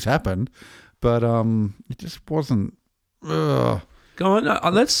 things happened, but it just wasn't. Go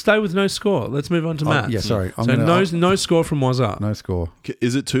on. Let's stay with no score. Let's move on to Matt. Yeah, sorry. No score from Wazza. No score.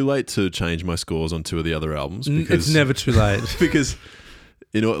 Is it too late to change my scores on 2 of the other albums? Because it's never too late. Because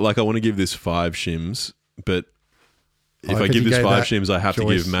like, I want to give this 5 shims, but if I give this 5 shims, I have to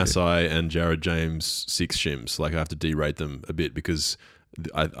give Masai and Jared James 6 shims. Like, I have to derate them a bit because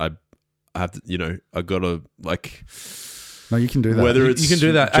I have to, I got to, like... No, you can do that. Whether it's you can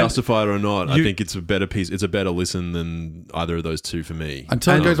do that. justified or not, I think it's a better piece. It's a better listen than either of those 2 for me.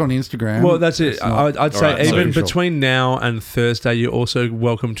 Until it goes on Instagram. Well, that's it. I'd say right, even between now and Thursday, you're also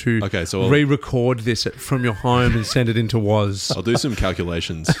welcome to re-record this from your home and send it into Woz. I'll do some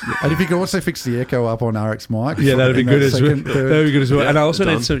calculations. And if you can also fix the echo up on RX mic. Yeah, that'd be good as well. That'd be good as well. Yeah, and I also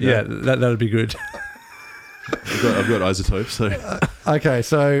done. need some. Yeah, that'd be good. I've got isotope. So okay,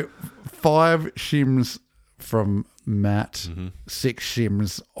 so 5 shims from Matt, 6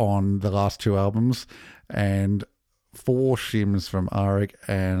 shims on the last 2 albums, and 4 shims from Arik,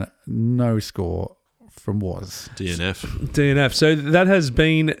 and no score from Woz. DNF. So that has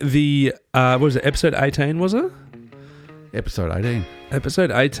been the what was it? Episode 18, was it? Episode 18.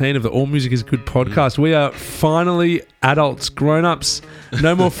 Episode 18 of the All Music is Good podcast. We are finally adults, grown-ups.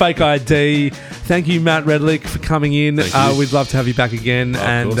 No more fake ID. Thank you, Matt Redlick, for coming in. We'd love to have you back again.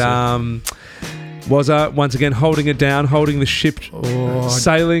 Wazza, once again, holding it down, holding the ship,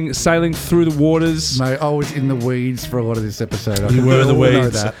 sailing through the waters. Mate, I was in the weeds for a lot of this episode. You were in the know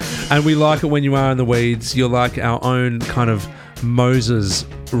weeds. that. And we like it when you are in the weeds. You're like our own kind of Moses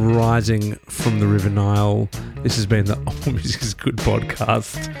rising from the River Nile. This has been the All Music is Good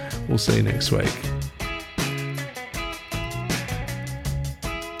podcast. We'll see you next week.